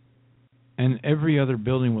 And every other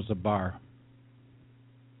building was a bar.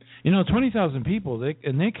 20,000 people, they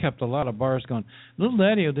kept a lot of bars going. Little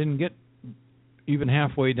Daddy-O didn't get even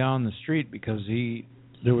halfway down the street because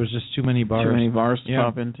there was just too many bars. Too many bars to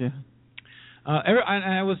pop into.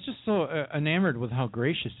 I was just so enamored with how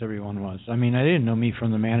gracious everyone was. I mean, I didn't know me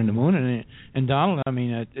from the Man in the Moon, and Donald. I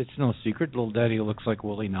mean, it's no secret. Little Daddy looks like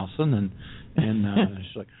Willie Nelson, and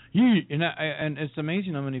it's like and it's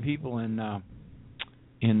amazing how many people in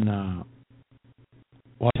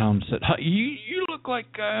Watertown said, "You look like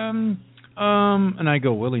and I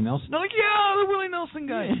go, Willie Nelson. They're like, yeah, the Willie Nelson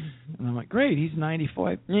guy. And I'm like, great, he's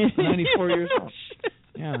 94 years old.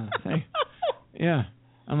 Yeah, yeah.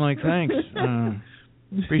 I'm like, thanks.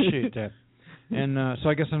 Appreciate that. And so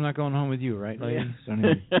I guess I'm not going home with you, right, lady? Yeah. So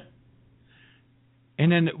anyway.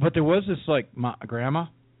 And then, but there was this like grandma.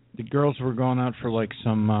 The girls were going out for like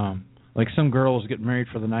some girl was getting married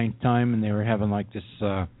for the 9th time, and they were having like this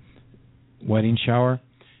wedding shower,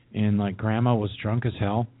 and like grandma was drunk as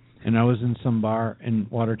hell. And I was in some bar in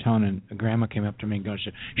Watertown, and a grandma came up to me and goes,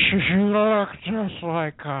 "She looked just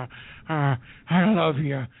like, I love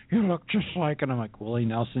you. You look just like," and I'm like, "Willie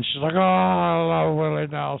Nelson." She's like, "Oh, I love Willie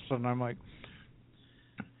Nelson." I'm like,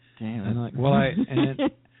 "Damn." And like, well,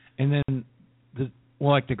 and then the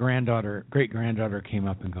great granddaughter came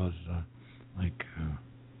up and goes,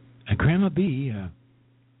 "Grandma B,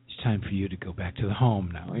 it's time for you to go back to the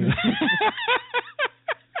home now."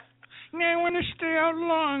 I want to stay out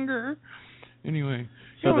longer. Anyway,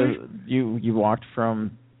 so you walked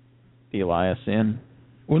from the Elias Inn?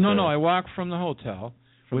 Well, no, I walked from the hotel,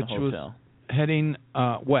 was heading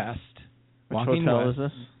west. Which hotel west. is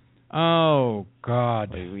this? Oh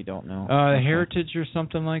God, wait, we don't know. Heritage or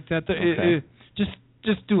something like that. Okay.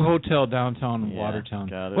 Just do hotel downtown Watertown.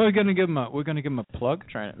 Got it. Well, we're gonna give them a plug.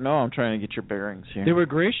 I'm trying to get your bearings here. They were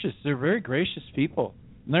gracious. They're very gracious people.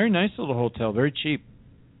 Very nice little hotel. Very cheap.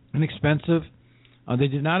 Inexpensive. They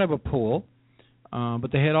did not have a pool,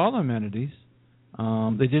 but they had all the amenities.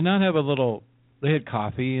 They did not have they had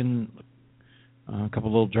coffee and a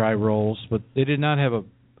couple little dry rolls, but they did not have a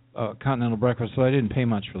continental breakfast, so I didn't pay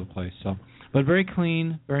much for the place. But very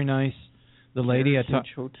clean, very nice. The lady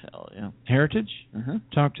Heritage Hotel, yeah. Heritage? Mm-hmm.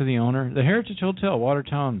 Talked to the owner. The Heritage Hotel,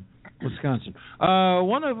 Watertown, Wisconsin.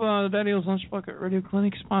 One of DADIO'S Lunch Bucket Radio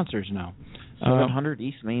Clinic sponsors now. 700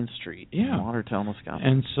 East Main Street, in Watertown, Wisconsin.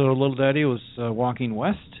 And so Little Daddy was walking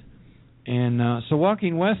west. And so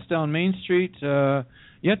walking west down Main Street,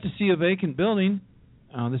 yet to see a vacant building.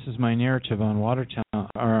 This is my narrative on Watertown, or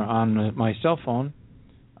on my cell phone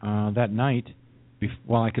that night,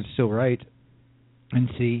 while I could still write and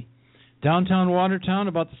see. Downtown Watertown,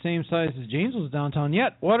 about the same size as Janesville's downtown,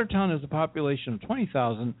 yet Watertown has a population of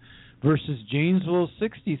 20,000 versus Janesville's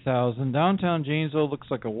 60,000. Downtown Janesville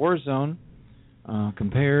looks like a war zone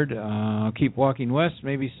compared. Keep walking west.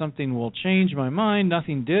 Maybe something will change my mind.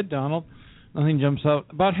 Nothing did, Donald. Nothing jumps out.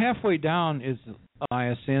 About halfway down is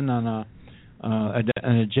Elias Inn on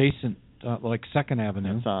an adjacent, like 2nd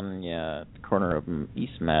Avenue. It's on, the corner of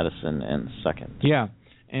East Madison and 2nd. Yeah.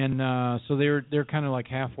 And so they're kind of like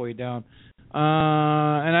halfway down.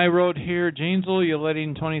 And I wrote here, Janesville, you're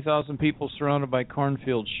letting 20,000 people surrounded by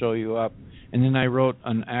cornfields show you up. And then I wrote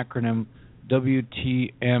an acronym,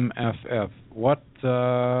 WTMFF. What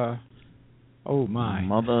the... Oh, my.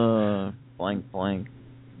 Mother blank blank.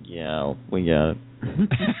 Yeah, we got it.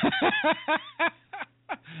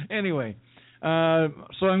 Anyway, so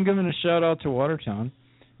I'm giving a shout-out to Watertown.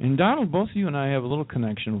 And Donald, both of you and I have a little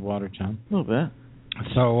connection with Watertown. A little bit.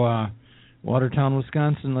 So, Watertown,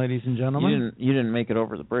 Wisconsin, ladies and gentlemen. You didn't make it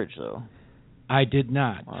over the bridge, though. I did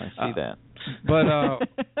not. Well, I see that.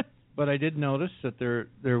 But I did notice that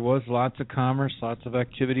there was lots of commerce, lots of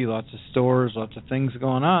activity, lots of stores, lots of things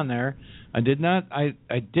going on there. I did not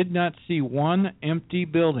see one empty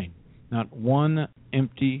building. Not one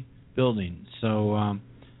empty building. So,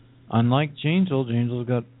 unlike Janesville's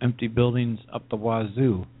got empty buildings up the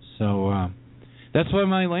wazoo. So, that's why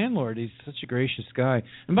my landlord, he's such a gracious guy.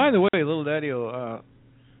 And by the way, Little Dadio,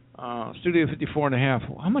 Studio 54 and a half,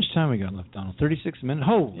 how much time we got left, Donald? 36 minutes?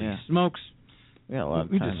 Holy smokes. We got a lot of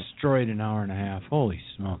time. We destroyed an hour and a half. Holy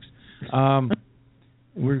smokes.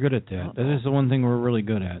 We're good at that. That is the one thing we're really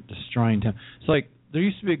good at, destroying time. It's like, there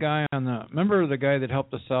used to be a guy remember the guy that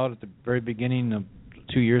helped us out at the very beginning of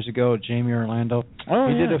 2 years ago, Jamie Orlando? Oh,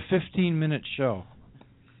 he did a 15-minute show.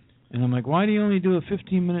 And I'm like, why do you only do a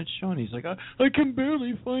 15-minute show? And he's like, I can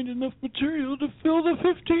barely find enough material to fill the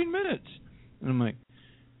 15 minutes. And I'm like,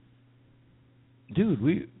 dude,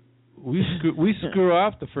 we screw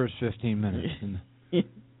off the first 15 minutes. And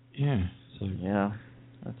so yeah,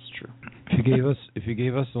 that's true. If you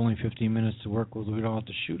gave us only 15 minutes to work with, we'd all have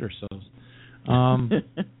to shoot ourselves.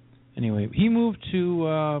 Anyway, he moved to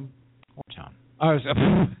Watertown.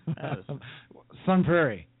 Sun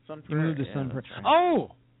Prairie. Sun Prairie. He moved to Sun Prairie. Right.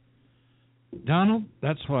 Oh. Donald,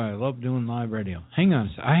 that's why I love doing live radio. Hang on a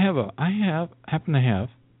sec.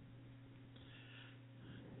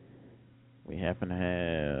 We happen to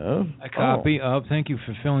have a copy of. Thank you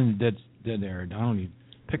for filling the dead air, Donald. You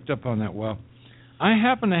picked up on that well. I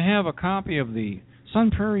happen to have a copy of the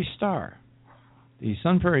Sun Prairie Star. The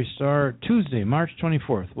Sun Prairie Star, Tuesday, March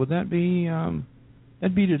 24th. Would that be?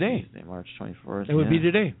 That'd be today. Tuesday, March 24th. It would be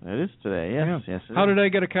today. It is today. Yes. Yeah. Yes. How did I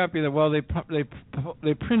get a copy of that? Well, they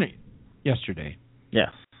printed it yesterday.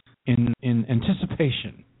 Yes. In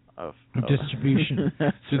anticipation of distribution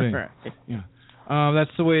today. Right. Yeah.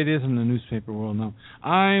 That's the way it is in the newspaper world now.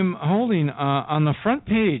 I'm holding on the front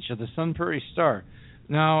page of the Sun Prairie Star.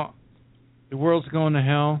 Now, the world's going to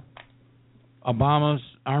hell. Obama's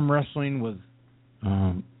arm wrestling with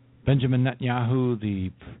Benjamin Netanyahu,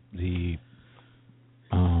 the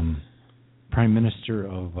Prime Minister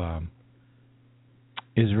of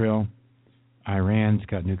Israel. Iran's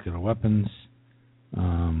got nuclear weapons.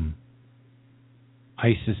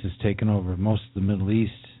 ISIS has taken over most of the Middle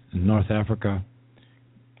East and North Africa,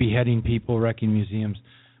 beheading people, wrecking museums.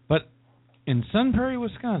 But in Sun Prairie,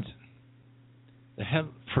 Wisconsin,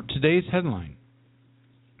 for today's headline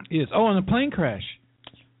is, and a plane crash.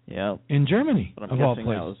 Yeah. In Germany, but I'm of all guessing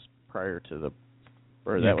places. that was prior to that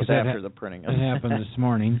was after the printing. That happened this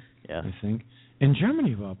morning, yeah. I think. In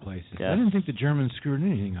Germany, of all places. Yes. I didn't think the Germans screwed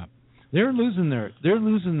anything up. They're losing their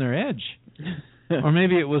edge. Or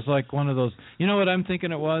maybe it was like one of those. You know what I'm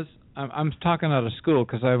thinking it was? I'm talking out of school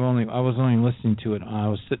because I was only listening to it. I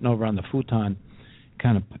was sitting over on the futon,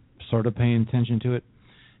 kind of sort of paying attention to it,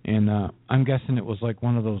 and I'm guessing it was like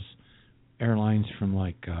one of those airlines from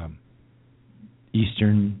like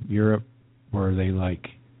Eastern Europe where they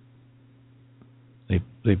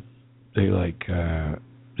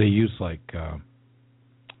use like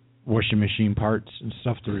washing machine parts and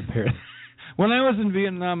stuff to repair. When I was in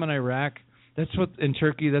Vietnam and Iraq, in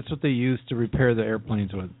Turkey, that's what they used to repair the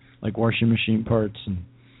airplanes with, like washing machine parts, and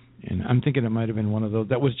I'm thinking it might have been one of those.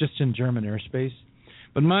 That was just in German airspace.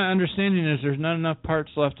 But my understanding is there's not enough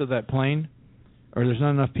parts left of that plane, or there's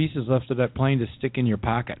not enough pieces left of that plane to stick in your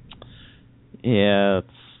pocket. Yeah,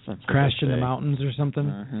 that's crashed in the mountains or something.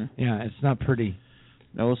 Mm-hmm. Yeah, it's not pretty.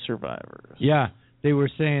 No survivors. Yeah, they were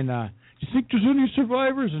saying, do you think there's any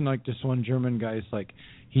survivors? And like this one German guy's like,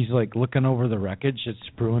 he's like looking over the wreckage. It's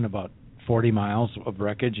spewing about 40 miles of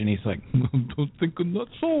wreckage, and he's like, don't think I'm not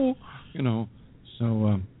so,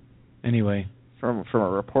 So anyway, from a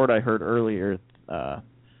report I heard earlier,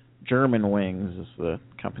 German Wings is the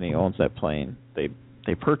company who owns that plane. They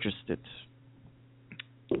purchased it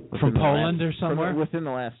from Poland or somewhere within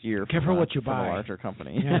the last year. Careful what you buy. From a larger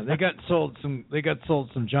company. Yeah, they got sold some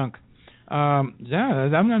junk. I'm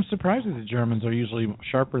surprised that the Germans are usually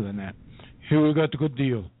sharper than that. Here we got the good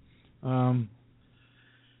deal. Well,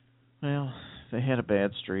 they had a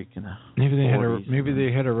bad streak in the maybe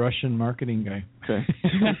they had a Russian marketing guy. Okay.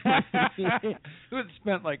 Who had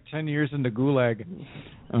spent like 10 years in the Gulag.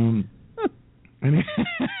 It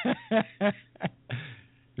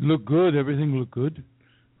looked good. Everything looked good.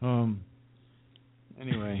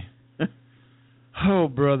 Anyway. Oh,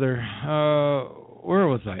 brother. Where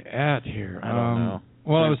was I at here? I don't know.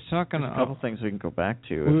 Well, I was talking... a couple things we can go back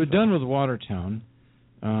to. We were done with Watertown,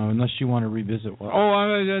 unless you want to revisit...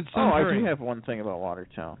 I do have one thing about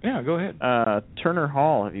Watertown. Yeah, go ahead. Turner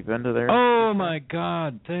Hall. Have you been to there? Oh, my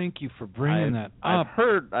God. Thank you for bringing that up.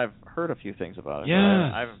 I've heard a few things about it. Yes.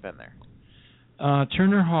 I haven't been there.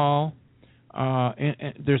 Turner Hall... and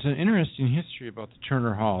there's an interesting history about the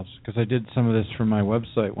Turner Halls, because I did some of this for my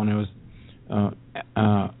website when I was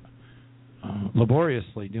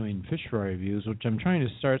laboriously doing fish fry reviews, which I'm trying to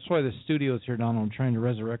start. That's why the studio's here, Donald. I'm trying to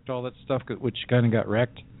resurrect all that stuff, which kind of got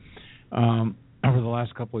wrecked over the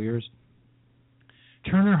last couple of years.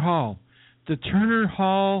 Turner Hall. The Turner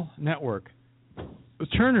Hall Network. The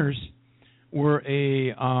Turners were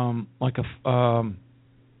actually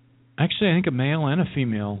I think a male and a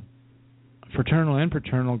female fraternal and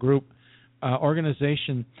paternal group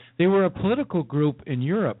organization. They were a political group in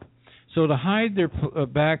Europe. So to hide their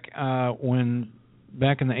back in the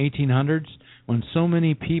 1800s, when so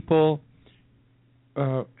many people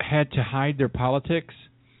had to hide their politics,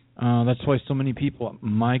 that's why so many people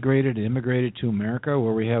immigrated to America,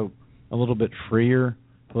 where we have a little bit freer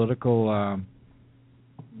political,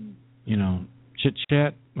 chit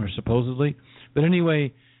chat, or supposedly. But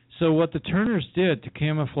anyway, so what the Turners did to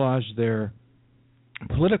camouflage their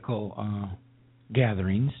political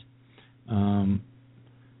gatherings,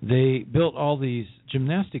 they built all these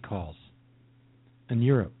gymnastic halls in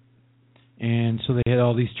Europe. And so they had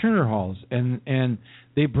all these Turner Halls. And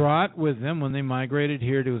they brought with them, when they migrated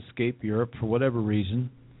here to escape Europe for whatever reason,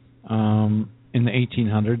 in the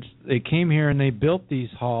 1800s. They came here and they built these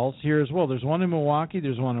halls here as well. There's one in Milwaukee.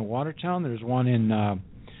 There's one in Watertown. There's one in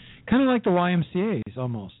kind of like the YMCA's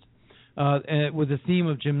almost, with the theme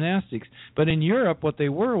of gymnastics. But in Europe, what they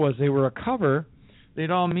were a cover. They'd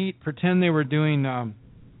all meet, pretend they were doing.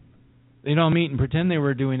 They'd all meet and pretend they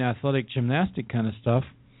were doing athletic gymnastic kind of stuff,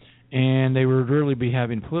 and they would really be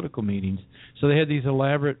having political meetings. So they had these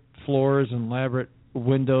elaborate floors and elaborate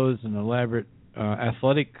windows and elaborate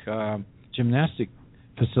athletic gymnastic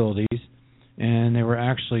facilities, and they were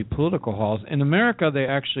actually political halls. In America, they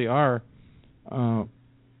actually are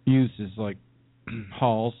used as like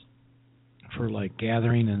halls for like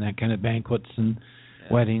gathering and that kind of banquets and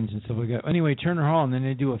weddings and stuff like that. Anyway, Turner Hall, and then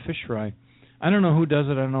they do a fish fry. I don't know who does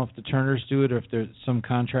it. I don't know if the Turners do it or if there's some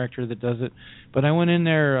contractor that does it. But I went in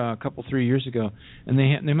there 3 years ago, and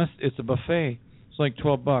it's a buffet. It's like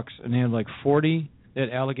 $12, and they had like 40. They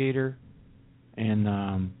had alligator and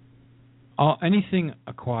anything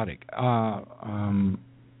aquatic,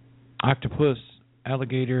 octopus,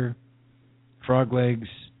 alligator, frog legs.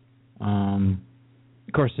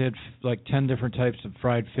 Of course, they had like 10 different types of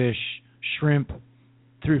fried fish, shrimp,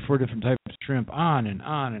 3 or 4 different types of shrimp, on and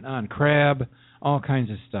on and on, crab, all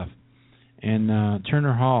kinds of stuff. And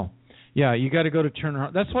Turner Hall. Yeah, you got to go to Turner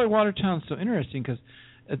Hall. That's why Watertown's so interesting, because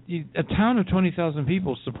a town of 20,000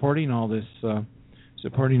 people supporting all this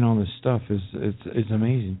stuff is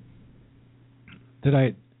amazing. Did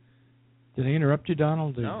I interrupt you,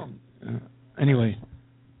 Donald? No. Anyway,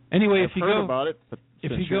 if you go about it, but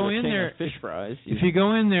if you go in there, fish fries, if you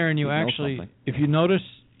go in there and you actually, if you notice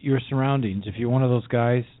your surroundings, if you're one of those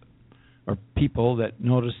guys or people that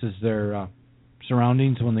notices their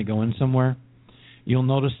surroundings when they go in somewhere, you'll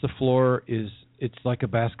notice the floor it's like a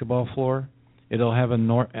basketball floor. It'll have an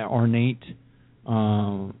ornate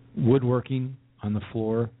woodworking on the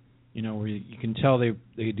floor, where you can tell they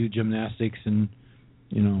do gymnastics and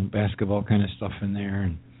basketball kind of stuff in there,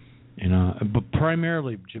 and but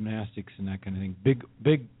primarily gymnastics and that kind of thing.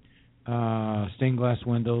 Big stained glass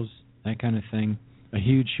windows, that kind of thing. A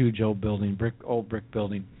huge old building, old brick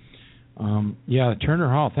building. Turner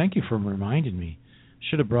Hall. Thank you for reminding me.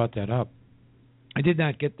 Should have brought that up. I did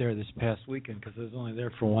not get there this past weekend because I was only there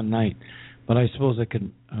for one night, but I suppose I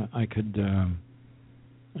could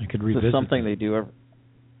revisit. Is something they do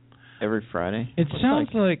every Friday? It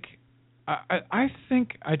sounds like I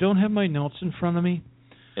think I don't have my notes in front of me.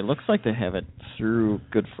 It looks like they have it through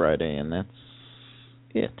Good Friday, and that's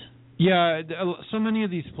it. Yeah, so many of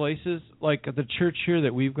these places, like the church here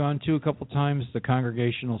that we've gone to a couple times, the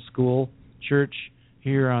Congregational School Church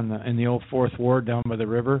here in the old 4th Ward down by the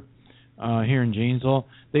river, here in Janesville,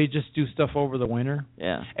 they just do stuff over the winter.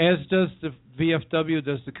 Yeah. As does the VFW,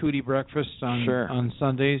 does the Cootie Breakfast on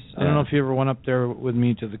Sundays. I don't know if you ever went up there with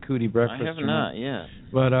me to the Cootie Breakfast. I have not yet.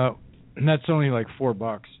 But that's only like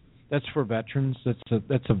 $4. That's for veterans. That's a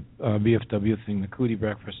VFW thing, the Cootie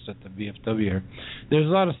Breakfast at the VFW here. There's a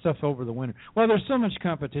lot of stuff over the winter. Well, there's so much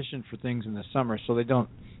competition for things in the summer, so they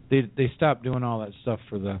stop doing all that stuff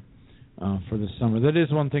for the summer. That is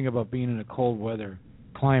one thing about being in a cold weather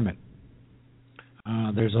climate.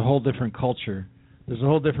 There's a whole different culture. There's a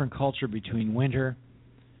whole different culture between winter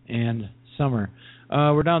and summer.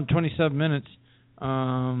 We're down to 27 minutes. Where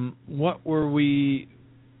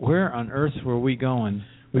on earth were we going?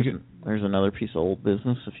 There's another piece of old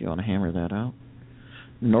business if you want to hammer that out.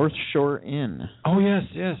 North Shore Inn. Oh, yes,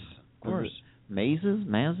 of course. Mazes?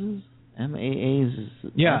 M-A-A-Z.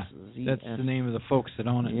 Yeah, that's the name of the folks that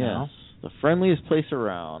own it now. The friendliest place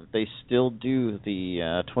around. They still do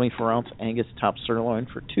the 24-ounce Angus top sirloin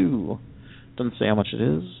for $2. Doesn't say how much it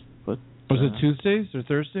is, but... Was it Tuesdays or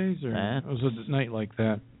Thursdays, or was it a night like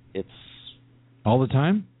that? It's... All the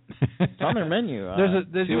time? It's on their menu.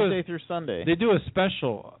 Tuesday through Sunday. They do a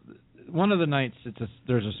special. One of the nights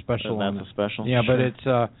there's a special. That's a special. Yeah, sure.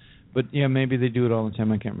 but maybe they do it all the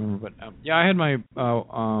time. I can't remember. But I had my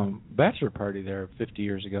bachelor party there 50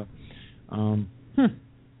 years ago.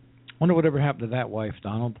 Wonder whatever happened to that wife,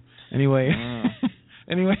 Donald. Anyway,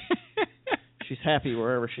 she's happy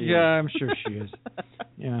wherever she is. Yeah, I'm sure she is.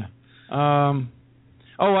 Yeah. I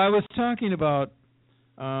was talking about.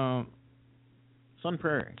 Sun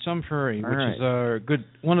Prairie, which is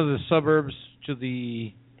one of the suburbs to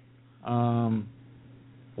the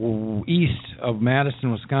east of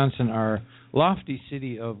Madison, Wisconsin, our lofty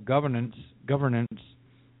city of governance,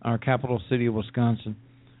 our capital city of Wisconsin.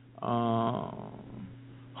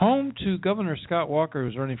 Home to Governor Scott Walker,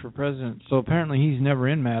 who's running for president. So apparently he's never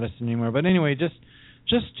in Madison anymore. But anyway, just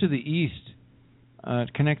to the east,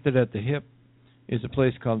 connected at the hip, is a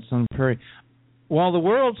place called Sun Prairie. While the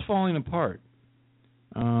world's falling apart,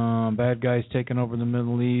 Bad guys taking over the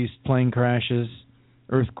Middle East, plane crashes,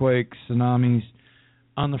 earthquakes, tsunamis.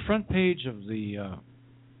 On the front page of the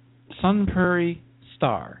Sun Prairie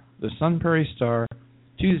Star,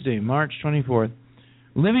 Tuesday, March 24th,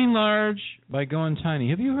 Living Large by Going Tiny.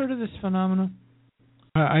 Have you heard of this phenomenon?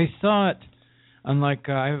 I saw it on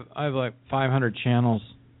I have like 500 channels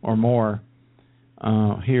or more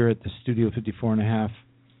here at the Studio 54.5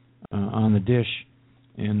 on the dish,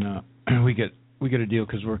 and we get a deal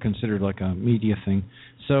because we're considered like a media thing.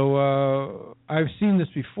 So I've seen this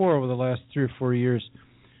before over the last 3 or 4 years.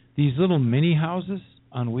 These little mini houses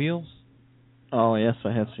on wheels. Oh yes,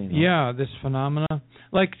 I have seen that. Yeah, this phenomena.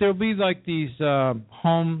 Like there'll be like these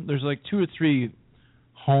there's like 2 or 3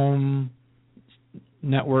 home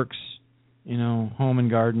networks, home and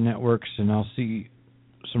garden networks, and I'll see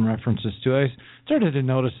some references to it. I started to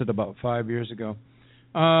notice it about 5 years ago.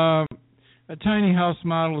 A tiny house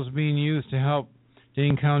model is being used to help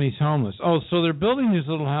Dane County's homeless. Oh, so they're building these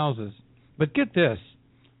little houses. But get this,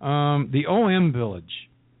 the OM Village.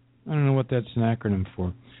 I don't know what that's an acronym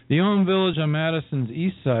for. The OM Village on Madison's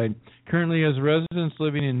east side currently has residents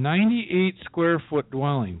living in 98 square foot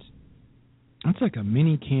dwellings. That's like a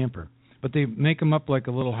mini camper, but they make them up like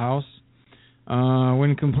a little house.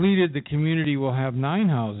 When completed, the community will have 9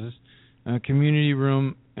 houses, a community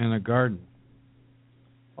room, and a garden.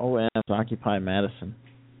 OM Occupy Madison.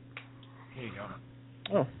 Here you go.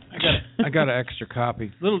 Oh, I got an extra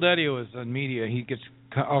copy. Little Dadio is on media. He gets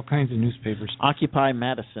all kinds of newspapers. Occupy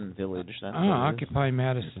Madison Village. That's Occupy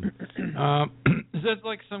Madison. Is that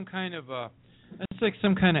like some kind of that's like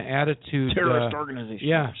some kind of attitude? Terrorist organization.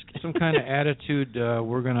 Yeah, some kind of attitude.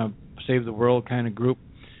 We're gonna save the world kind of group.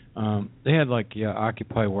 They had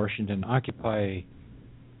Occupy Washington, Occupy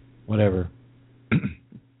whatever.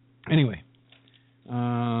 Anyway,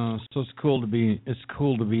 so it's cool to be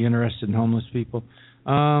interested in homeless people.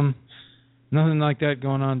 Nothing like that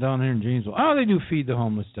going on down here in Janesville. Oh, they do feed the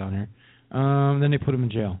homeless down here. Then they put them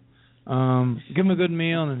in jail. Give them a good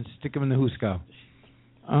meal and then stick them in the hooskow.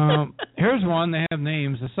 Here's one. They have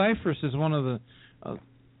names. The Cypress is one of the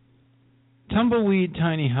Tumbleweed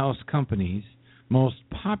Tiny House Company's most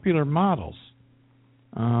popular models.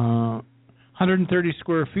 130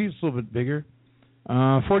 square feet, it's a little bit bigger.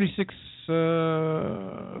 46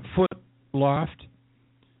 foot loft.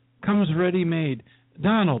 Comes ready-made.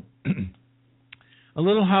 Donald, a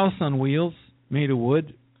little house on wheels made of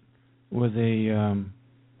wood with a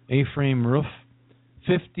A-frame roof.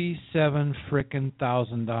 $57,000 frickin'.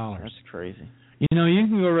 That's crazy. You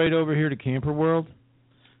can go right over here to Camper World,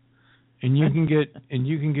 and you can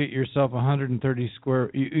get yourself 130 square.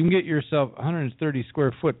 You can get yourself 130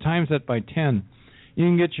 square foot. Times that by 10. You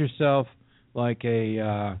can get yourself like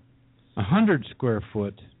a 100 square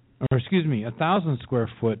foot, or excuse me, 1,000 square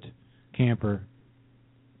foot camper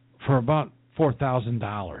for about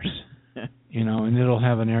 $4,000. And it'll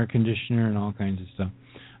have an air conditioner and all kinds of stuff.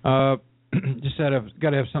 Just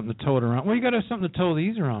got to have something to tow it around. Well, you got to have something to tow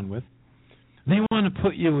these around with. They want to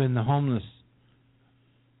put you in the homeless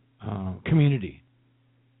community.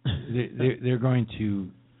 They're going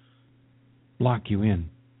to lock you in.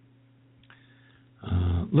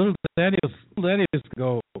 Little Daddies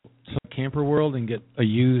go to Camper World and get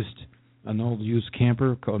an old used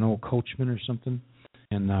camper, an old Coachman or something,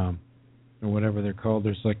 and or whatever they're called.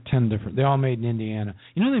 There's like 10 different. They're all made in Indiana.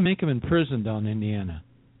 They make them in prison down in Indiana.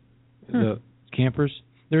 The campers.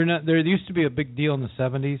 They're not. There used to be a big deal in the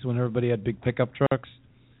 70s when everybody had big pickup trucks,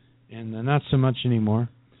 and not so much anymore.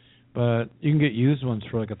 But you can get used ones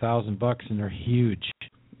for like $1,000, and they're huge.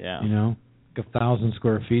 Yeah. 1,000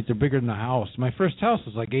 square feet. They're bigger than a house. My first house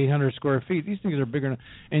was like 800 square feet. These things are bigger.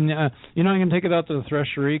 And I can take it out to the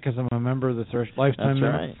Threshery because I'm a member of the Lifetime member,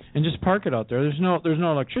 right. and just park it out there. There's no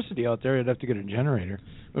electricity out there. You'd have to get a generator.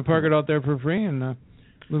 But park it out there for free, and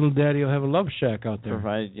Little Daddy will have a love shack out there.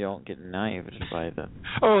 Provided you don't get knifed by the...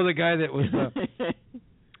 Oh, the guy that was...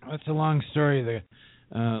 that's a long story.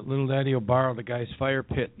 Little Daddy borrowed the guy's fire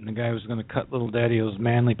pit, and the guy was going to cut Little Daddy's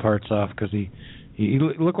manly parts off because he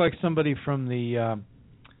looked like somebody from the...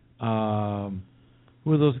 who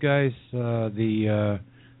are those guys? The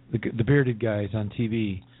bearded guys on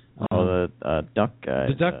TV. The duck guys.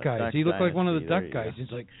 The duck guys. He looked like one of the duck guys.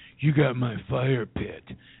 He's like, "You got my fire pit,"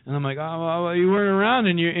 and I'm like, "Oh, well, you weren't around,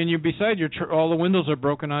 and you're beside your all the windows are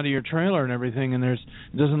broken out of your trailer and everything, and it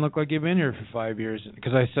doesn't look like you've been here for 5 years."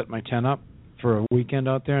 Because I set my tent up for a weekend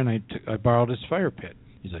out there, and I borrowed his fire pit.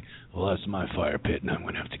 He's like, "Well, that's my fire pit, and I'm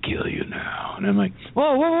going to have to kill you now." And I'm like,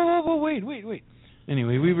 "Whoa, wait."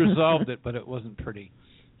 Anyway, we resolved it, but it wasn't pretty.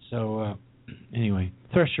 So anyway,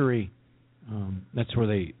 Threshery. That's where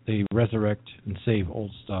they resurrect and save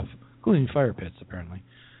old stuff. including fire pits, apparently.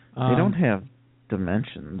 They don't have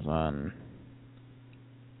dimensions on.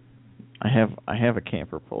 I have a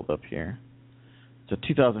camper pulled up here. It's a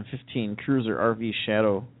 2015 Cruiser RV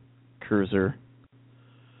Shadow Cruiser,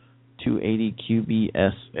 280 QB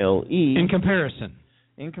SLE. In comparison,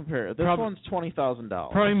 this one's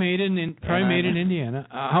 $20,000. Probably made in Indiana.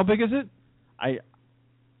 How big is it?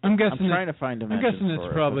 I'm guessing. I'm trying to find dimensions. I'm guessing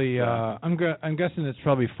it's probably. I'm guessing it's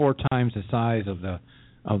probably 4 times the size of the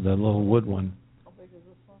little wood one. How big is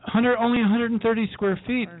this one? Only 130 square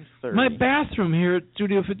feet. 130. My bathroom here at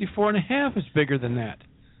Studio 54.5 is bigger than that.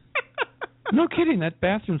 No kidding. That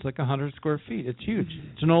bathroom's like 100 square feet. It's huge.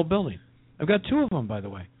 It's an old building. I've got 2 of them, by the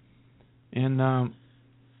way. And 5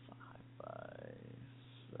 by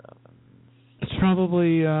 7. It's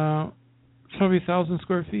probably 1,000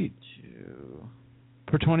 square feet.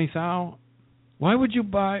 For $20,000. Why would you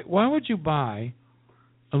buy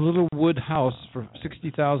a little wood house for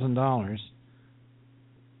 $60,000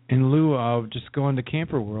 in lieu of just going to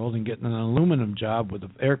Camper World and getting an aluminum job with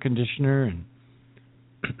an air conditioner and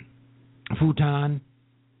futon?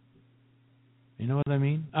 You know what I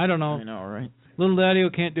mean? I don't know. I know, right? Little Daddy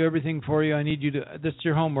can't do everything for you. I need you to. This is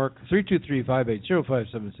your homework.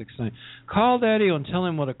 323-580-5769. Call Daddy and tell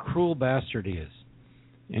him what a cruel bastard he is.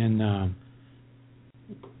 And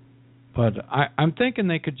but I'm thinking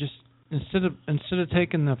they could just instead of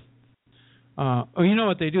taking the. You know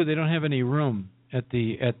what they do? They don't have any room at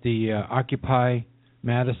the Occupy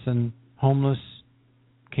Madison homeless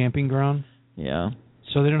camping ground. Yeah.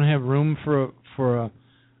 So they don't have room for a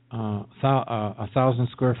 1,000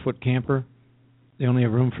 square foot camper. They only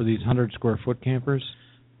have room for these 100 square foot campers.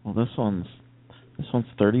 Well, this one's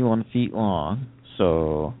 31 feet long,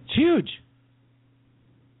 so it's huge.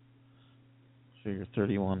 Figure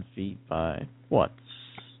 31 feet by what?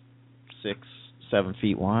 6, 7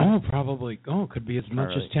 feet wide. Oh, probably. Oh, it could be as much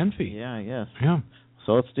as 10 feet. Yeah, I guess. Yeah.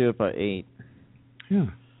 So let's do it by 8. Yeah.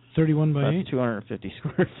 31 by 8. That's 250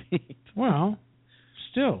 square feet. Well,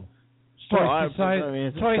 still. Twice the size. I mean,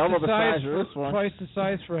 it's double the size of this one. Twice the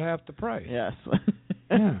size for half the price. Yes.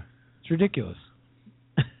 Yeah. It's ridiculous.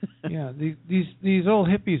 Yeah. These old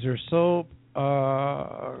hippies are so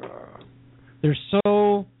they're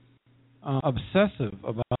so obsessive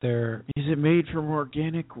about their. Is it made from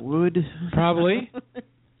organic wood? Probably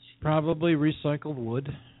recycled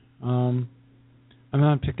wood. I'm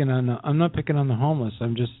not picking on the homeless.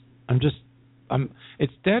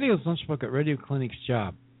 It's Dadio's Lunchbook at Radio Clinic's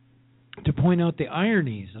job to point out the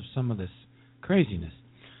ironies of some of this craziness.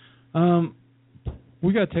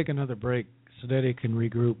 We got to take another break so Daddy can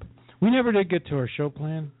regroup. We never did get to our show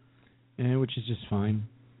plan, which is just fine.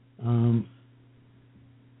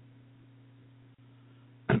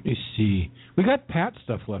 Let me see. We got Pat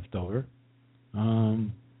stuff left over.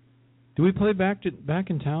 Did we play back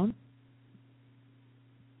in town?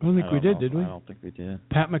 I don't think we did we? I don't think we did.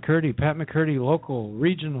 Pat McCurdy, local,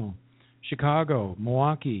 regional, Chicago,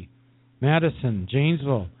 Milwaukee, Madison,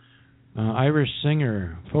 Janesville, Irish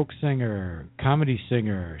singer, folk singer, comedy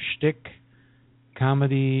singer, shtick,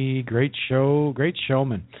 comedy, great show, great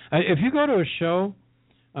showman. If you go to a show,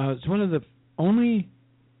 it's one of the only.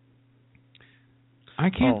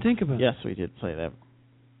 I can't think of it. Yes, we did play that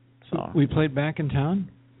song. We played Back in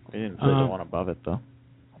Town? We didn't play the one above it, though.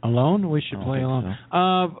 Alone? We should play Alone.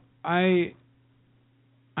 So.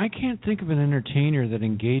 I can't think of an entertainer that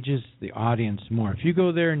engages the audience more. If you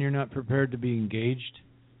go there and you're not prepared to be engaged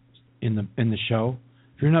in the show,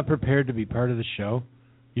 if you're not prepared to be part of the show,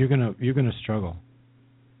 you're gonna struggle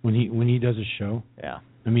when he does a show. Yeah.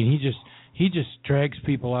 I mean, he just drags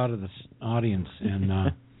people out of the audience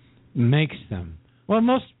and makes them. Well,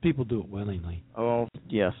 most people do it willingly. Oh,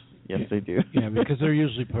 yes. Yes, they do. Yeah, because they're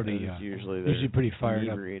usually pretty usually pretty fired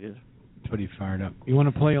up. Pretty fired up. You want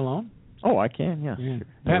to play Alone? Oh, I can, yeah. Sure.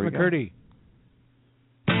 Pat McCurdy.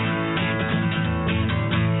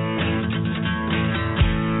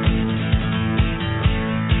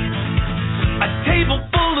 A table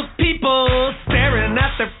full of people staring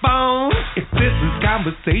at their phones. If this is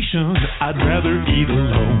conversation, I'd rather eat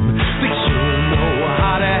alone. They sure know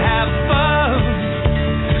how to have fun.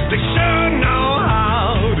 They sure know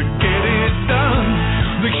how to get it done.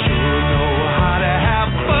 They sure know how to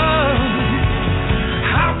have fun.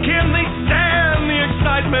 How can they stand the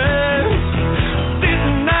excitement?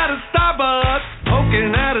 Sitting at a Starbucks,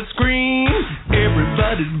 poking at a screen.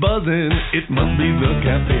 Everybody's buzzing, it must be the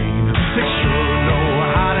caffeine. They sure know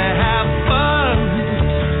how to have fun.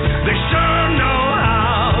 They sure know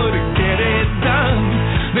how to get it done.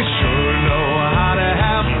 They sure know how to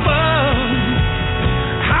have fun.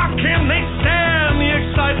 How can they stand the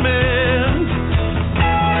excitement?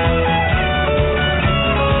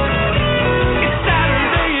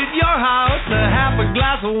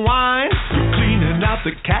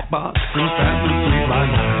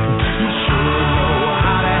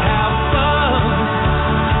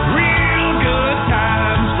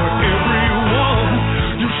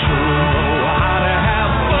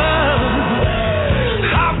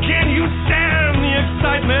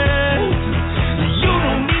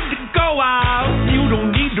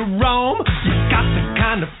 You got the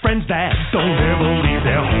kind of friends that don't ever leave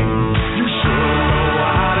their home. You sure know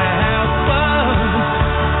how to have fun.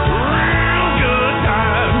 Real good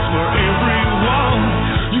times for everyone.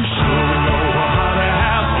 You sure know how to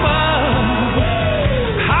have fun.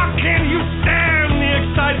 How can you stand the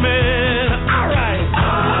excitement? All right.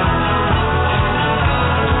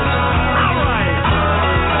 All right.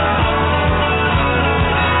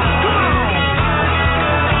 Come on.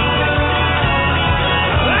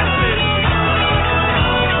 That's it.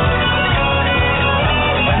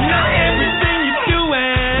 Now everything you do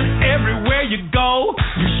and everywhere you go,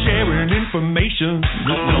 you're sharing information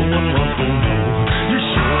that no one wants to know. You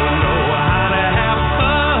sure know how to have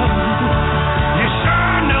fun. You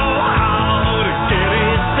sure know how to get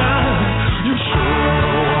it done. You sure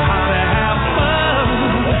know how to have fun.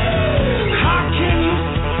 How can you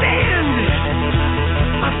stand it?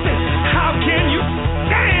 I said, how can you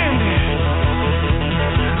stand it?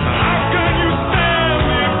 How can you stand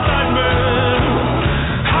the excitement?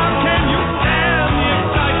 How can you stand the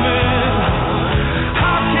excitement?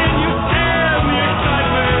 How can you stand the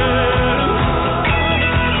excitement?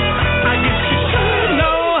 I guess you should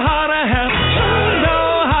know how to have, should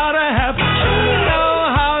know how to have, should know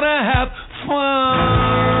how to have fun.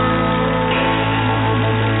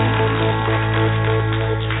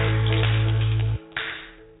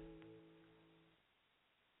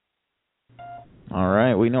 All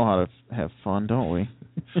right, we know how to have fun, don't we?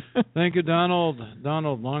 Thank you, Donald.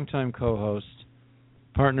 Donald, longtime co-host,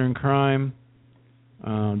 partner in crime,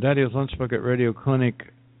 Dadio's Lunch Bucket Radio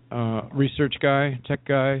Clinic, research guy, tech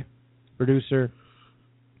guy, producer.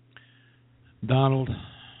 Donald,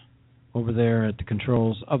 over there at the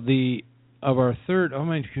controls of our third. How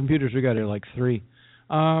many computers we got here? Like 3.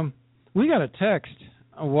 We got a text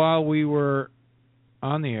while we were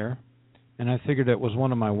on the air, and I figured it was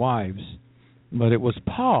one of my wives, but it was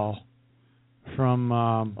Paul from.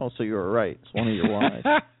 Oh, so you were right. It's one of your wives.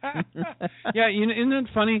 Yeah, isn't it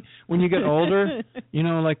funny when you get older?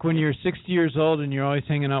 Like when you're 60 years old and you're always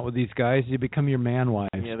hanging out with these guys, you become your man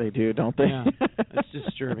wives. Yeah, they do, don't they? Yeah, it's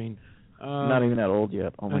disturbing. Not even that old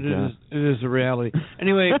yet. Oh my God. It is a reality.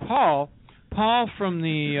 Anyway, Paul from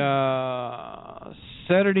the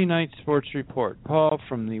Saturday Night Sports Report. Paul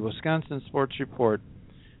from the Wisconsin Sports Report,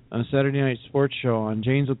 Saturday Night Sports Show on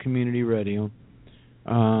Janesville Community Radio.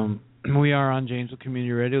 We are on Janesville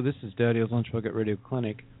Community Radio. This is Dadio's Lunch Bucket Radio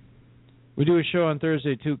Clinic. We do a show on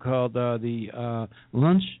Thursday too called the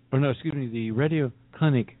Radio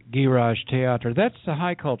Clinic Garage Theater. That's the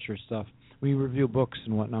high culture stuff. We review books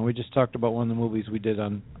and whatnot. We just talked about one of the movies we did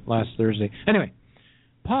on last Thursday. Anyway,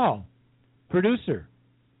 Paul, producer,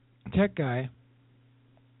 tech guy,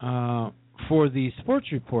 for the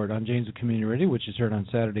Sports Report on Janesville Community Radio, which is heard on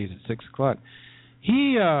Saturdays at 6 o'clock.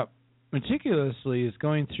 He meticulously is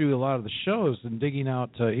going through a lot of the shows and digging out.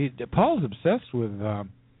 Paul's obsessed with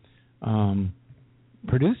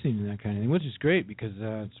producing and that kind of thing, which is great because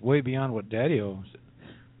it's way beyond what Dadio's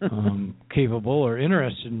capable or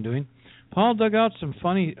interested in doing. Paul dug out some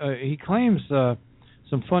funny, he claims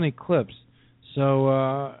some funny clips.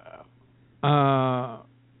 So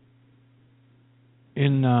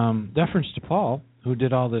in deference to Paul, who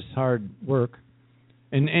did all this hard work,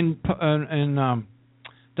 and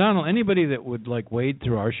Donald, anybody that would like wade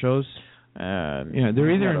through our shows, they're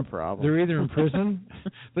either in prison,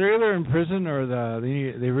 they're either in prison or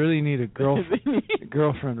they really need a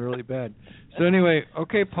girlfriend really bad. So anyway,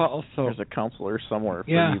 okay, Paul. So there's a counselor somewhere for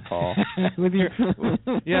you, Paul. with you,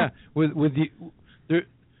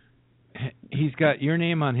 he's got your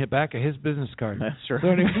name on the back of his business card. That's right.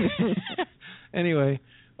 So anyway,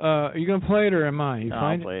 are you gonna play it or am I?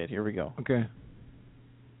 I'll play it. Here we go. Okay.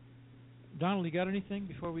 Donald, you got anything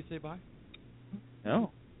before we say bye?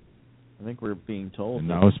 No. I think we're being told. And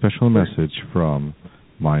now a special message from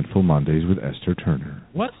Mindful Mondays with Esther Turner.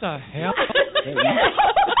 What the hell?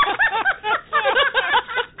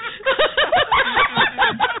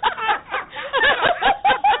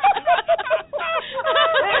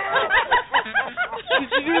 Did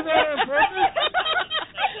you do that on purpose?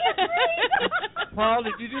 Paul,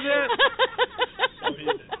 did you do that?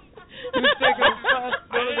 Who's taking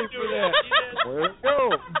responsibility for that? Where'd it go?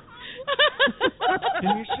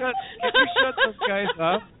 Can you shut those guys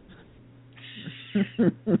up?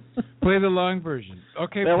 Play the long version.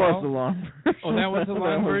 Okay, that Paul. was the long version. Oh, that was the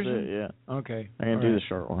long version? It, yeah. Okay. I'm going to do the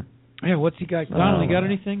short one. Yeah, what's he got? Donald, you got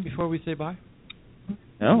anything before we say bye?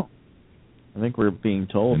 No. I think we're being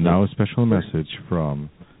told. And now a special message from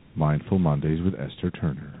Mindful Mondays with Esther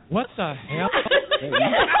Turner. What the hell?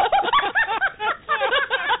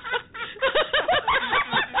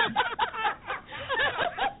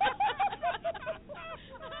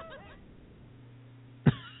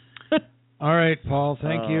 All right, Paul.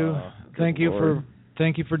 Thank you. Thank you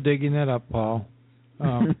for digging that up, Paul.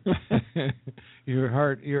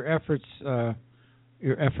 Your efforts are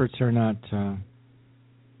not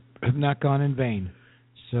have not gone in vain.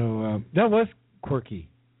 So that was quirky.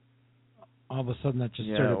 All of a sudden, that just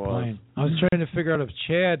started playing. I was trying to figure out if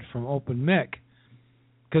Chad from Open Mic,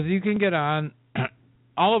 because you can get on.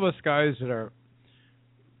 All of us guys that are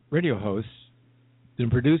radio hosts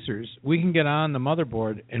and producers, we can get on the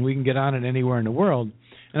motherboard and we can get on it anywhere in the world.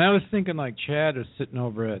 And I was thinking like Chad was sitting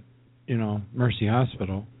over at, Mercy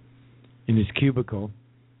Hospital in his cubicle,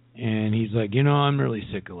 and he's like, I'm really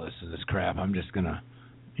sick of listening to this crap. I'm just gonna,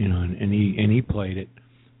 and he played it.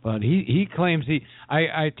 But he claims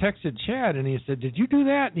I texted Chad and he said, "Did you do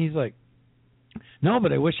that?" And he's like, "No,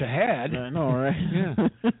 but I wish I had." I know, right? Yeah.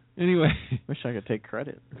 Anyway, wish I could take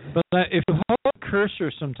credit. But if you hold a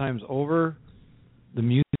cursor sometimes over the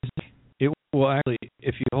music, it will actually,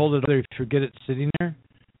 if you hold it over, if you forget it sitting there, it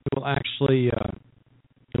will actually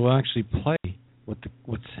play what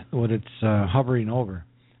it's hovering over.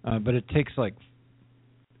 But it takes like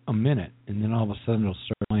a minute, and then all of a sudden it'll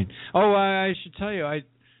start playing. Oh, I should tell you,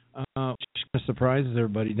 which surprises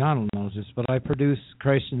everybody. Donald knows this, but I produce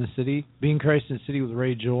Christ in the City, Being Christ in the City with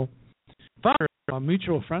Ray Jewell, a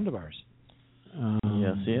mutual friend of ours.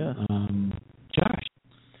 Josh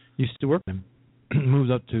used to work with him.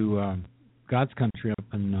 Moved up to God's country up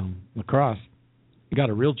in La Crosse. He got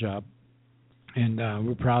a real job, and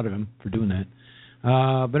we're proud of him for doing that.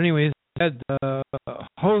 But anyways, had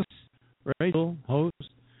Rachel host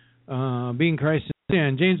Being Christ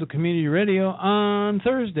and Janesville Community Radio on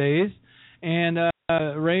Thursdays, and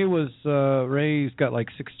Ray's got like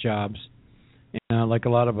 6 jobs, and like a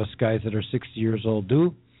lot of us guys that are 60 years old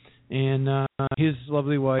do. And his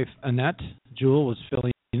lovely wife Annette Jewell was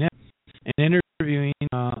filling in and interviewing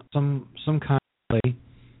some kind of lady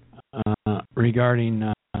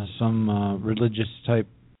regarding some religious type,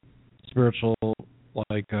 spiritual,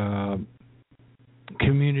 like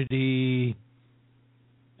community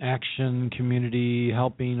action, community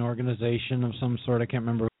helping organization of some sort. I can't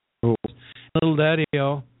remember who it was. Little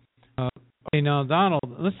Dadio. Okay, now Donald,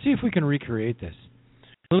 let's see if we can recreate this.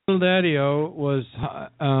 Little Dadio was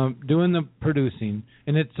doing the producing,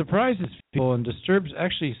 and it surprises people and disturbs.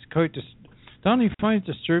 Actually, it's quite. Donald, you find it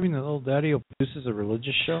disturbing that Little Dadio produces a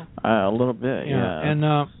religious show? A little bit, yeah. And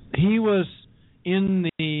he was in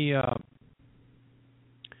the.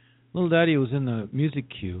 Little Dadio was in the music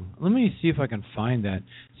queue. Let me see if I can find that.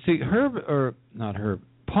 See,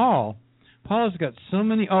 Paul has got so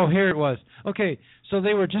many. Oh, here it was. Okay, so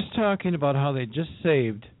they were just talking about how they just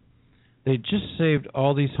saved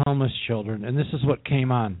all these homeless children, and this is what came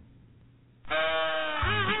on.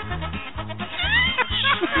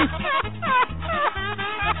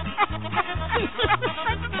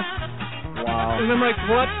 Wow. And I'm like,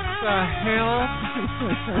 what the hell?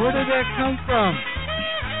 Where did that come from?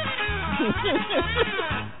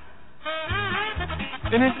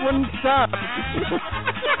 And it wouldn't stop.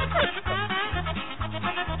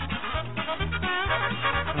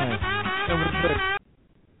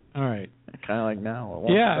 All right. Kind of like now.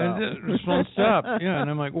 It just won't stop. Yeah,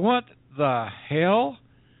 and I'm like, what the hell?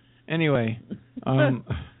 Anyway,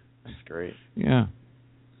 that's great. Yeah.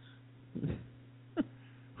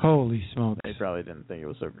 Holy smokes! They probably didn't think it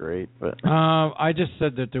was so great, but I just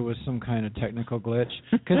said that there was some kind of technical glitch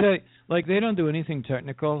because they don't do anything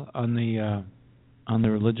technical on the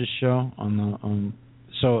religious show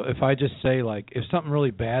So if I just say like if something really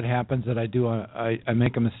bad happens that I do, I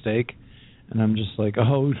make a mistake, and I'm just like,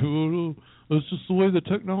 oh, that's just the way the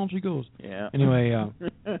technology goes. Yeah. Anyway,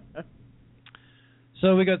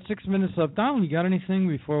 so we got 6 minutes left. Donald, you got anything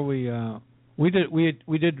before we did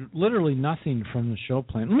literally nothing from the show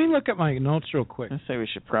plan. Let me look at my notes real quick. I say we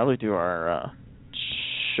should probably do our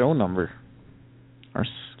show number. Our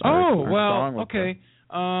song okay.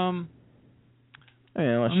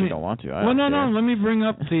 Unless you don't want to. No. Let me bring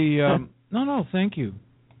up the. No. Thank you.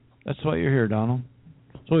 That's why you're here, Donald.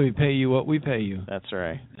 So we pay you what we pay you. That's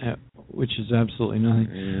right. Which is absolutely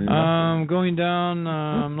nothing. Going down.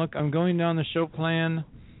 I'm going down the show plan.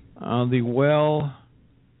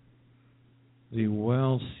 The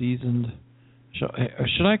well-seasoned show.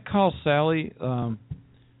 Should I call Sally?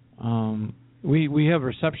 We have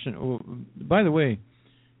reception. By the way,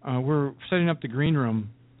 we're setting up the green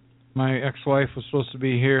room. My ex-wife was supposed to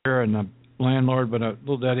be here, and the landlord, but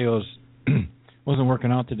Little Dadio's wasn't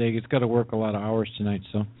working out today. He's got to work a lot of hours tonight,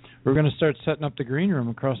 so we're going to start setting up the green room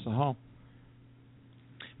across the hall.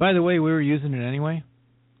 By the way, we were using it anyway.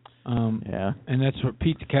 Yeah. And that's where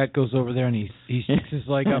Pete the cat goes over there, and he sticks his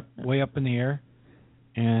leg up way up in the air.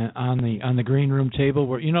 and on the green room table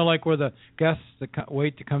where like where the guests that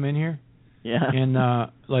wait to come in here. Yeah. And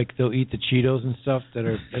like they'll eat the Cheetos and stuff that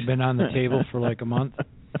have been on the table for like a month.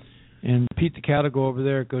 And Pete the cat will go over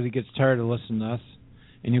there because he gets tired of listening to us.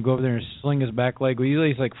 And he'll go over there and sling his back leg. Well, usually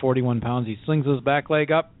he's like 41 pounds. He slings his back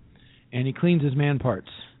leg up, and he cleans his man parts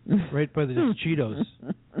right by the Cheetos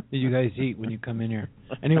that you guys eat when you come in here.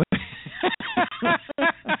 Anyway,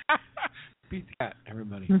 Pete the cat,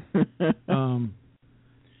 everybody.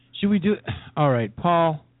 Should we do? All right,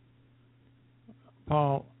 Paul.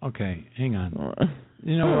 Okay, hang on.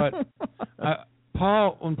 You know what?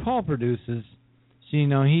 When Paul produces, see,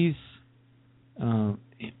 he's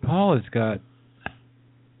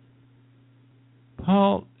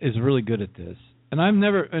Paul is really good at this,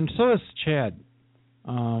 and so is Chad,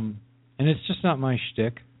 and it's just not my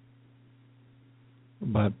shtick.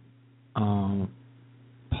 But Paul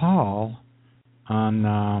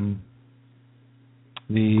on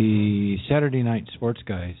the Saturday Night Sports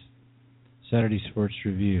Guys. Saturday Sports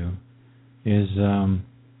Review is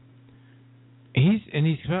he's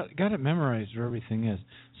got it memorized where everything is.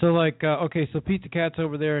 So so Pete the cat's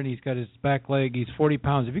over there and he's got his back leg. He's 40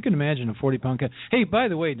 pounds. If you can imagine a 40-pound cat. Hey, by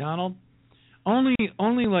the way, Donald, only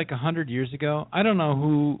like 100 years ago. I don't know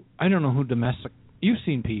who domestic. You've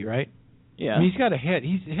seen Pete, right? Yeah. I mean, he's got a head.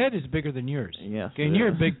 His head is bigger than yours. Yes. Okay, and you're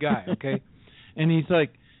a big guy. Okay, and he's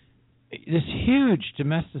like this huge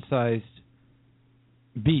domesticized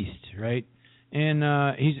beast, right? And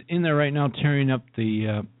he's in there right now tearing up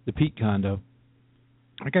the Pete condo.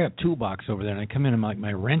 I got a toolbox over there, and I come in and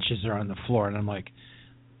my wrenches are on the floor, and I'm like,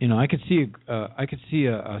 I could see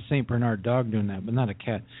a Saint Bernard dog doing that, but not a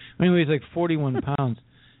cat. Anyway, he's like 41 pounds,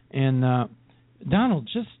 and Donald,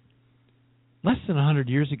 just less than 100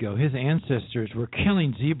 years ago, his ancestors were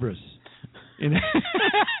killing zebras in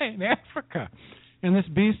in Africa, and this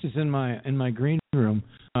beast is in my green room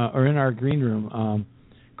or in our green room.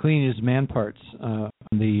 Cleaning his man parts on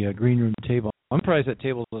the green room table. I'm surprised that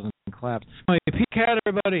table doesn't collapse. Oh, Pete Cat,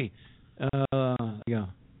 everybody. Yeah.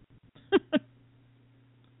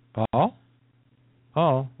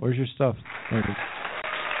 Paul, where's your stuff? There it is.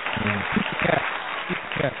 Pete the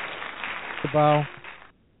cat. The bow.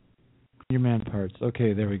 Your man parts.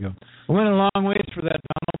 Okay, there we go. We went a long ways for that,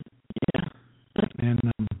 Donald. Yeah. And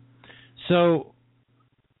so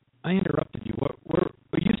I interrupted you.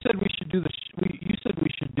 You said we should do the. You said we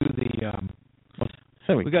should do the.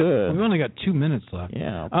 We've only got 2 minutes left.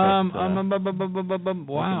 Yeah. Wow.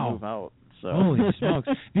 Move out, so. Holy smokes!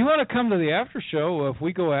 If you want to come to the after show, if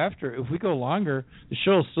we go longer, the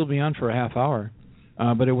show will still be on for a half hour,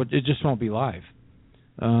 but it just won't be live.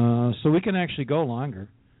 So we can actually go longer.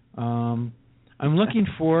 I'm looking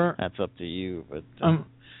for. That's up to you, but.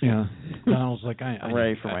 Yeah, Donald's like I'm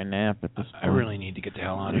ready for my nap at this point. I really need to get the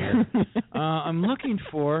hell out of here. I'm looking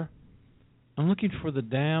for the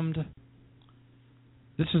damned.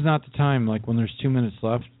 This is not the time. Like when there's 2 minutes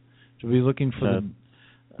left, to be looking for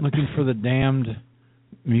the damned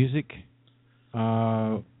music.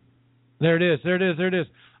 There it is.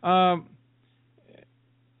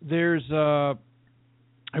 There's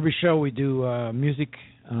every show we do music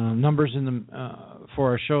numbers in the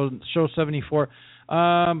for our show 74.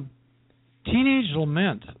 Teenage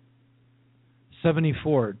Lament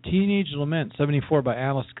 74. Teenage Lament 74 by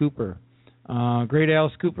Alice Cooper. Great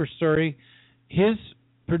Alice Cooper story. His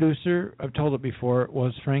producer, I've told it before,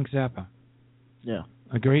 was Frank Zappa. Yeah.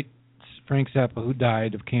 A great Frank Zappa who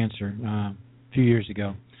died of cancer a few years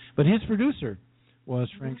ago. But his producer was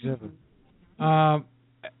Frank Zappa.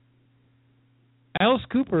 Alice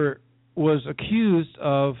Cooper was accused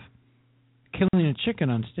of killing a chicken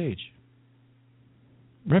on stage.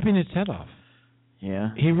 Ripping its head off.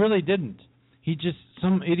 Yeah. He really didn't.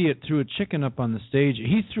 Some idiot threw a chicken up on the stage.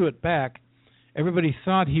 He threw it back. Everybody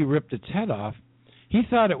thought he ripped its head off. He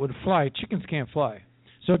thought it would fly. Chickens can't fly.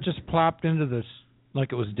 So it just plopped into this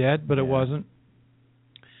like it was dead, but it wasn't.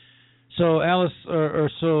 So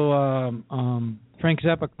Frank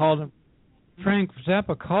Zappa called him. Frank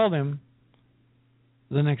Zappa called him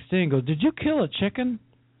the next day and goes, "Did you kill a chicken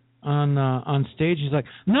on stage?" He's like,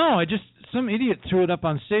 "No, some idiot threw it up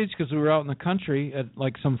on stage because we were out in the country at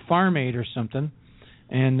like some farm aid or something,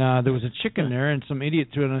 and there was a chicken there, and some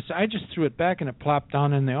idiot threw it on. I just threw it back, and it plopped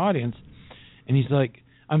down in the audience." And he's like,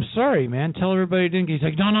 "I'm sorry, man. Tell everybody you didn't." He's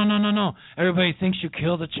like, No. Everybody thinks you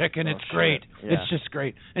killed the chicken. It's great. Yeah. It's just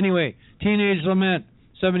great. Anyway, Teenage Lament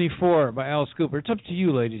 74 by Alice Cooper. It's up to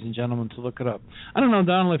you, ladies and gentlemen, to look it up. I don't know,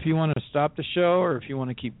 Donald, if you want to stop the show or if you want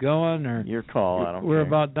to keep going. Or your call. I don't We're care.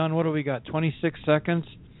 about done. What do we got? 26 seconds.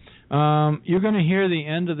 You're going to hear the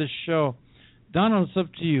end of the show. Donald, it's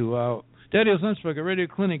up to you. Dadio's Lunchbox at Radio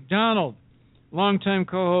Clinic. Donald, longtime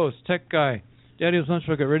co-host, tech guy, Dadio's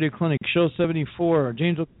Lunchbook at Radio Clinic, Show 74,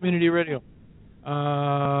 Janesville Community Radio.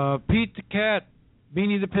 Pete the Cat,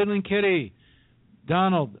 Beanie the Piddling Kitty,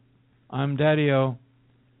 Donald, I'm Dadio.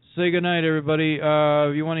 Say goodnight, everybody.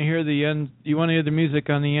 If you want to hear the end, you want to hear the music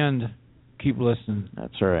on the end, keep listening.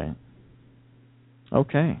 That's right.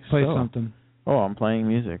 Okay. Play something. Oh, I'm playing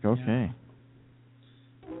music. Okay.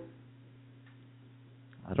 Yeah.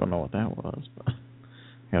 I don't know what that was, but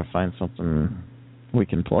I gotta find something we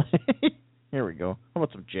can play. Here we go. How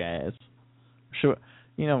about some jazz?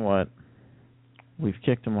 You know what? We've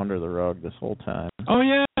kicked him under the rug this whole time. Oh,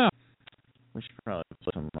 yeah. We should probably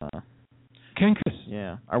play some... Kinkus.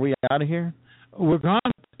 Yeah. Are we out of here? We're gone.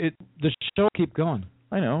 The show keep going.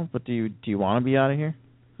 I know, but do you want to be out of here?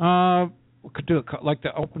 We could do it like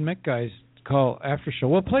the open mic guys call after show.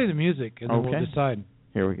 We'll play the music and then we'll decide.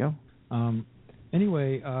 Here we go.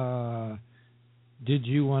 Anyway, did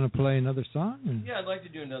you want to play another song? Yeah, I'd like to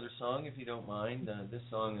do another song if you don't mind. This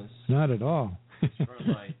song is not at all. It's from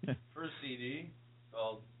my first CD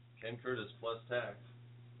called Ken Curtis Plus Tax.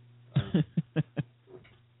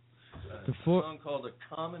 A song called A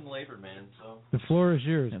Common Labor Man. So the floor is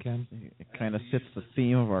yours, Ken. It kind of fits the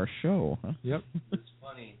theme of our show, huh? Yep. This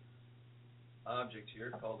funny object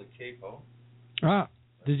here called a capo. Ah,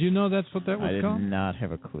 did you know that's what that was called? I did not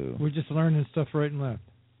have a clue. We're just learning stuff right and left.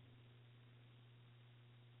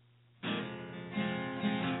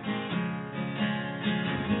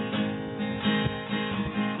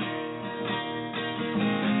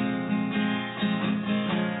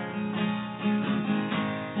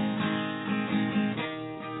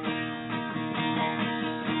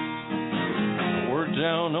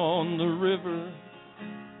 Down on the river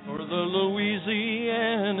for the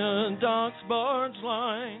Louisiana docks barge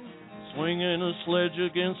line, swinging a sledge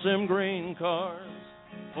against them grain cars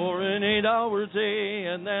for an 8-hour day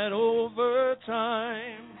and that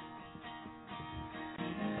overtime.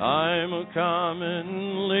 I'm a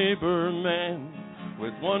common labor man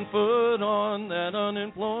with one foot on that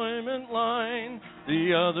unemployment line,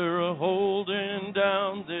 the other holding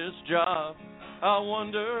down this job. I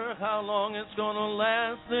wonder how long it's gonna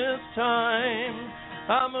last this time.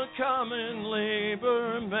 I'm a common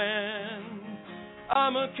labor man.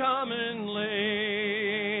 I'm a common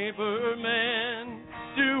labor man,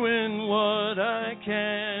 doing what I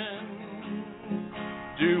can,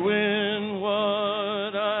 doing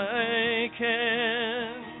what I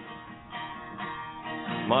can.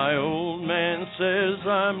 My old man says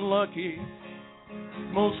I'm lucky.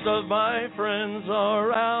 Most of my friends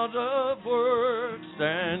are out of work,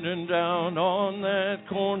 standing down on that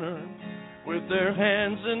corner with their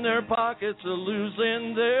hands in their pockets,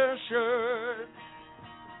 losing their shirt.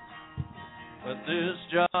 But this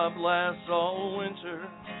job lasts all winter,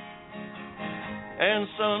 and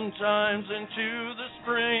sometimes into the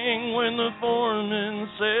spring when the foreman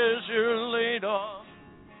says you're laid off,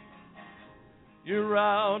 you're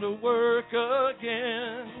out of work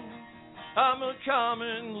again. I'm a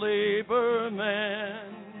common labor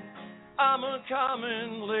man. I'm a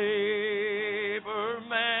common labor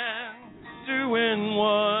man, doing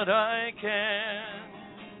what I can,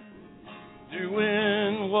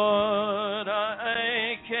 doing what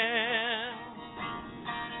I can.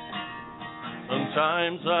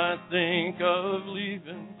 Sometimes I think of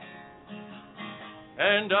leaving,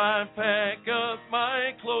 and I pack up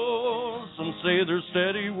my clothes. Some say there's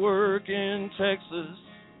steady work in Texas,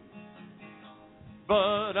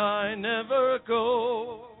 but I never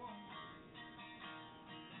go.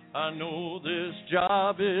 I know this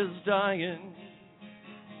job is dying,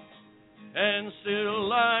 and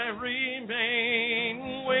still I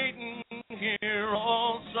remain waiting here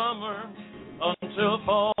all summer until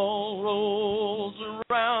fall rolls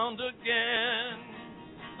around again.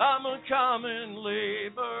 I'm a common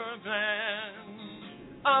labor man.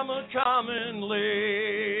 I'm a common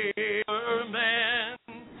labor man,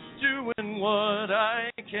 doing what I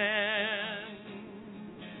can,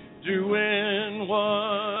 doing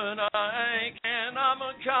what I can. I'm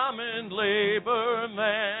a common labor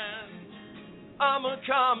man. I'm a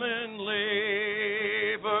common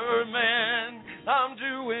labor man. I'm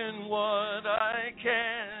doing what I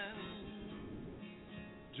can,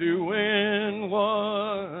 doing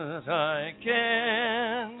what I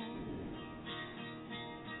can.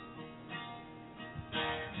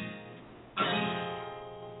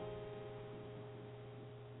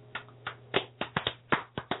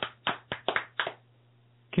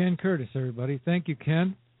 Ken Curtis, everybody. Thank you,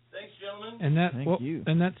 Ken. Thanks, gentlemen. And that Thank you.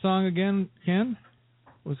 And that song again, Ken?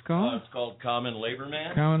 What's it called? It's called Common Labor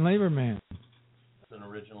Man. Common Labor Man. It's an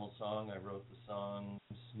original song. I wrote the song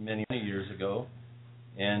many years ago.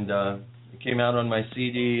 And It came out on my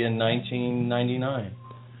CD in 1999.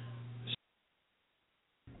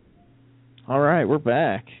 All right, we're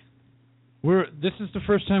back. This is the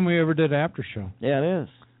first time we ever did after show. Yeah, it is.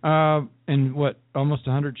 In what, almost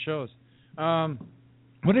 100 shows.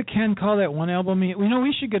 What did Ken call that one album?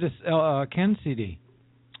 We should get a Ken CD.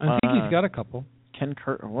 I think he's got a couple. Ken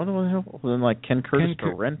Curtis, what the hell? Like Ken Curtis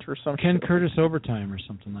for Rent or something? Ken Curtis Overtime or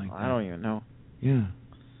something like that. I don't even know. Yeah.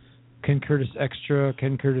 Ken Curtis Extra,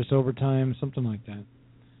 Ken Curtis Overtime, something like that.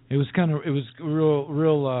 It was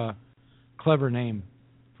real clever name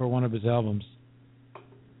for one of his albums.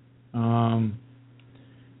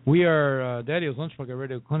 We are Dadio's Lunchbox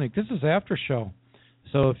Radio Clinic. This is after show.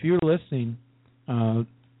 So if you're listening,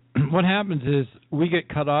 what happens is we get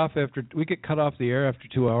cut off the air after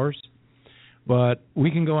 2 hours, but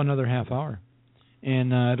we can go another half hour,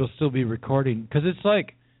 and it'll still be recording because it's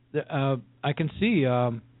like I can see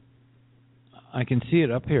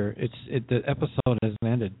it up here. The episode has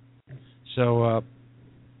ended, so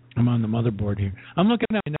I'm on the motherboard here. I'm looking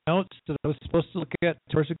at my notes that I was supposed to look at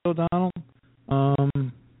 2 hours ago, Donald.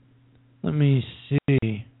 Let me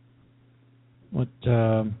see what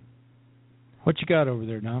you got over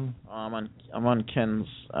there, Donald. I'm on Ken's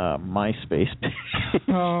MySpace page.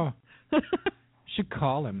 Oh, should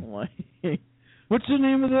call him. What's the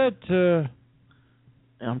name of that?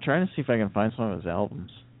 I'm trying to see if I can find some of his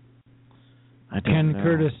albums. Ken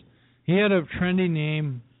Curtis. He had a trendy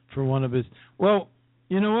name for one of his. Well,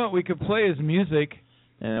 you know what? We could play his music,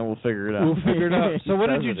 and then we'll figure it out. So what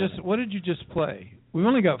did you just play? We've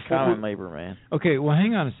only got 4. Common Labor Man. Okay, well,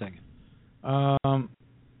 hang on a second.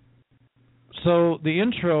 So the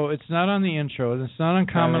intro, it's not on the intro. It's not on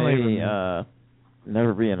Common Labor Man.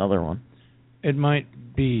 Never Be Another One. It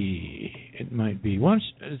might be. Is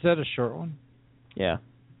that a short one? Yeah.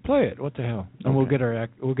 Play it. What the hell? And we'll get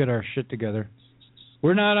our shit together.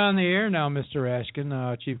 We're not on the air now, Mr.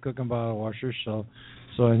 Ashkin, Chief Cook and Bottle Washer. So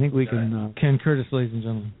I think we can. Ken Curtis, ladies and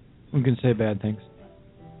gentlemen, we can say bad things.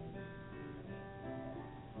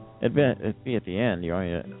 It'd be at the end. You want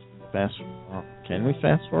me to fast? Can we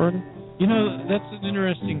fast forward? That's an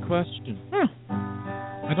interesting question.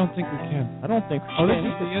 I don't think we can. I don't think we can. This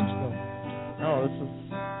is the intro. No, this is...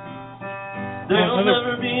 There'll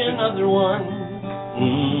never be another one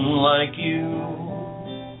like you.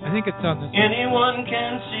 I think it's on this. Anyone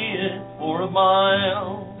can see it for a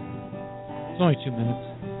mile. It's only 2 minutes.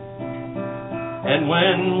 And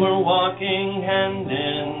when we're walking hand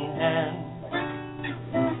in hand,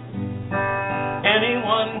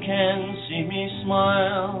 anyone can see me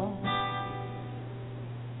smile.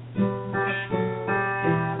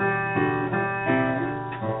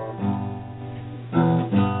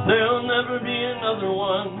 There'll never be another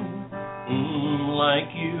one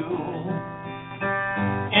like you.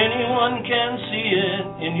 Anyone can see it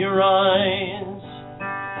in your eyes.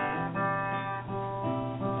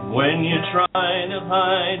 When you try to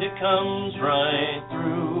hide, it comes right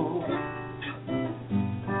through.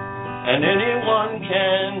 And anyone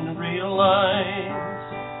can realize.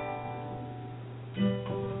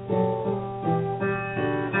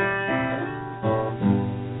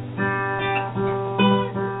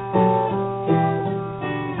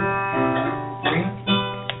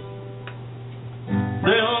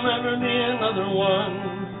 There'll never be another one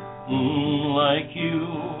like you.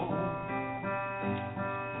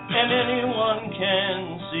 And anyone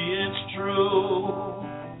can see it's true.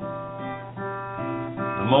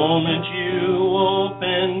 The moment you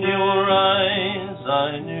opened your eyes,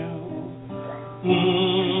 I knew.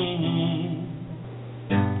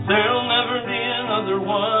 There'll never be another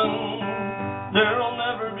one. There'll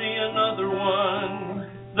never be another one.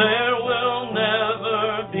 There will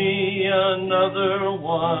never be another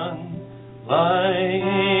one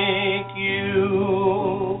like you.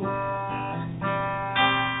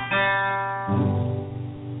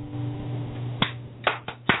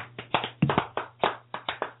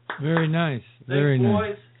 Very nice. Very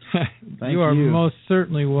nice. You are most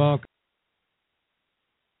certainly welcome.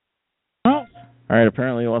 Oh. All right,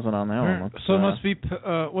 apparently it wasn't on that one. So it must be,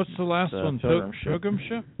 what's the last one? Pilgrim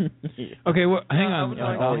Ship? Okay, well, hang on.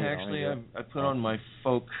 I put on my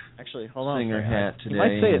folk hold on singer hat today. You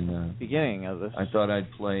might say at the beginning of this. I thought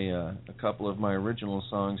I'd play a couple of my original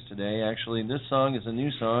songs today. Actually, this song is a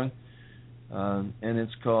new song, and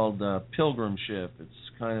it's called Pilgrim Ship.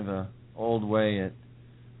 It's kind of an old way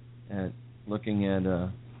at looking at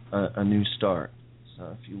a new start.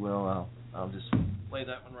 So, if you will, I'll just play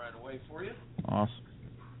that one right away for you. Awesome.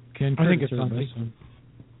 I think it's on this one.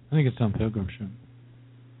 I think it's on Pilgrim Ship.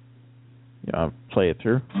 Yeah, I'll play it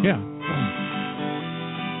through. Yeah.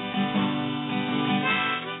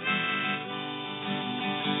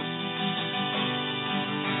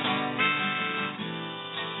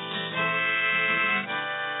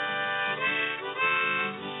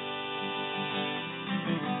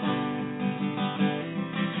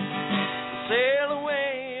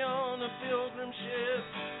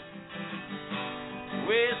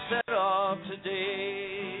 of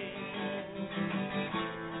today.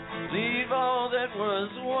 Leave all that was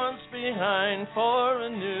once behind for a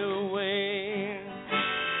new way.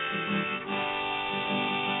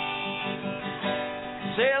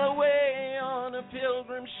 Sail away on a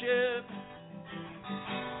pilgrim ship,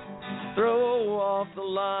 throw off the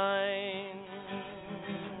line.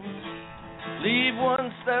 Leave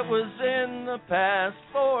once that was in the past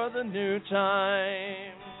for the new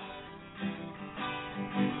time.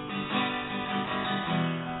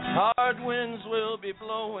 Hard winds will be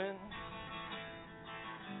blowing,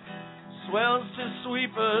 swells to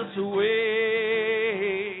sweep us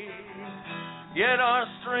away. Yet our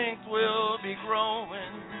strength will be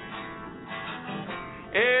growing,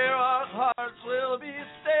 ere our hearts will be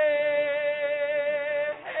stayed.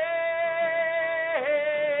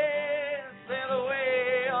 Sail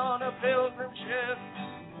away on a pilgrim ship,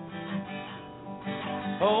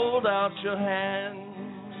 hold out your hand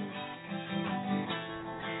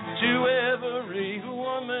to every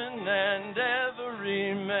woman and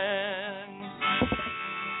every man.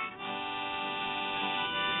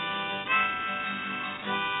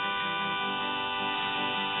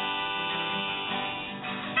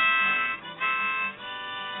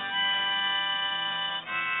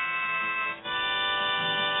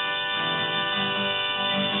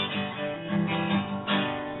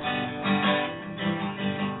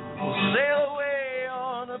 Sail away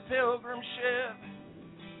on a pilgrim ship,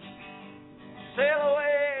 sail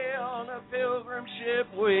away on a pilgrim ship,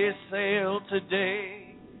 we sail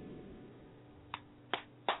today.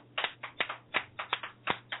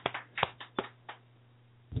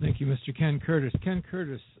 Thank you, Mr. Ken Curtis. Ken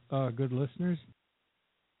Curtis, good listeners.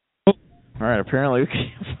 All right, apparently we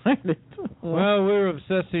can't find it. Well, we're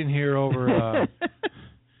obsessing here over...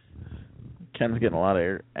 Ken's getting a lot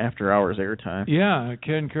of after-hours airtime. Yeah,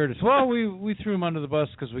 Ken Curtis. Well, we threw him under the bus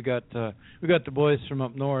because we got the boys from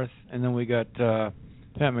up north, and then we got Pat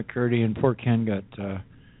McCurdy, and poor Ken got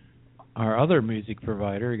our other music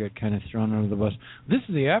provider. He got kind of thrown under the bus. This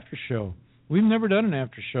is the after show. We've never done an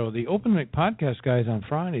after show. The Open Mic Podcast guys on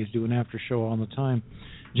Fridays do an after show all the time.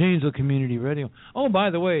 Janesville Community Radio. Oh,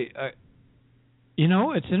 by the way,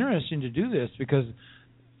 it's interesting to do this because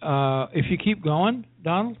if you keep going,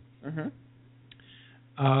 Donald,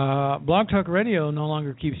 Blog Talk Radio no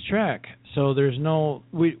longer keeps track. So there's no,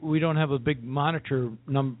 we don't have a big monitor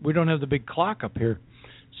we don't have the big clock up here.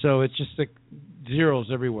 So it's just like zeros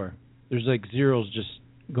everywhere. There's like zeros just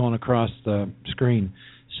going across the screen.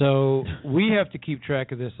 So we have to keep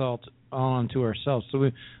track of this all onto ourselves.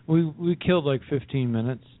 So we killed like 15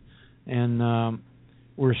 minutes, and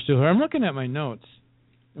we're still here. I'm looking at my notes.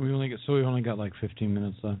 We only got like 15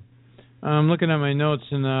 minutes left. I'm looking at my notes,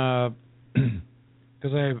 and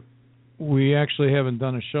because we actually haven't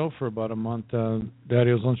done a show for about a month.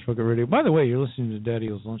 Dadio's Lunch Bucket Radio. By the way, you're listening to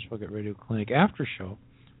Dadio's Lunch Bucket Radio Clinic after show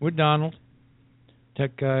with Donald,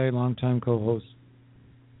 tech guy, longtime co-host.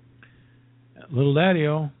 Little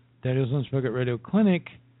Dadio, Dadio's Lunch Bucket Radio Clinic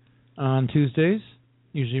on Tuesdays,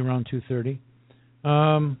 usually around 2:30.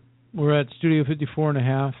 We're at Studio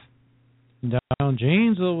 54.5 down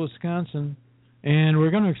Janesville, Wisconsin, and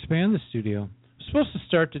we're going to expand the studio. We're supposed to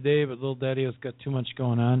start today, but Little Dadio's got too much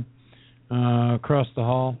going on across the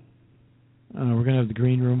hall. We're going to have the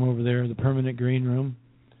green room over there, the permanent green room,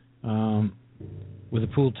 with a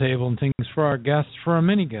pool table and things for our guests, for our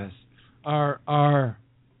many guests, our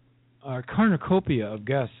cornucopia of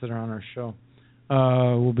guests that are on our show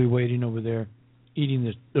will be waiting over there,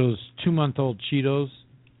 eating those 2-month-old Cheetos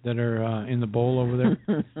that are in the bowl over there.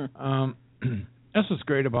 That's what's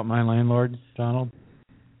great about my landlord, Donald.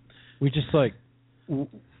 We just we're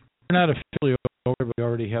not officially over, but we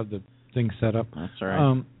already have the thing set up. That's all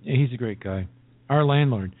right. He's a great guy. Our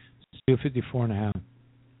landlord, Studio 54.5.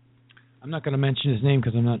 I'm not going to mention his name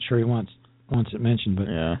because I'm not sure he wants it mentioned, but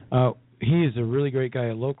yeah. He is a really great guy,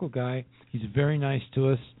 a local guy. He's very nice to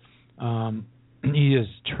us. He has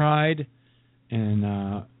tried, and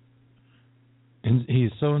he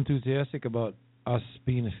is so enthusiastic about us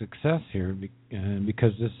being a success here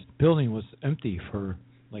because this building was empty for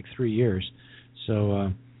like 3 years.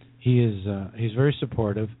 So he's very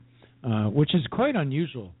supportive, which is quite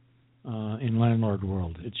unusual in landlord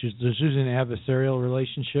world. There's usually an adversarial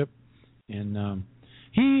relationship, and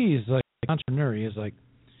he is like an entrepreneur. He is like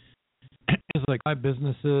 5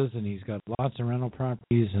 businesses, and he's got lots of rental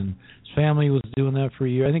properties, and his family was doing that for a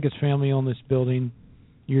year. I think his family owned this building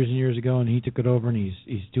years and years ago, and he took it over, and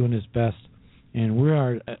he's doing his best. And we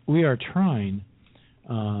are trying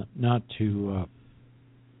not to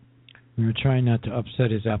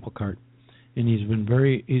upset his apple cart, and he's been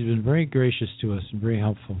very gracious to us and very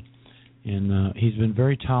helpful. and he's been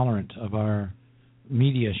very tolerant of our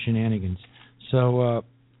media shenanigans. So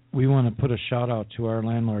we want to put a shout-out to our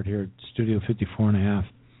landlord here at Studio 54.5.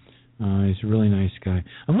 He's a really nice guy.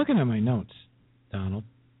 I'm looking at my notes, Donald.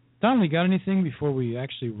 Donald, you got anything before we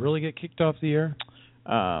actually really get kicked off the air?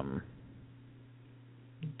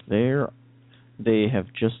 They have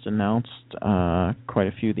just announced quite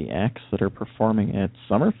a few of the acts that are performing at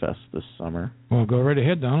Summerfest this summer. Well, go right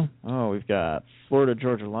ahead, Donald. Oh, we've got Florida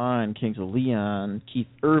Georgia Line, Kings of Leon, Keith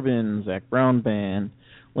Urban, Zach Brown Band,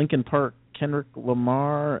 Lincoln Park, Kendrick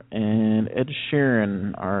Lamar, and Ed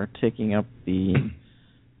Sheeran are taking up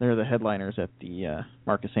they're the headliners at the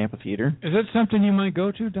Marcus Amphitheater. Is that something you might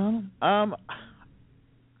go to, Donald? I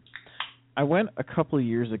went a couple of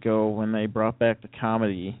years ago when they brought back the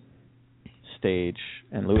comedy stage,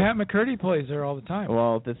 and Pat McCurdy plays there all the time.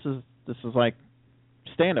 Well, this is like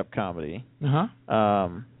stand-up comedy.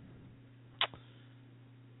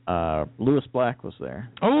 Lewis Black was there.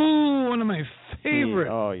 Oh, one of my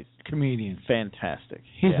favorite he's comedians. Fantastic.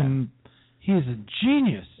 He's a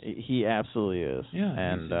genius. He absolutely is. Yeah,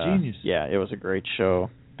 and he's a genius. Yeah, it was a great show.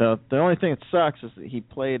 The only thing that sucks is that he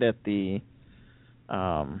played at the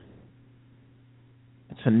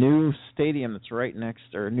it's a new stadium that's right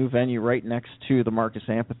next, or a new venue right next to the Marcus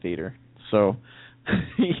Amphitheater. So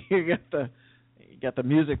you got the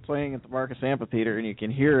music playing at the Marcus Amphitheater, and you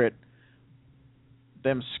can hear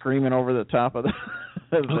them screaming over the top of the.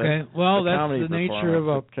 That's the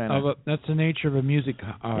nature that's the nature of a music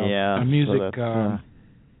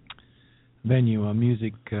venue, a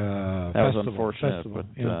music festival. That was unfortunate, but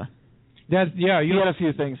you had a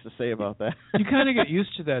few things to say about that. You kind of get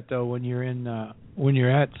used to that though when you're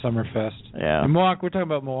at Summerfest. Yeah. In Milwaukee, we're talking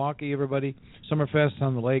about Milwaukee, everybody. Summerfest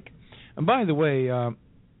on the lake. And by the way,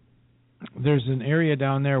 there's an area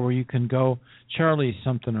down there where you can go. Charlie's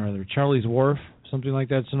something or other. Charlie's Wharf, something like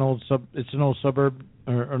that. It's an old suburb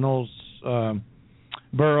or an old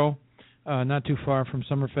borough, not too far from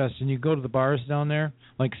Summerfest. And you go to the bars down there,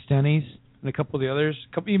 like Stenny's and a couple of the others,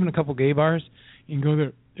 even a couple gay bars. You can go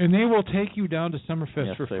there, and they will take you down to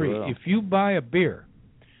Summerfest for free if you buy a beer.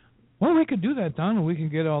 Well, we could do that, Don, and we can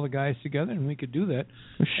get all the guys together, and we could do that.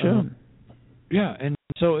 We should. Yeah, and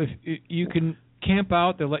so if you can camp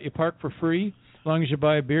out, they'll let you park for free as long as you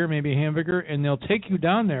buy a beer, maybe a hamburger, and they'll take you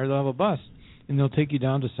down there. They'll have a bus, and they'll take you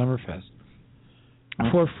down to Summerfest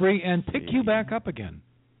for free and pick you back up again.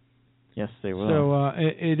 Yes, they will. So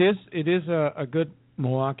it is a good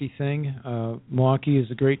Milwaukee thing. Milwaukee is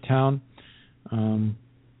a great town.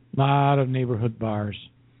 Lot of neighborhood bars.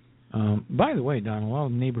 By the way, Don, a lot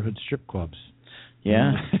of neighborhood strip clubs.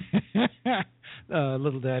 Yeah.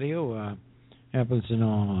 Little Dadio happens to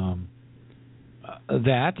know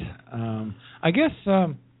that. I guess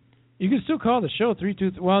you can still call the show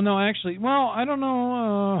 323. Well, no, actually, I don't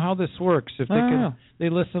know how this works. If they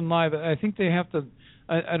listen live, I think they have to.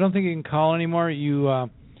 I don't think you can call anymore. You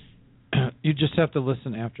just have to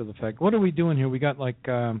listen after the fact. What are we doing here? We got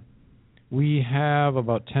we have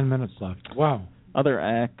about 10 minutes left. Wow. Other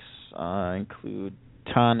acts include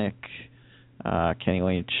Tonic, Kenny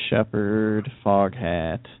Wayne Shepherd,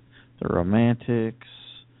 Foghat, The Romantics,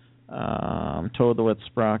 Toad the Wet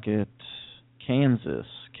Sprocket, Kansas,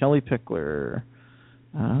 Kelly Pickler,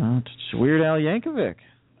 Weird Al Yankovic.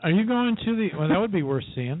 Are you going to the... Well, that would be worth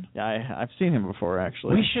seeing. Yeah, I've seen him before,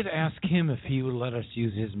 actually. We should ask him if he would let us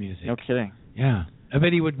use his music. No kidding. Yeah. I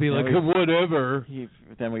bet he would be like, whatever.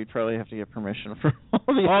 Then we'd probably have to get permission from all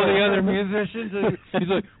the other musicians. He's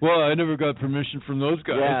like, well, I never got permission from those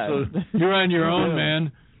guys, so you're on your own,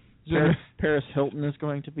 man. Paris Hilton is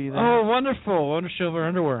going to be there. Oh, wonderful. I wonder if she'll have her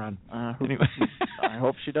underwear on. Anyway. I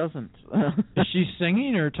hope she doesn't. Is she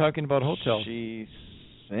singing or talking about hotels? She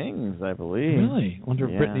sings, I believe. Really? I wonder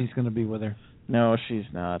if Brittany's going to be with her. No, she's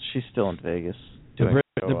not. She's still in Vegas. The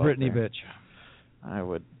Brittany bitch. I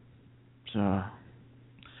would...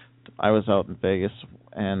 I was out in Vegas,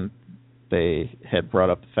 and they had brought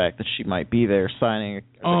up the fact that she might be there signing a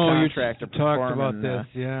contract to perform. Talked about this,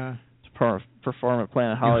 yeah. To perform at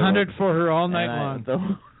Planet Hollywood. You hunted for her all night long.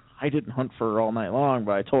 I didn't hunt for her all night long,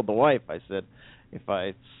 but I told the wife, I said, if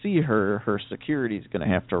I see her security's going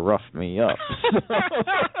to have to rough me up.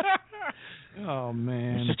 Oh,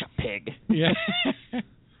 man. You're such a pig. Yeah.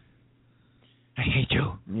 I hate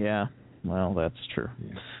you. Yeah, well, that's true.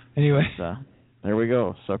 Yeah. Anyway. But, there we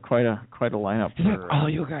go. So quite a lineup. Is that all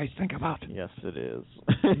you guys think about? Yes, it is.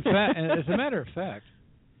 In fact, as a matter of fact.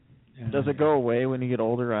 Does it go away when you get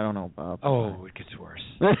older? I don't know, Bob. Oh, it gets worse.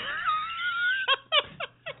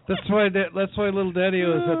 That's why little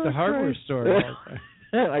Dadio is at the hardware store.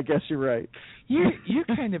 I guess you're right. You're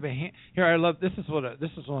kind of a here. I love this is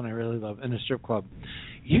one I really love in a strip club.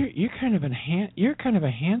 You're kind of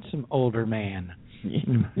a handsome older man.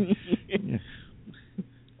 Yeah.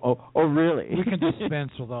 Oh, really? We can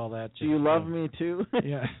dispense with all that. Do you love me too?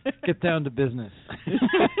 Yeah. Get down to business.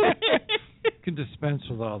 Can dispense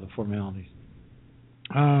with all the formalities.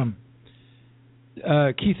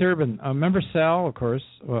 Keith Urban, remember Sal, of course,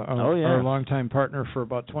 our longtime partner for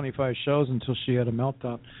about 25 shows until she had a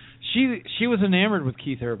meltdown. She was enamored with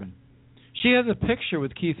Keith Urban. She has a picture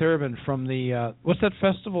with Keith Urban from the what's that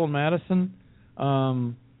festival in Madison?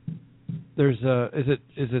 There's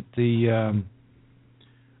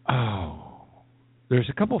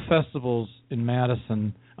a couple festivals in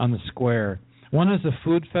Madison on the square. One is a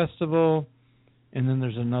food festival, and then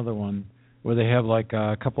there's another one where they have like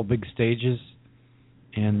a couple big stages.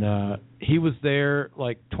 And he was there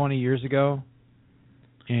like 20 years ago,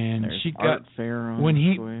 and there's she got when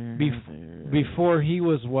he before he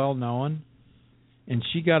was well known, and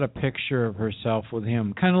she got a picture of herself with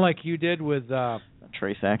him, kind of like you did with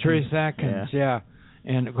Trace Atkins. Trace Atkins, yeah.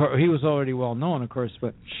 And of course, he was already well known, of course,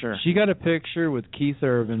 but sure. She got a picture with Keith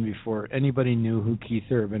Urban before anybody knew who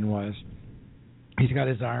Keith Urban was. He's got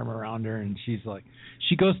his arm around her, and she's like,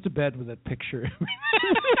 she goes to bed with that picture.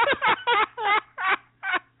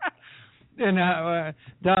 And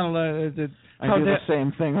Donald, I do the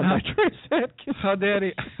same thing with my Trace Atkins. How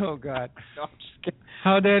Daddy, oh God, no, I'm just kidding.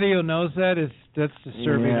 How Daddy-O knows that's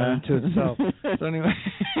disturbing unto itself. So anyway,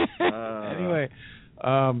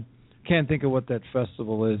 can't think of what that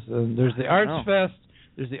festival is. There's the Arts Fest.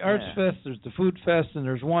 There's the Arts Fest. There's the Food Fest, and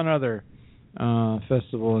there's one other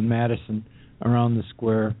festival in Madison around the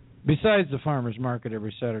square. Besides the farmers market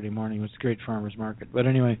every Saturday morning, it's a great farmers market. But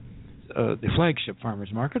anyway. The flagship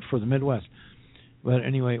farmers market for the Midwest. But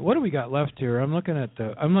anyway, what do we got left here? I'm looking at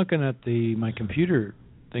my computer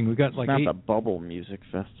thing. We got it's like not 8. the Bubble Music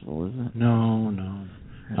Festival, is it? No.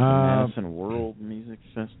 The Madison World Music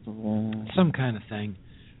Festival. Some kind of thing.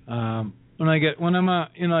 When I'm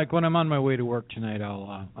on my way to work tonight,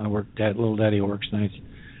 I work. Little Daddy works nights.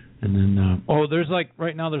 And then, there's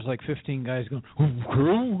right now 15 guys going, we're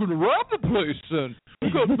going to rob the place then. We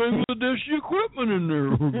got Bangladeshi equipment in there.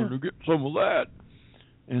 We're going to get some of that.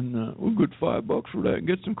 And we'll get $5 for that and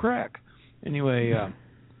get some crack. Anyway.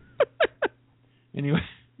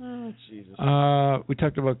 Oh, Jesus. We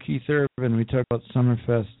talked about Keith Urban. We talked about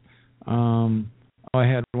Summerfest. I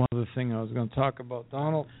had one other thing I was going to talk about,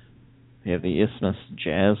 Donald. We have the Isthmus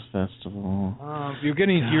Jazz Festival. You're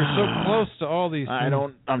so close to all these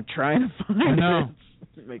things. I'm trying to find I know. it.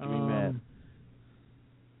 It's making me mad.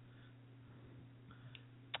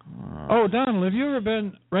 Donald, have you ever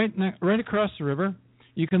been right across the river?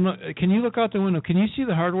 You can look. Can you look out the window? Can you see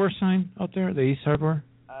the hardware sign out there, the Ace Hardware?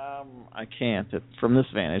 I can't. From this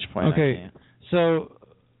vantage point, okay. I can't. So,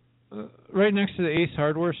 right next to the Ace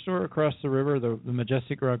Hardware store across the river, the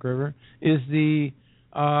Majestic Rock River, is the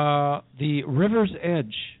River's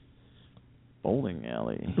Edge bowling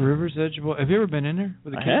alley. River's Edge. Have you ever been in there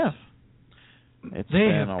with the kids? I have. It's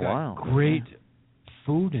been a while. Great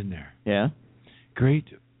food in there. Yeah. Great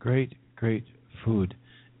food.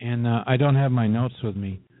 And I don't have my notes with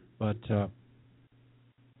me, but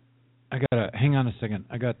I gotta hang on a second.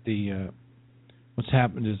 I got the what's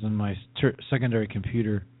happened is in my secondary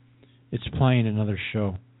computer, it's playing another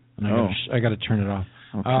show, and I gotta turn it off.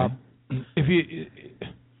 Okay. If you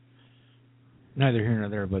neither here nor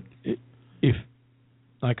there, but if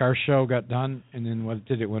like our show got done and then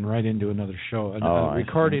it went right into another show, a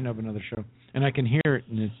recording of another show, and I can hear it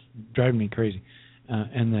and it's driving me crazy,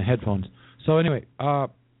 and the headphones. So anyway, I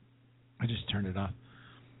just turned it off.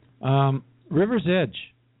 River's Edge,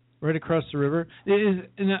 right across the river.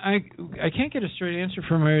 And I can't get a straight answer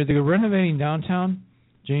from her. They're renovating downtown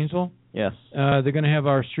Janesville. Yes. They're going to have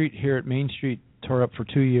our street here at Main Street tore up for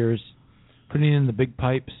 2 years, putting in the big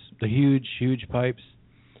pipes, the huge pipes,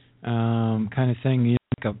 kind of thing.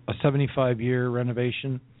 Like a 75-year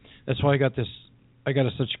renovation. That's why I got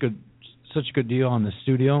such a good deal on the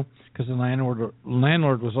studio, because the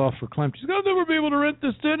landlord was off for claim. He's I'll never be able to rent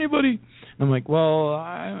this to anybody. And I'm like, well,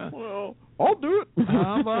 I'll do it.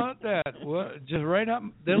 How about that? Well, just right up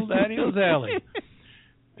Little Dadio's alley.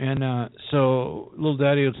 And so Little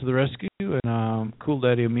Dadio to the rescue, and Cool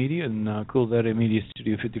Dadio Media and Cool Dadio Media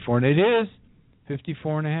Studio 54, and it is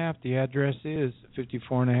 54.5. The address is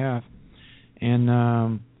 54.5,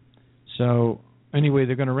 and so. Anyway,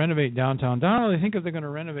 they're going to renovate downtown. Donald, I think if they're going to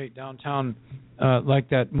renovate downtown like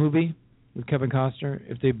that movie with Kevin Costner,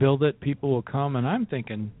 if they build it, people will come. And I'm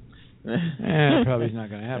thinking, probably not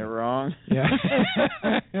going to happen. They're wrong.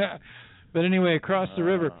 Yeah. But anyway, across the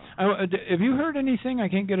river. Have you heard anything? I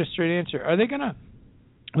can't get a straight answer. Are they going to,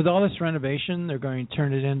 with all this renovation, they're going to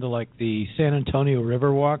turn it into like the San Antonio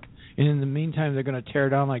Riverwalk, and in the meantime, they're going to tear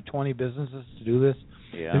down like 20 businesses to do this?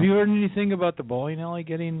 Yeah. Have you heard anything about the bowling alley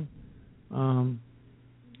getting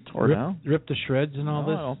ripped to shreds and all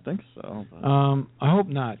this? I don't think so. I hope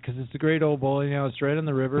not, because it's a great old bowling alley. It's right on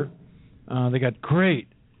the river. They got great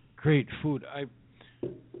food.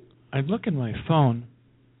 I look in my phone.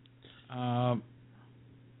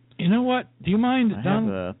 You know what? Do you mind?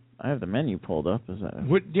 I have the menu pulled up. Is that?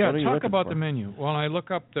 Talk about the menu. While I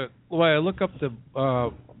look up the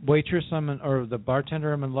waitress or the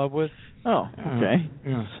bartender I'm in love with. Oh, okay.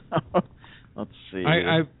 Yeah. Let's see.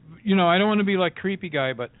 I don't want to be like creepy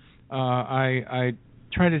guy, but I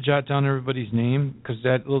try to jot down everybody's name because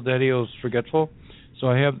that little Dadio's forgetful. So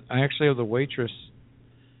I actually have the waitress.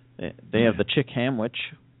 They have the chick hamwich.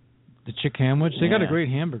 The chick hamwich. They got a great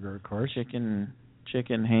hamburger, of course. Chicken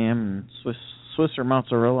ham and Swiss or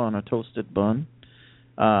mozzarella on a toasted bun.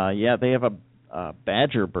 They have a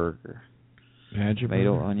Badger burger.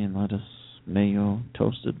 Tomato, onion, lettuce, mayo,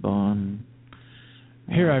 toasted bun.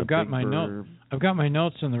 Here, I've got my note. I've got my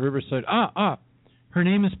notes on the Riverside. Her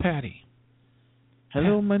name is Patty.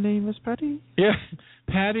 Hello, my name is Patty. Yeah,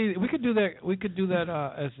 Patty. We could do that. We could do that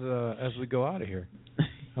as we go out of here.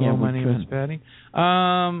 Hello, my name is Patty.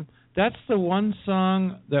 That's the one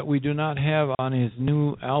song that we do not have on his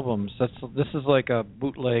new albums. This is like a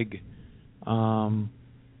bootleg. Hello,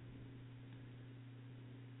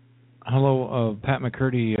 Pat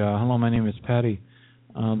McCurdy. Hello, my name is Patty.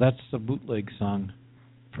 That's a bootleg song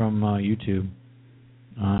from YouTube.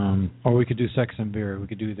 Or we could do Sex and Beer. We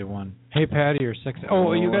could do either one. Hey, Patty or Sex.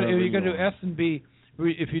 Oh, you got to do S and B.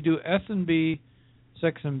 If you do S and B,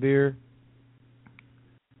 Sex and Beer.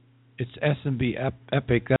 It's S&B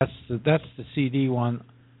Epic. That's the CD one,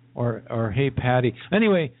 or Hey Patty.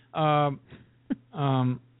 Anyway,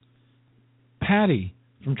 Patty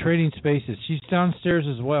from Trading Spaces. She's downstairs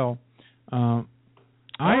as well.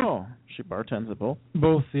 She bartends at both.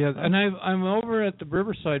 Both, yeah. And I'm over at the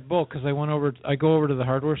Riverside Bowl because I go over to the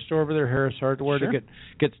hardware store over there, Harris Hardware, to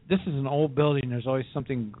get. This is an old building. There's always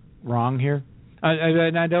something wrong here.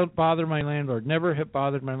 I don't bother my landlord. Never have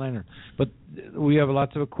bothered my landlord. But we have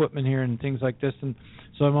lots of equipment here and things like this, and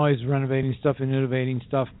so I'm always renovating stuff and innovating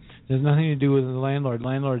stuff. There's nothing to do with the landlord.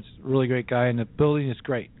 Landlord's a really great guy, and the building is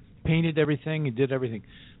great. Painted everything, he did everything.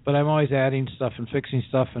 But I'm always adding stuff and fixing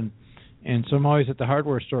stuff, and so I'm always at the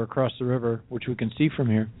hardware store across the river, which we can see from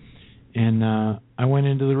here. And I went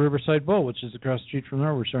into the Riverside Bowl, which is across the street from the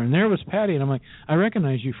hardware store, and there was Patty, and I'm like, I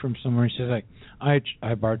recognize you from somewhere. She says, like, I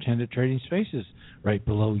bartend at Trading Spaces right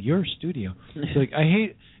below your studio. It's like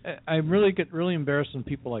I really get really embarrassed when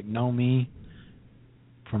people like know me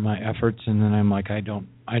from my efforts, and then I'm like, I don't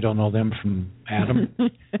know them from Adam.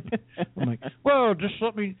 I'm like, well, just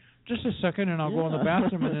a second, and I'll go in the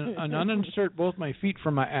bathroom and uninsert both my feet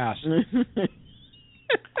from my ass.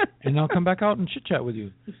 And I'll come back out and chit-chat with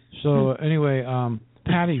you. So anyway,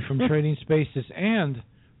 Patty from Trading Spaces and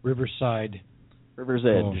River's Edge.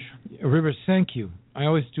 Thank you. I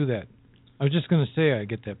always do that. I was just going to say I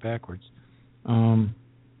get that backwards.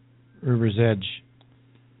 River's Edge.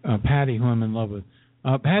 Patty, who I'm in love with.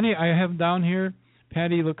 Patty, I have down here,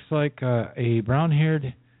 Patty looks like a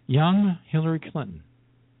brown-haired young Hillary Clinton.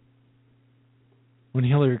 When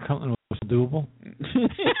Hillary Clinton was doable.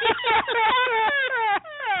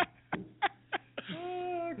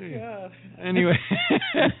 Oh, God. Anyway.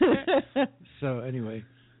 So, anyway.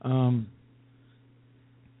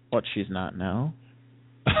 What, she's not now?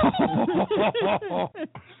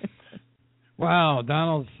 Wow,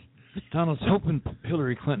 Donald's hoping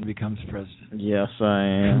Hillary Clinton becomes president. Yes, I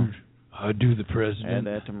am. I'd do the president.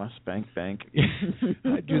 Add that to my spank bank.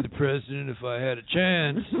 I'd do the president if I had a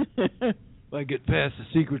chance. If I get past the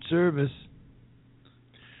Secret Service.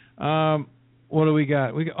 What do we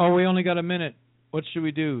got? We only got a minute. What should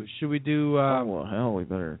we do? Should we do? We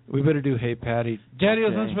better do Hey Patty.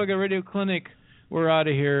 Dadio's Lunchbucket Radio Clinic. We're out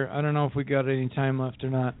of here. I don't know if we got any time left or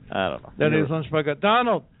not. I don't know. Dadio's Lunchbucket.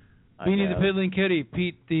 Donald. Beanie the Piddling Kitty.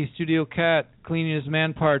 Pete the Studio Cat cleaning his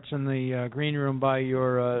man parts in the green room by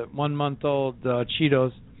your 1-month-old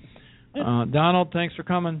Cheetos. Donald, thanks for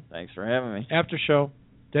coming. Thanks for having me. After show.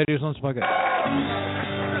 Dadio's Lunchbucket.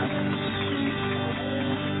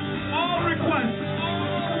 All requests.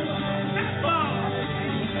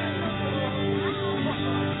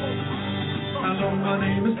 Hello, my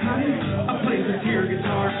name is Patty. I play the tear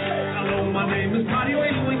guitar. Hello, my name is Patty. I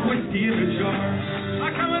drink whiskey in a jar. I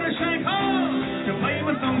come in a Shanghai to play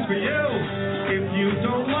my songs for you. If you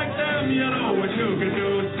don't like them, you know what you can do.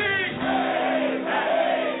 Sing! Hey,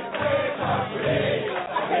 hey, hey,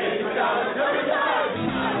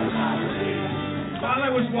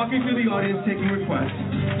 I was walking through the audience taking requests,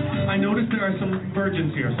 I noticed there are some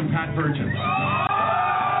virgins here, some Pat virgins.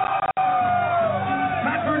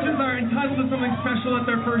 Pat virgins are entitled to something special at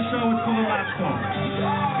their first show. It's called a lap song.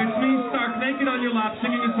 It's me stark naked on your lap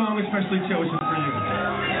singing a song especially chosen for you.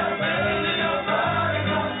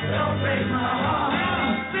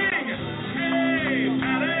 Sing! Hey,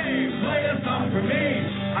 Patty, play a song for me.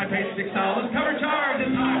 I paid $6 cover charge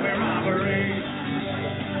in highway robbery.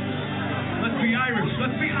 Let's be Irish.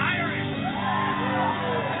 Let's be Irish.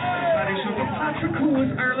 Paddy Sugar Patrick, who was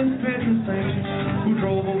Ireland's patron saint, who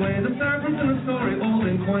drove away the serpents in a story old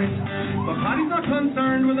and quaint. But Paddy's not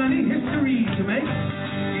concerned with any history to make.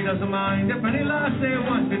 He doesn't mind if any lass they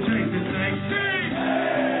want to chase his snake. Sing!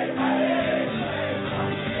 Hey,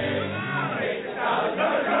 Paddy!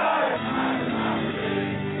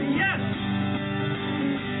 Yes!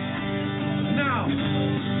 Now,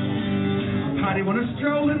 Paddy went a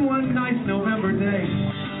stroll in one nice November day.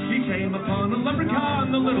 He came upon a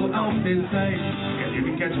leprechaun, the little elf did say, if you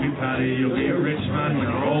can catch me, Paddy, you'll be a rich man when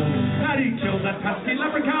you're old. Paddy killed that pesky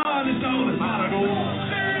leprechaun, his soul is pot of gold.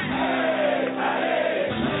 Hey, Paddy!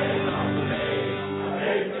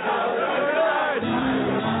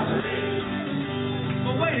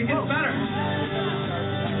 But wait, it gets better.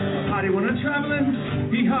 Paddy went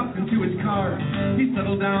a-traveling, he hopped into his car. He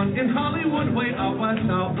settled down in Hollywood, way out west,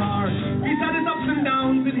 out far. He's had his ups and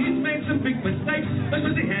downs, and he's made some big mistakes. Like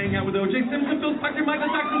when he hang out with O.J. Simpson, Bill Spector, Michael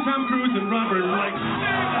Jackson, Tom Cruise, and Robert Blake.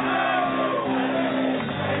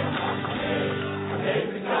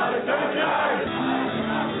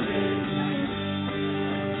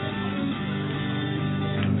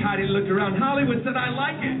 Paddy looked around Hollywood, said, I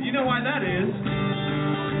like it. You know why that is?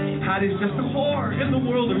 Paddy's just a whore in the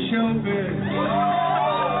world of showbiz.